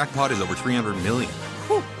Millions jackpot is over $300 million.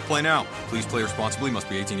 Play now. Please play responsibly. Must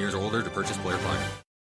be 18 years or older to purchase player plan.